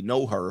everybody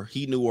know her.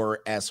 He knew her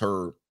as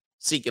her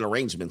seeking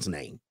arrangements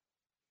name.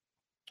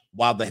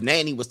 While the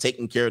nanny was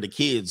taking care of the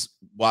kids,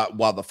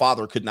 while the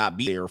father could not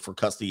be there for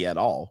custody at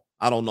all.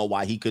 I don't know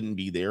why he couldn't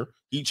be there.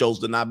 He chose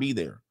to not be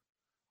there.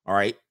 All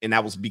right. And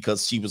that was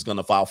because she was going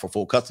to file for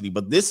full custody.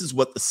 But this is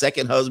what the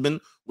second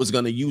husband was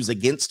going to use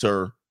against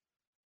her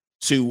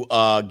to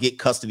get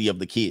custody of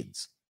the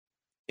kids.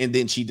 And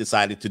then she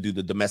decided to do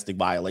the domestic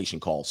violation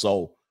call.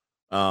 So,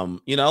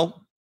 you know,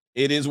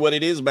 it is what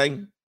it is,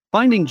 man.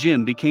 Finding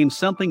Jim became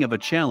something of a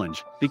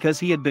challenge because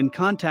he had been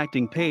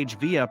contacting Paige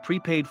via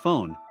prepaid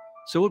phone,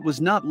 so it was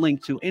not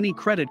linked to any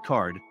credit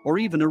card or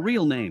even a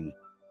real name.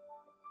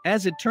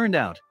 As it turned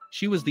out,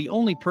 she was the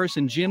only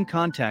person Jim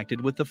contacted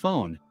with the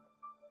phone.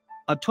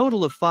 A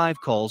total of 5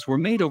 calls were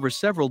made over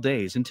several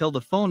days until the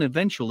phone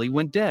eventually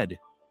went dead.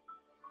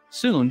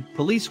 Soon,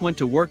 police went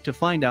to work to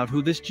find out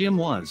who this Jim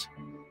was.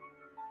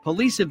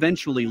 Police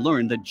eventually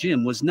learned that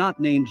Jim was not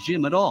named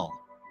Jim at all.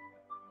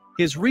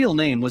 His real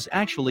name was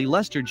actually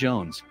Lester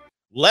Jones.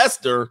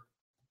 Lester?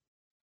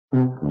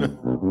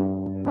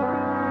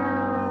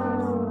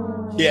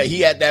 Yeah,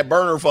 he had that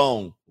burner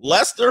phone.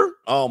 Lester?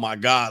 Oh my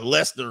God,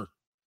 Lester.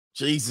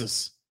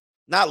 Jesus.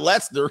 Not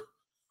Lester.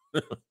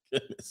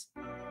 Goodness.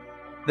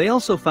 They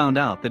also found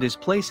out that his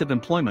place of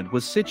employment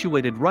was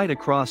situated right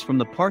across from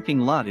the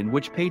parking lot in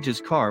which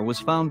Paige's car was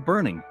found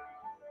burning.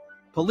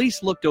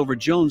 Police looked over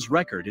Jones'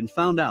 record and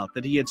found out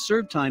that he had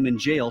served time in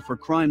jail for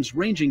crimes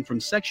ranging from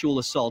sexual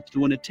assault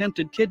to an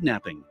attempted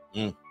kidnapping.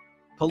 And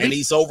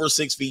he's over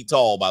 6 feet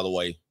tall, by the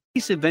way.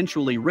 Police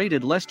eventually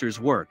raided Lester's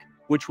work,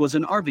 which was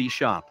an RV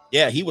shop.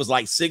 Yeah, he was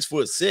like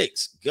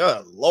 6'6".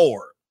 Good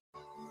Lord.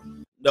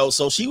 No,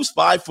 so she was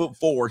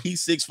 5'4".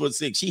 He's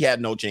 6'6". She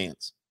had no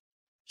chance.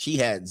 She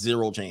had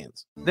zero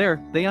chance. There,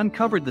 they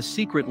uncovered the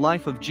secret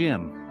life of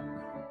Jim.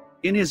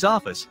 In his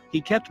office, he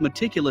kept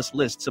meticulous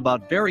lists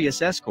about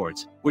various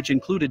escorts, which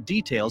included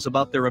details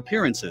about their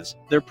appearances,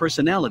 their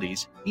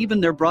personalities,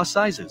 even their bra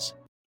sizes.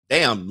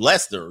 Damn,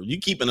 Lester, you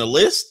keeping a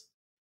list?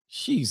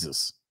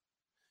 Jesus.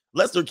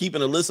 Lester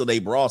keeping a list of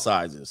their bra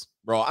sizes.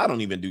 Bro, I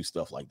don't even do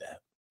stuff like that.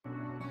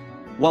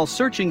 While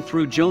searching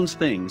through Jones'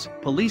 things,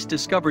 police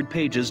discovered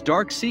Paige's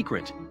dark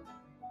secret.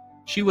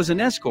 She was an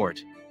escort.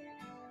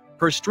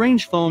 Her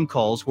strange phone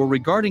calls were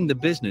regarding the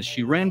business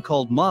she ran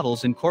called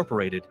Models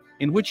Incorporated,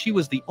 in which she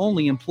was the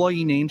only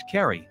employee named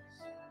Carrie.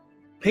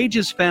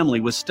 Paige's family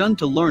was stunned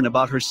to learn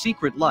about her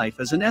secret life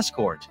as an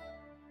escort.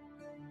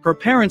 Her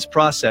parents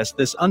processed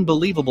this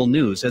unbelievable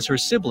news as her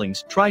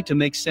siblings tried to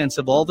make sense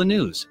of all the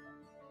news.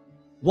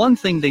 One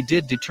thing they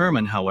did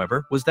determine,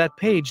 however, was that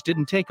Paige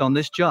didn't take on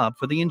this job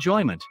for the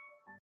enjoyment.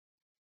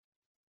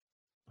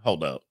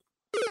 Hold up.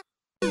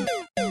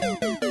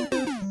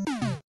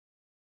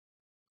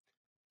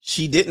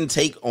 She didn't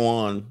take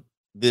on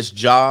this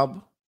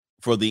job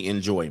for the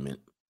enjoyment.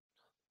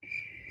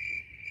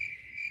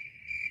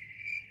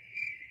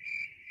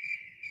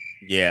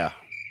 Yeah,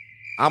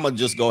 I'm going to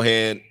just go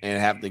ahead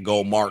and have to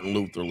go Martin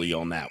Luther Lee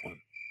on that one.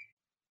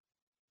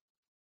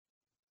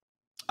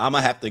 I'm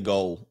going to have to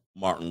go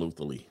Martin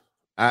Luther Lee.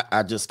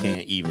 I just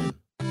can't even.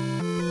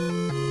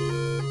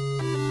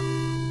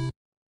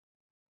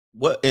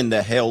 What in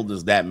the hell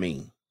does that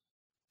mean?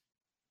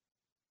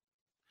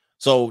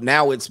 So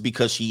now it's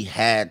because she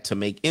had to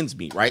make ends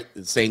meet, right?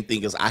 The same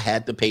thing as I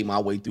had to pay my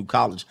way through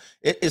college.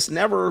 It's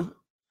never.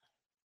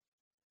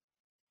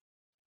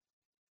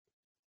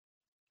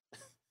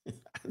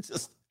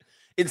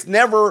 It's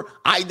never,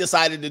 I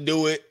decided to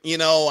do it. You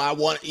know, I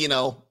want, you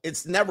know,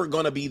 it's never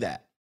going to be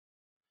that.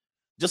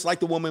 Just like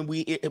the woman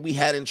we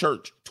had in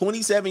church.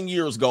 27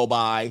 years go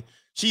by.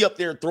 She up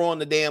there throwing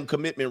the damn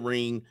commitment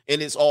ring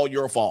and it's all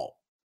your fault.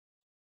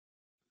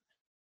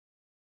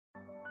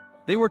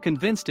 They were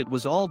convinced it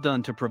was all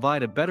done to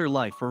provide a better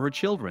life for her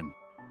children.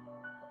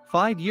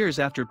 5 years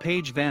after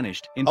Paige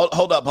vanished.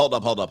 Hold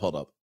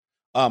up.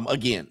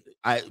 Again,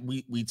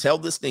 we tell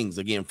these things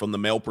again from the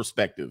male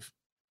perspective.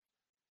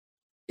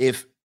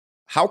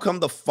 How come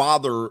the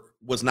father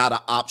was not an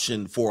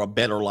option for a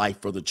better life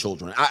for the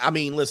children? I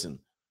mean, listen,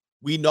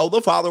 we know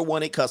the father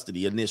wanted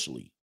custody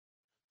initially.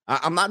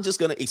 I'm not just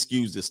going to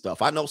excuse this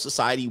stuff. I know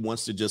society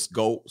wants to just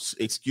go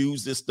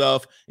excuse this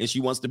stuff and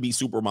she wants to be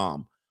super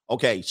mom.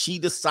 Okay, she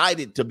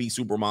decided to be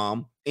super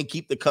mom and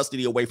keep the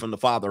custody away from the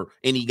father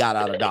and he got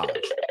out of Dodge.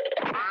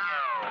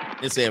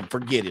 and said,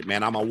 forget it,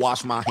 man. I'm going to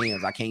wash my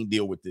hands. I can't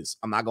deal with this.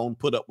 I'm not going to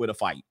put up with a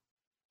fight.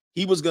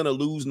 He was going to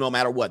lose no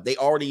matter what. They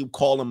already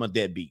call him a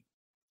deadbeat,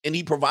 and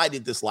he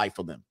provided this life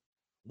for them.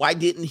 Why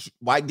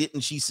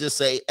didn't she just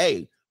say,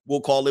 hey,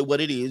 we'll call it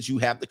what it is. You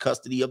have the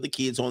custody of the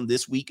kids on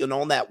this week and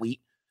on that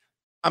week.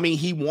 I mean,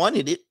 he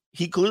wanted it.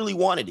 He clearly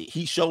wanted it.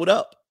 He showed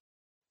up.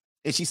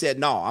 And she said,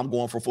 no, I'm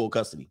going for full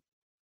custody.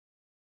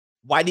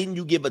 Why didn't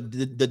you give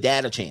the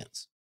dad a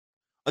chance?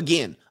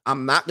 Again,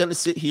 I'm not going to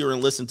sit here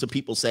and listen to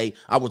people say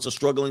I was a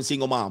struggling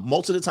single mom.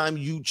 Most of the time,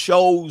 you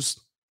chose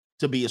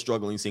to be a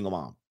struggling single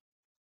mom.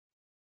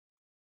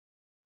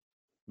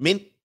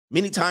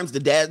 Many times the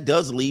dad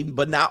does leave,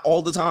 but not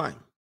all the time.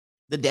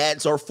 The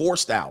dads are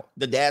forced out.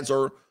 The dads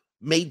are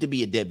made to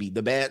be a deadbeat.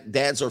 The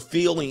dads are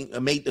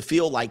made to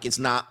feel like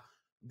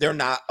they're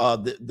not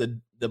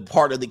the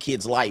part of the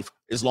kid's life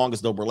as long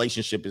as the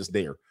relationship is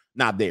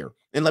not there.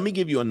 And let me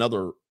give you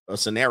another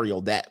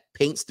scenario that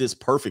paints this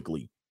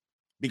perfectly,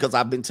 because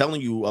I've been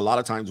telling you a lot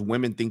of times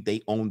women think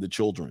they own the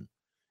children.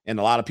 And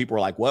a lot of people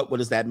are like, what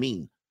does that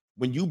mean?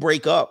 When you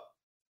break up,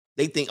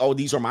 they think, oh,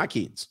 these are my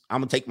kids.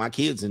 I'm going to take my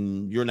kids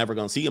and you're never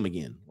going to see them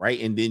again, right?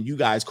 And then you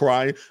guys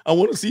cry, I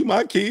want to see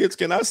my kids.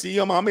 Can I see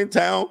them? I'm in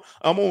town.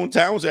 I'm on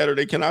town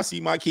Saturday. Can I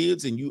see my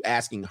kids? And you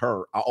asking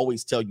her, I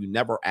always tell you,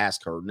 never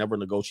ask her, never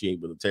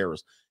negotiate with a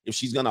terrorist. If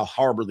she's going to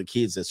harbor the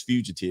kids as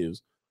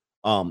fugitives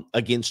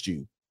against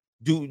you,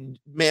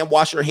 man,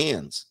 wash your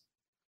hands.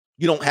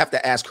 You don't have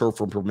to ask her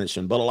for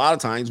permission. But a lot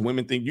of times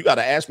women think you got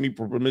to ask me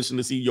for permission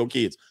to see your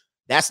kids.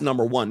 That's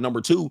number one. Number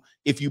two,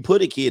 if you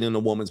put a kid in a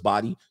woman's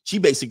body, she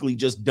basically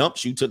just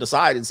dumps you to the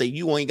side and say,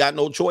 you ain't got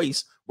no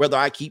choice whether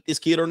I keep this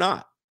kid or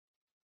not.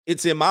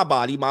 It's in my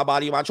body, my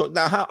choice.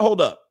 Now, hold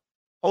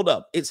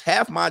up. It's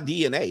half my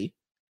DNA.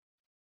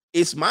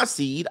 It's my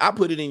seed. I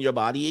put it in your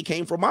body. It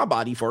came from my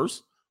body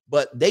first,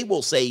 but they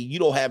will say you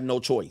don't have no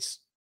choice.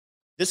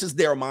 This is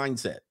their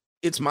mindset.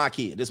 It's my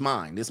kid. It's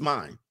mine. It's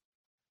mine.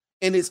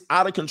 And it's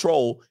out of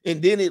control.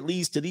 And then it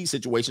leads to these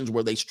situations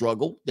where they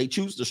struggle. They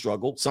choose to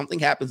struggle. Something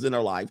happens in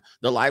their life.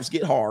 Their lives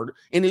get hard.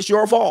 And it's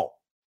your fault.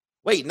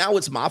 Wait, now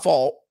it's my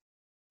fault.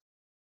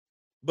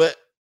 But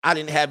I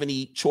didn't have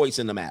any choice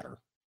in the matter.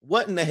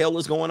 What in the hell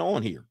is going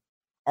on here?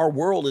 Our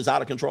world is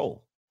out of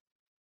control.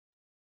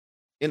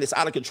 And it's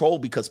out of control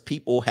because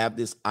people have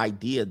this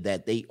idea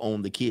that they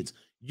own the kids.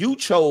 You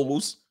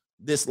chose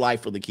this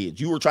life for the kids.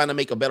 You were trying to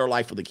make a better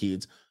life for the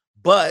kids.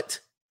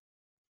 But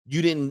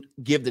you didn't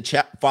give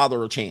the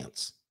father a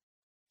chance.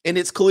 And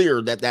it's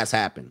clear that that's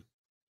happened.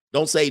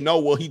 Don't say, no,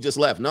 well, he just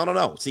left.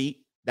 No.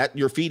 See, that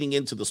you're feeding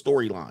into the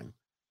storyline.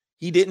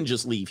 He didn't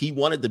just leave. He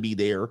wanted to be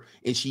there,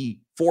 and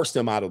she forced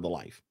him out of the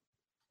life.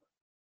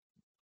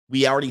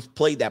 We already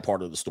played that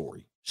part of the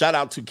story. Shout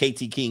out to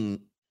KT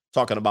King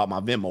talking about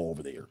my Venmo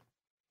over there.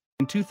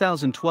 In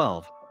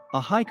 2012, a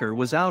hiker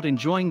was out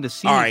enjoying the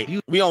scene. All right,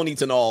 we don't need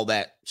to know all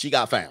that. She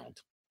got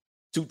found.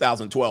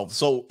 2012.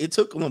 So it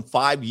took them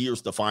 5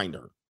 years to find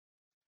her.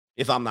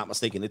 If I'm not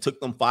mistaken, it took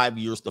them 5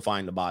 years to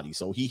find the body.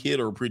 So he hit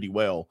her pretty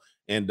well.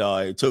 And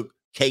it took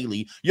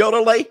Kaylee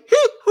Yodelay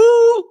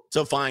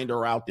to find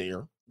her out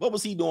there. What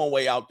was he doing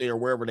way out there,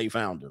 wherever they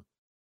found her?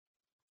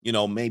 You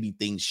know, maybe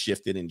things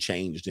shifted and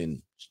changed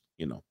and,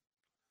 you know,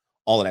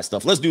 all of that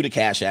stuff. Let's do the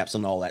cash apps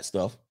and all that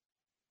stuff.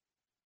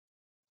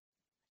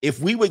 If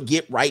we would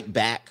get right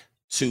back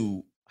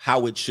to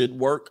how it should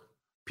work,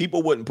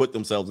 people wouldn't put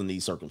themselves in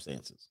these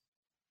circumstances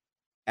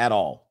at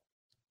all.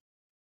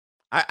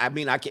 I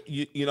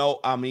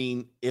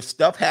mean, if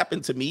stuff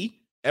happened to me,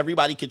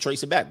 everybody could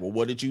trace it back. Well,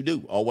 what did you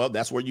do? Oh, well,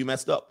 that's where you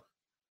messed up.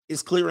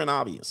 It's clear and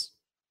obvious.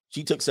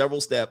 She took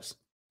several steps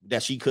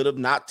that she could have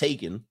not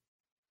taken.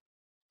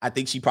 I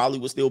think she probably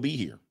would still be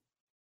here.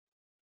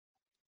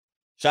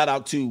 Shout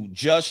out to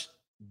Just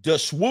the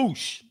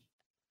Swoosh.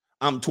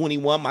 I'm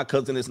 21. My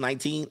cousin is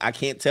 19. I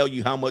can't tell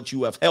you how much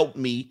you have helped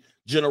me.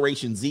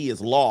 Generation Z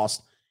is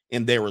lost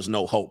and there is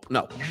no hope.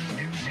 No.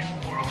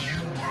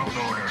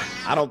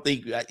 I don't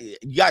think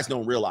you guys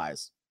don't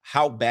realize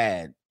how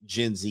bad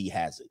Gen Z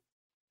has it.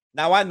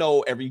 Now, I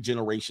know every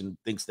generation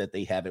thinks that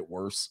they have it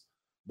worse,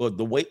 but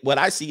what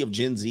I see of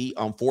Gen Z,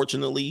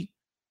 unfortunately,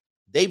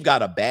 they've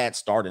got a bad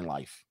start in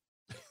life.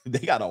 They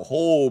got a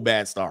whole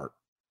bad start.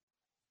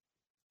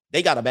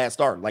 They got a bad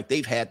start. Like,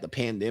 they've had the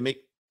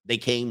pandemic. They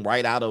came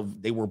right out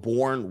of, they were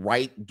born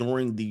right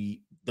during the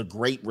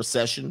Great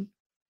Recession.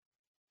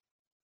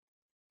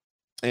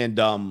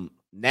 And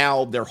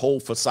now their whole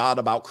facade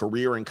about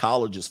career and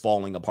college is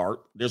falling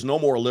apart. There's no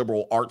more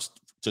liberal arts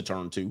to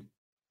turn to.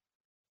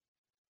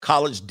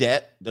 College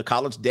debt, the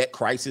college debt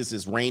crisis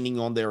is raining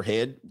on their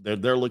head.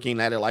 They're looking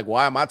at it like,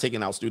 why am I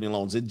taking out student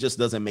loans? It just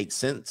doesn't make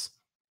sense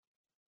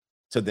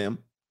to them.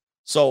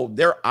 So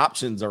their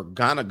options are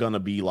gonna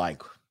be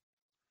like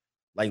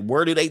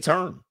where do they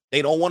turn?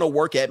 They don't want to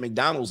work at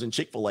McDonald's and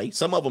Chick-fil-A.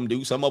 Some of them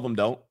do, some of them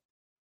don't.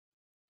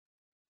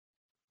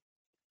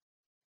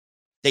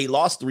 They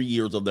lost 3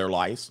 years of their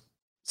lives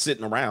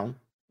sitting around,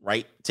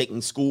 right?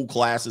 Taking school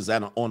classes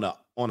on an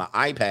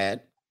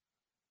iPad.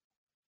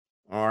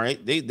 All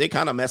right. They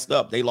kind of messed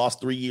up. They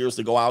lost 3 years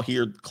to go out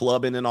here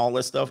clubbing and all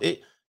that stuff.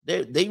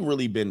 They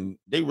really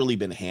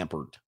been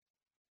hampered.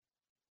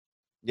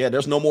 Yeah,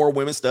 there's no more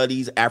women's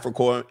studies,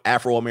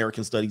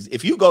 Afro-American studies.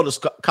 If you go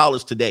to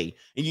college today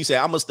and you say,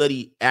 I'm going to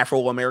study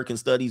Afro-American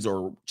studies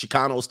or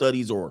Chicano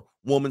studies or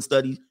woman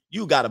studies,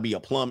 you got to be a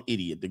plumb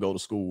idiot to go to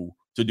school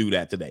to do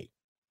that today.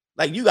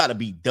 Like, you got to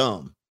be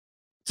dumb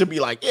to be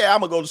like, yeah,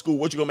 I'm going to go to school.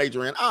 What you going to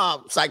major in?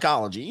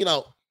 Psychology. You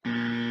know,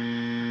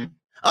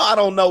 I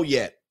don't know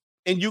yet.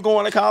 And you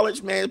going to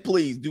college, man,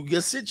 please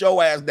just sit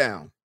your ass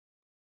down.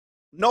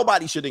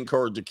 Nobody should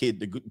encourage a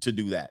kid to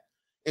do that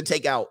and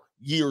take out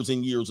years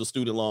and years of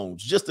student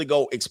loans just to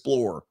go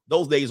explore.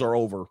 Those days are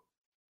over.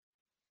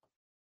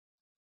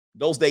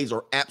 Those days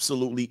are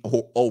absolutely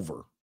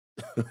over.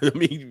 I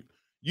mean,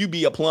 you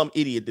be a plumb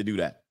idiot to do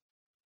that.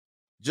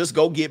 Just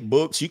go get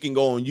books. You can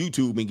go on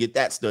YouTube and get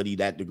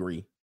that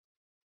degree.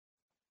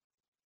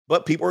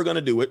 But people are going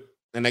to do it,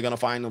 and they're going to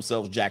find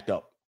themselves jacked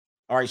up.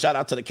 All right, shout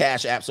out to the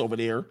Cash Apps over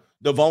there.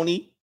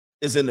 Devoni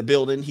is in the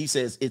building. He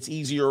says it's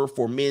easier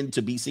for men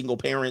to be single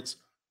parents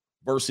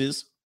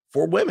versus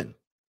for women.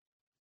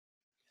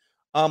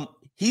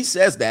 He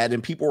says that,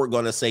 and people are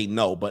going to say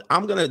no, but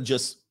I'm going to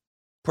just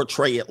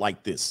portray it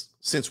like this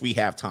since we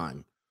have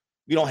time.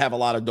 We don't have a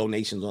lot of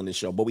donations on this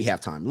show, but we have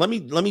time. Let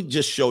me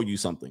just show you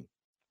something.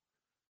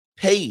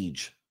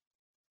 Paige,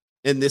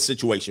 in this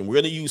situation, we're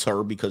going to use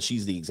her because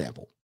she's the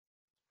example.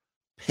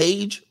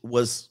 Paige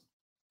was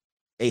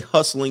a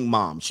hustling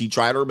mom. She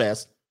tried her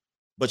best,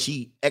 but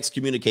she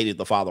excommunicated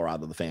the father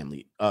out of the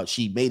family.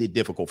 She made it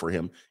difficult for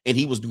him, and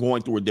he was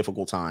going through a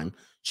difficult time.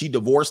 She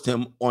divorced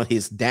him on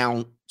his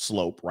down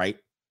slope, right?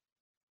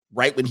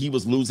 Right when he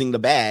was losing the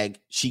bag,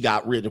 she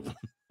got rid of him.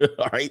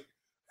 All right?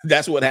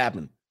 That's what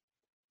happened.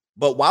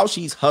 But while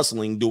she's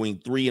hustling,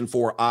 doing 3 and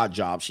 4 odd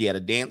jobs, she had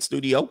a dance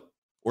studio,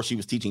 or she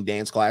was teaching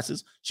dance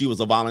classes. She was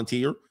a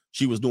volunteer.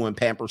 She was doing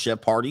Pamper Chef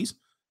parties.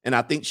 And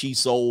I think she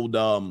sold,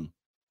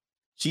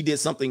 she did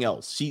something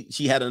else.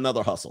 She had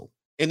another hustle.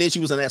 And then she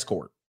was an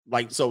escort.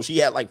 Like, so she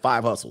had like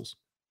 5 hustles.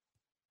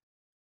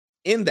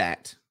 In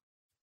that,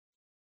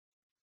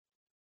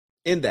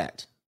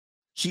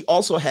 she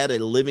also had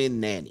a live-in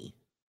nanny.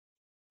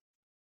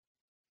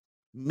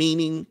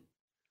 Meaning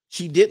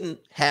she didn't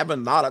have a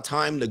lot of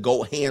time to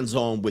go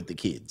hands-on with the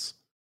kids.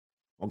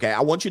 Okay,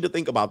 I want you to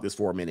think about this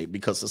for a minute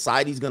because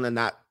society's going to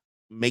not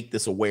make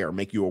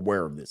you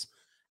aware of this.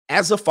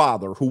 As a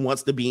father who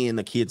wants to be in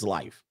a kid's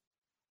life,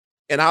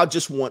 and I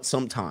just want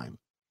some time,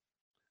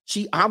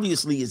 she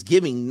obviously is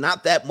giving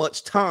not that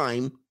much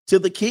time to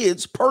the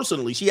kids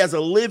personally. She has a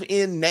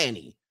live-in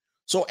nanny.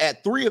 So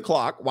at 3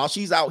 o'clock, while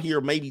she's out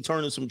here maybe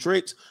turning some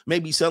tricks,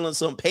 maybe selling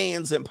some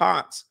pans and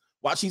pots,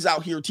 while she's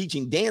out here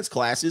teaching dance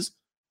classes,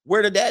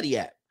 where the daddy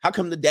at? How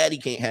come the daddy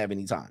can't have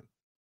any time?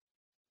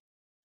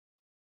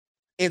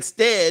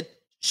 Instead,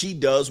 she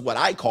does what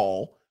I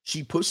call,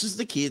 she pushes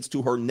the kids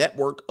to her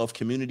network of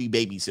community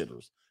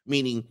babysitters,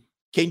 meaning,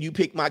 can you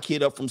pick my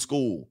kid up from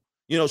school?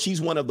 You know,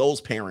 she's one of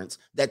those parents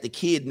that the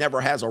kid never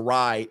has a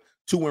ride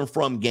to and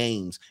from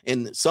games,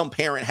 and some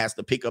parent has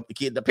to pick up the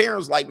kid. The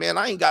parent's like, man,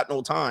 I ain't got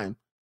no time.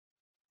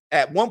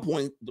 At one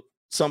point,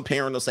 some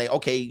parent will say,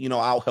 okay, you know,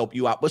 I'll help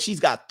you out, but she's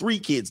got 3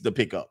 kids to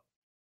pick up.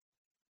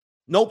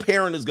 No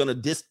parent is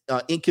going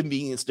to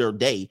inconvenience their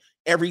day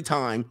every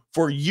time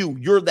for you.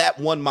 You're that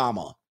one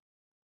mama.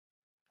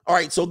 All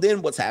right, so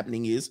then what's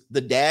happening is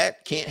the dad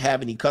can't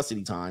have any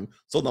custody time,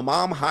 so the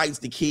mom hides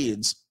the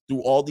kids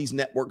through all these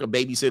network of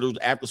babysitters,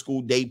 after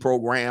school day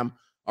program,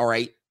 all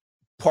right,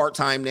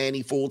 part-time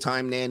nanny,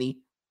 full-time nanny.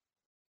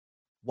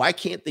 Why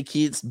can't the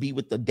kids be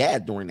with the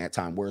dad during that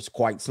time where it's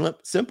quite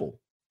simple?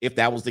 If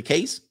that was the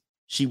case,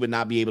 she would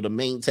not be able to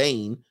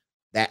maintain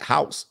that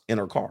house in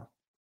her car.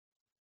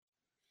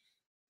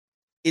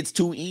 It's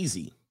too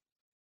easy.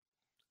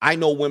 I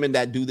know women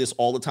that do this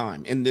all the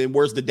time. And then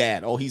where's the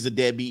dad? Oh, he's a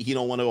deadbeat. He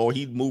don't want to, or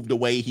he moved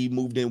away. He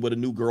moved in with a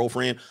new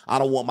girlfriend. I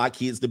don't want my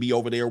kids to be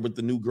over there with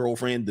the new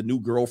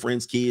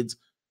girlfriend's kids.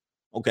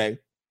 Okay.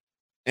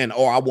 And,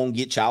 or I won't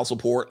get child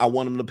support. I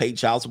want him to pay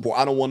child support.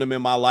 I don't want him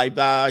in my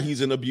life.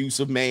 He's an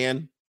abusive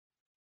man.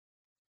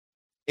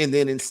 And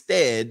then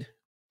instead,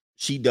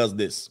 she does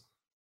this.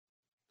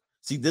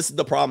 See, this is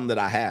the problem that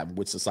I have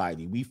with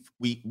society.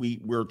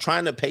 We're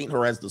trying to paint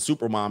her as the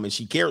super mom, and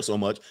she cares so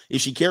much.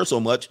 If she cares so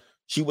much,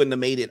 she wouldn't have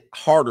made it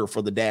harder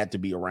for the dad to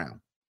be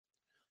around.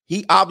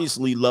 He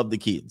obviously loved the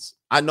kids.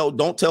 I know,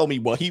 don't tell me,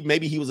 well,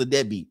 maybe he was a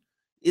deadbeat.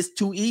 It's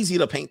too easy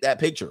to paint that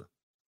picture.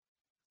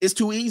 It's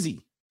too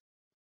easy.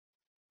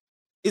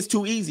 It's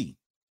too easy.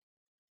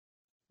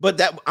 But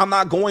that I'm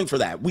not going for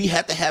that. We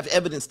had to have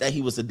evidence that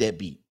he was a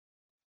deadbeat.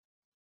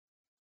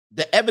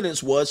 The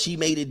evidence was she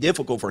made it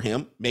difficult for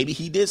him. Maybe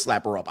he did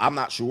slap her up. I'm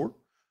not sure.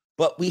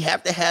 But we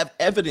have to have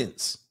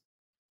evidence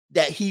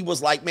that he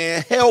was like,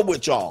 man, hell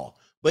with y'all.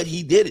 But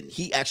he didn't.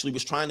 He actually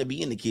was trying to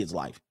be in the kid's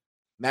life.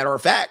 Matter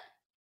of fact,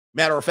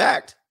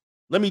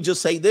 let me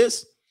just say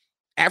this.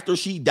 After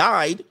she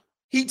died,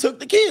 he took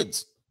the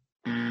kids.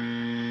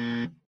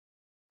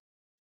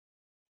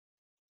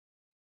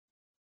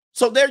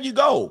 So there you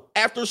go.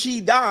 After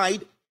she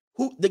died,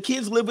 the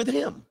kids live with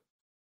him.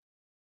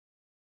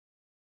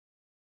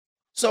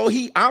 So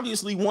he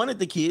obviously wanted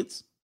the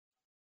kids,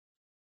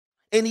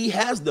 and he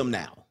has them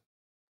now.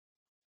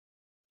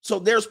 So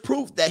there's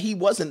proof that he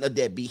wasn't a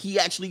deadbeat. He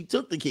actually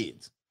took the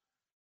kids.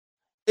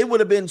 It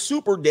would have been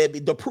super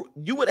deadbeat.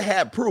 You would have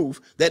had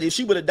proof that if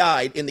she would have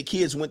died and the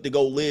kids went to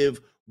go live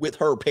with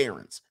her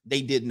parents,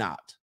 they did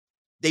not.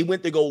 They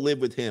went to go live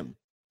with him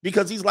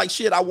because he's like,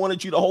 shit, I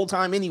wanted you the whole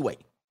time anyway.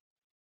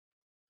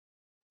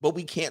 But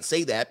we can't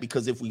say that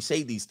because if we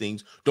say these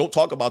things, don't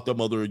talk about the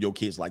mother of your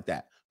kids like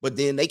that. But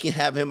then they can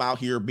have him out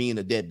here being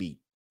a deadbeat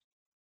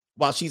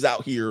while she's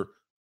out here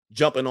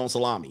jumping on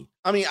salami.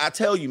 I mean, I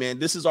tell you, man,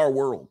 this is our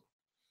world.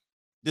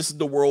 This is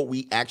the world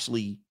we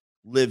actually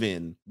live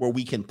in, where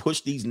we can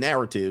push these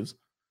narratives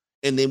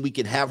and then we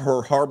can have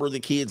her harbor the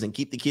kids and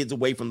keep the kids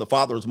away from the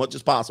father as much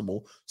as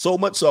possible. So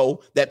much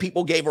so that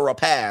people gave her a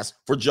pass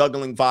for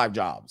juggling 5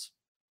 jobs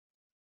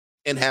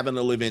and having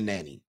a live-in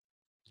nanny.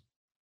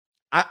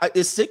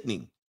 It's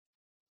sickening.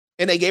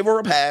 And they gave her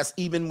a pass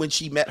even when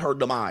she met her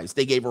demise.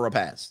 They gave her a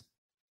pass.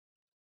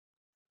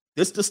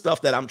 This is the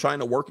stuff that I'm trying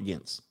to work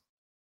against.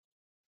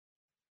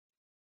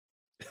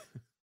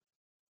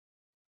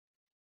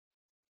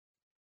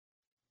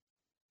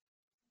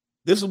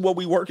 This is what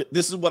we work.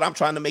 This is what I'm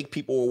trying to make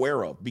people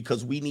aware of,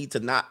 because we need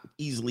to not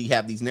easily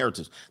have these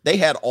narratives. They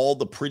had all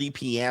the pretty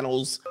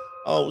pianos.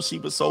 Oh, she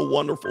was so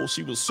wonderful.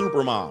 She was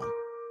super mom.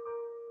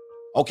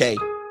 Okay.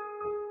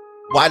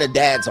 Why the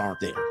dads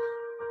aren't there?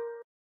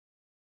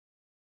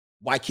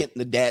 Why can't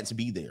the dads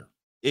be there?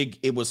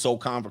 It was so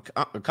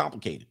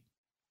complicated.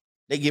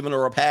 They giving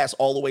her a pass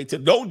all the way to,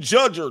 don't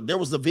judge her. There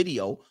was a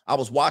video I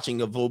was watching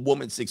of a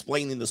woman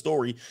explaining the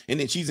story, and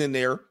then she's in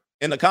there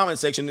in the comment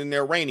section in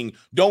there raining,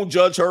 don't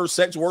judge her.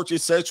 Sex work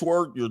is sex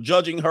work. You're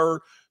judging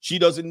her. She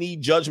doesn't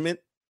need judgment.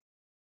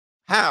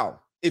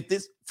 How? If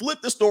this,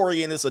 flip the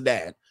story and it's a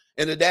dad,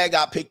 and the dad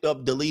got picked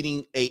up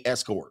deleting a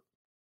escort.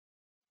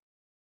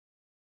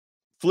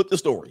 Flip the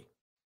story.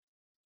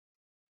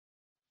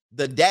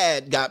 The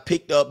dad got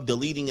picked up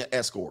deleting an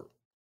escort.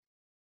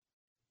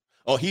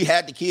 Oh, he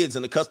had the kids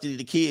in the custody of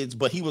the kids,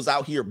 but he was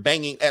out here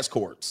banging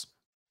escorts.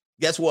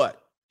 Guess what?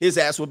 His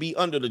ass would be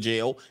under the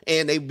jail,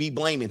 and they'd be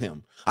blaming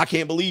him. I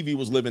can't believe he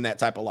was living that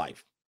type of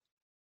life.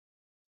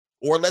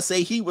 Or let's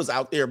say he was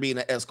out there being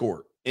an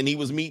escort, and he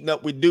was meeting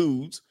up with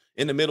dudes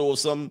in the middle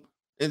of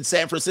in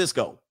San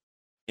Francisco,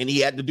 and he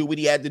had to do what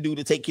he had to do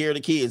to take care of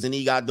the kids, and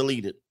he got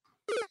deleted.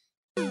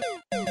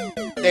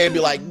 They'd be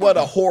like, what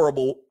a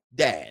horrible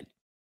dad.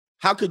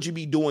 How could you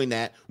be doing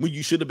that when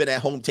you should have been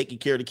at home taking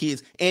care of the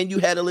kids, and you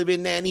had a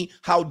live-in nanny?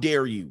 How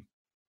dare you?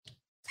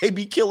 They'd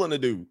be killing the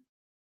dude.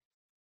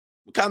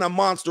 What kind of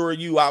monster are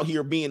you out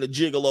here being a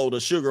gigolo to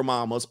sugar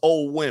mamas,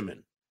 old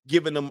women,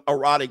 giving them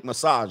erotic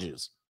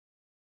massages?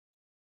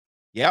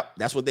 Yep,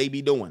 that's what they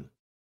be doing.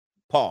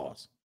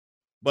 Pause.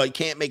 But you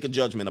can't make a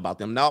judgment about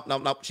them.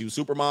 Nope. She was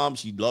super mom.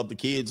 She loved the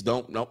kids.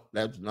 No.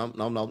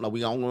 We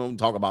don't want to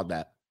talk about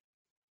that.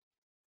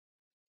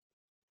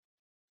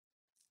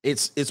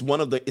 It's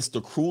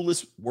the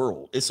cruelest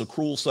world. It's a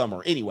cruel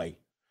summer. Anyway,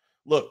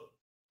 look,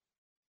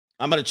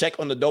 I'm going to check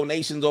on the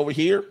donations over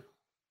here.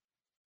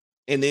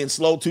 And then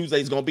Slow Tuesday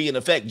is going to be in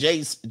effect.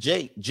 Jay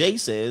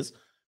says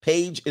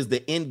Paige is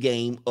the end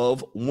game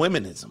of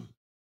womenism.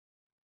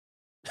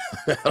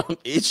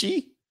 Is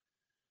she?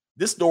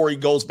 This story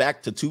goes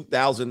back to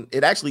 2000.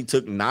 It actually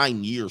took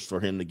 9 years for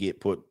him to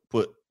get put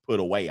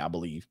away, I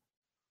believe,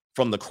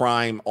 from the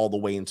crime all the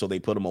way until they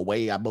put him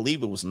away. I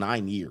believe it was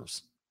 9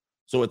 years.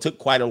 So it took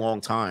quite a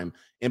long time.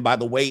 And by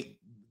the way,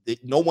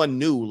 no one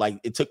knew. Like,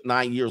 it took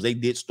 9 years. They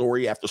did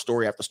story after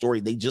story after story.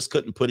 They just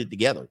couldn't put it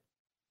together.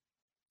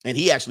 And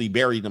he actually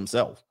buried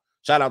himself.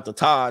 Shout out to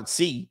Todd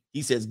C.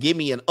 He says, give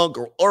me an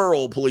Uncle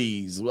Earl,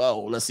 please.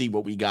 Well, let's see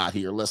what we got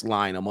here. Let's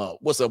line them up.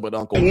 What's up with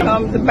Uncle Earl? Here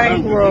comes the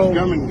bankroll.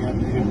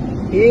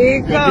 Here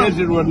it comes. This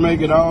is what make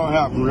it all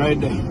happen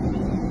right there.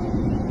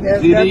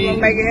 That's what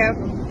make it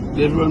happen.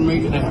 This what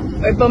make it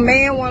happen. If a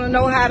man want to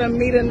know how to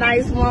meet a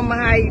nice woman,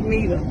 how you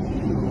meet her?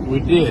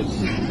 With this.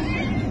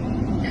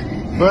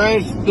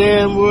 First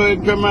damn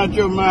word come out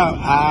your mouth.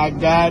 I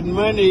got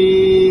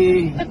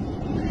money.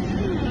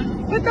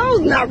 But those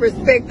not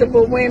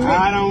respectable women.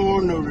 I don't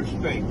want no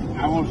respect.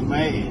 I want some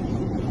ass.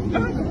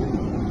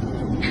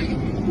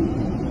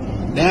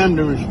 Damn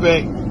the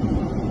respect.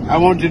 I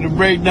want you to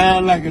break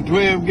down like a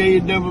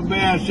 12-gauge double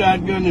barrel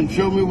shotgun and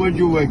show me what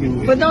you're working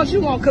with. But don't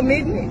you want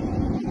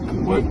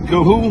commitment? What?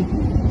 Go who?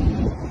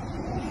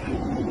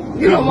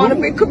 You don't want to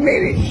be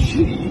committed.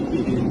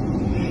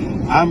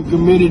 I'm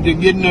committed to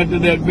getting her to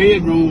that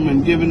bedroom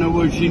and giving her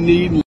what she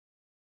needs.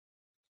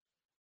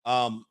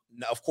 Now,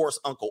 of course,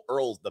 Uncle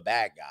Earl's the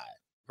bad guy,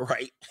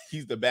 right?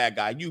 He's the bad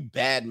guy. You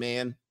bad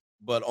man.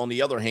 But on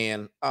the other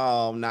hand,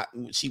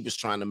 she was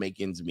trying to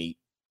make ends meet.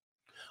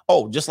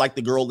 Oh, just like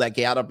the girl that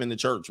got up in the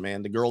church,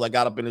 man. The girl that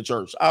got up in the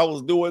church. I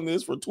was doing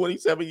this for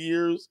 27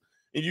 years,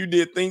 and you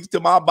did things to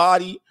my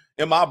body,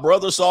 and my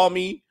brother saw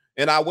me,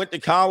 and I went to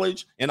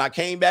college, and I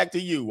came back to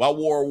you. I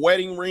wore a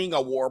wedding ring. I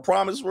wore a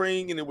promise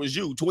ring, and it was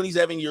you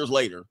 27 years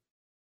later.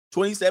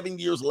 27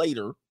 years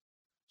later,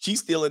 she's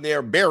still in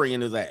there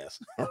burying his ass.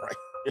 All right.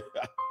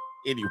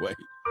 Anyway,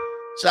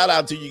 Shout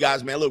out to you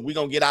guys, man. Look, we're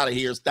going to get out of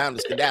here. It's time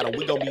to skedaddle.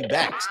 We're going to be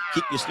back.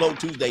 Keep your slow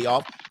Tuesday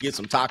off. Get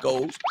some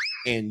tacos,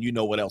 and you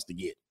know what else to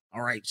get.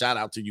 All right. Shout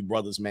out to you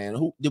brothers, man.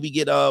 Who did we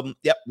get?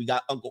 Yep, we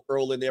got Uncle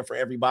Earl in there for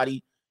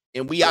everybody,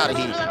 and we out of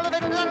here.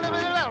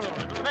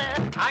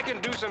 I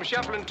can do some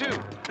shuffling too.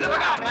 Look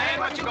out, man.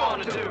 What you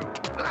going to do?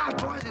 Look out,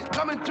 boys. It's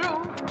coming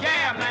through.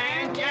 Yeah, man.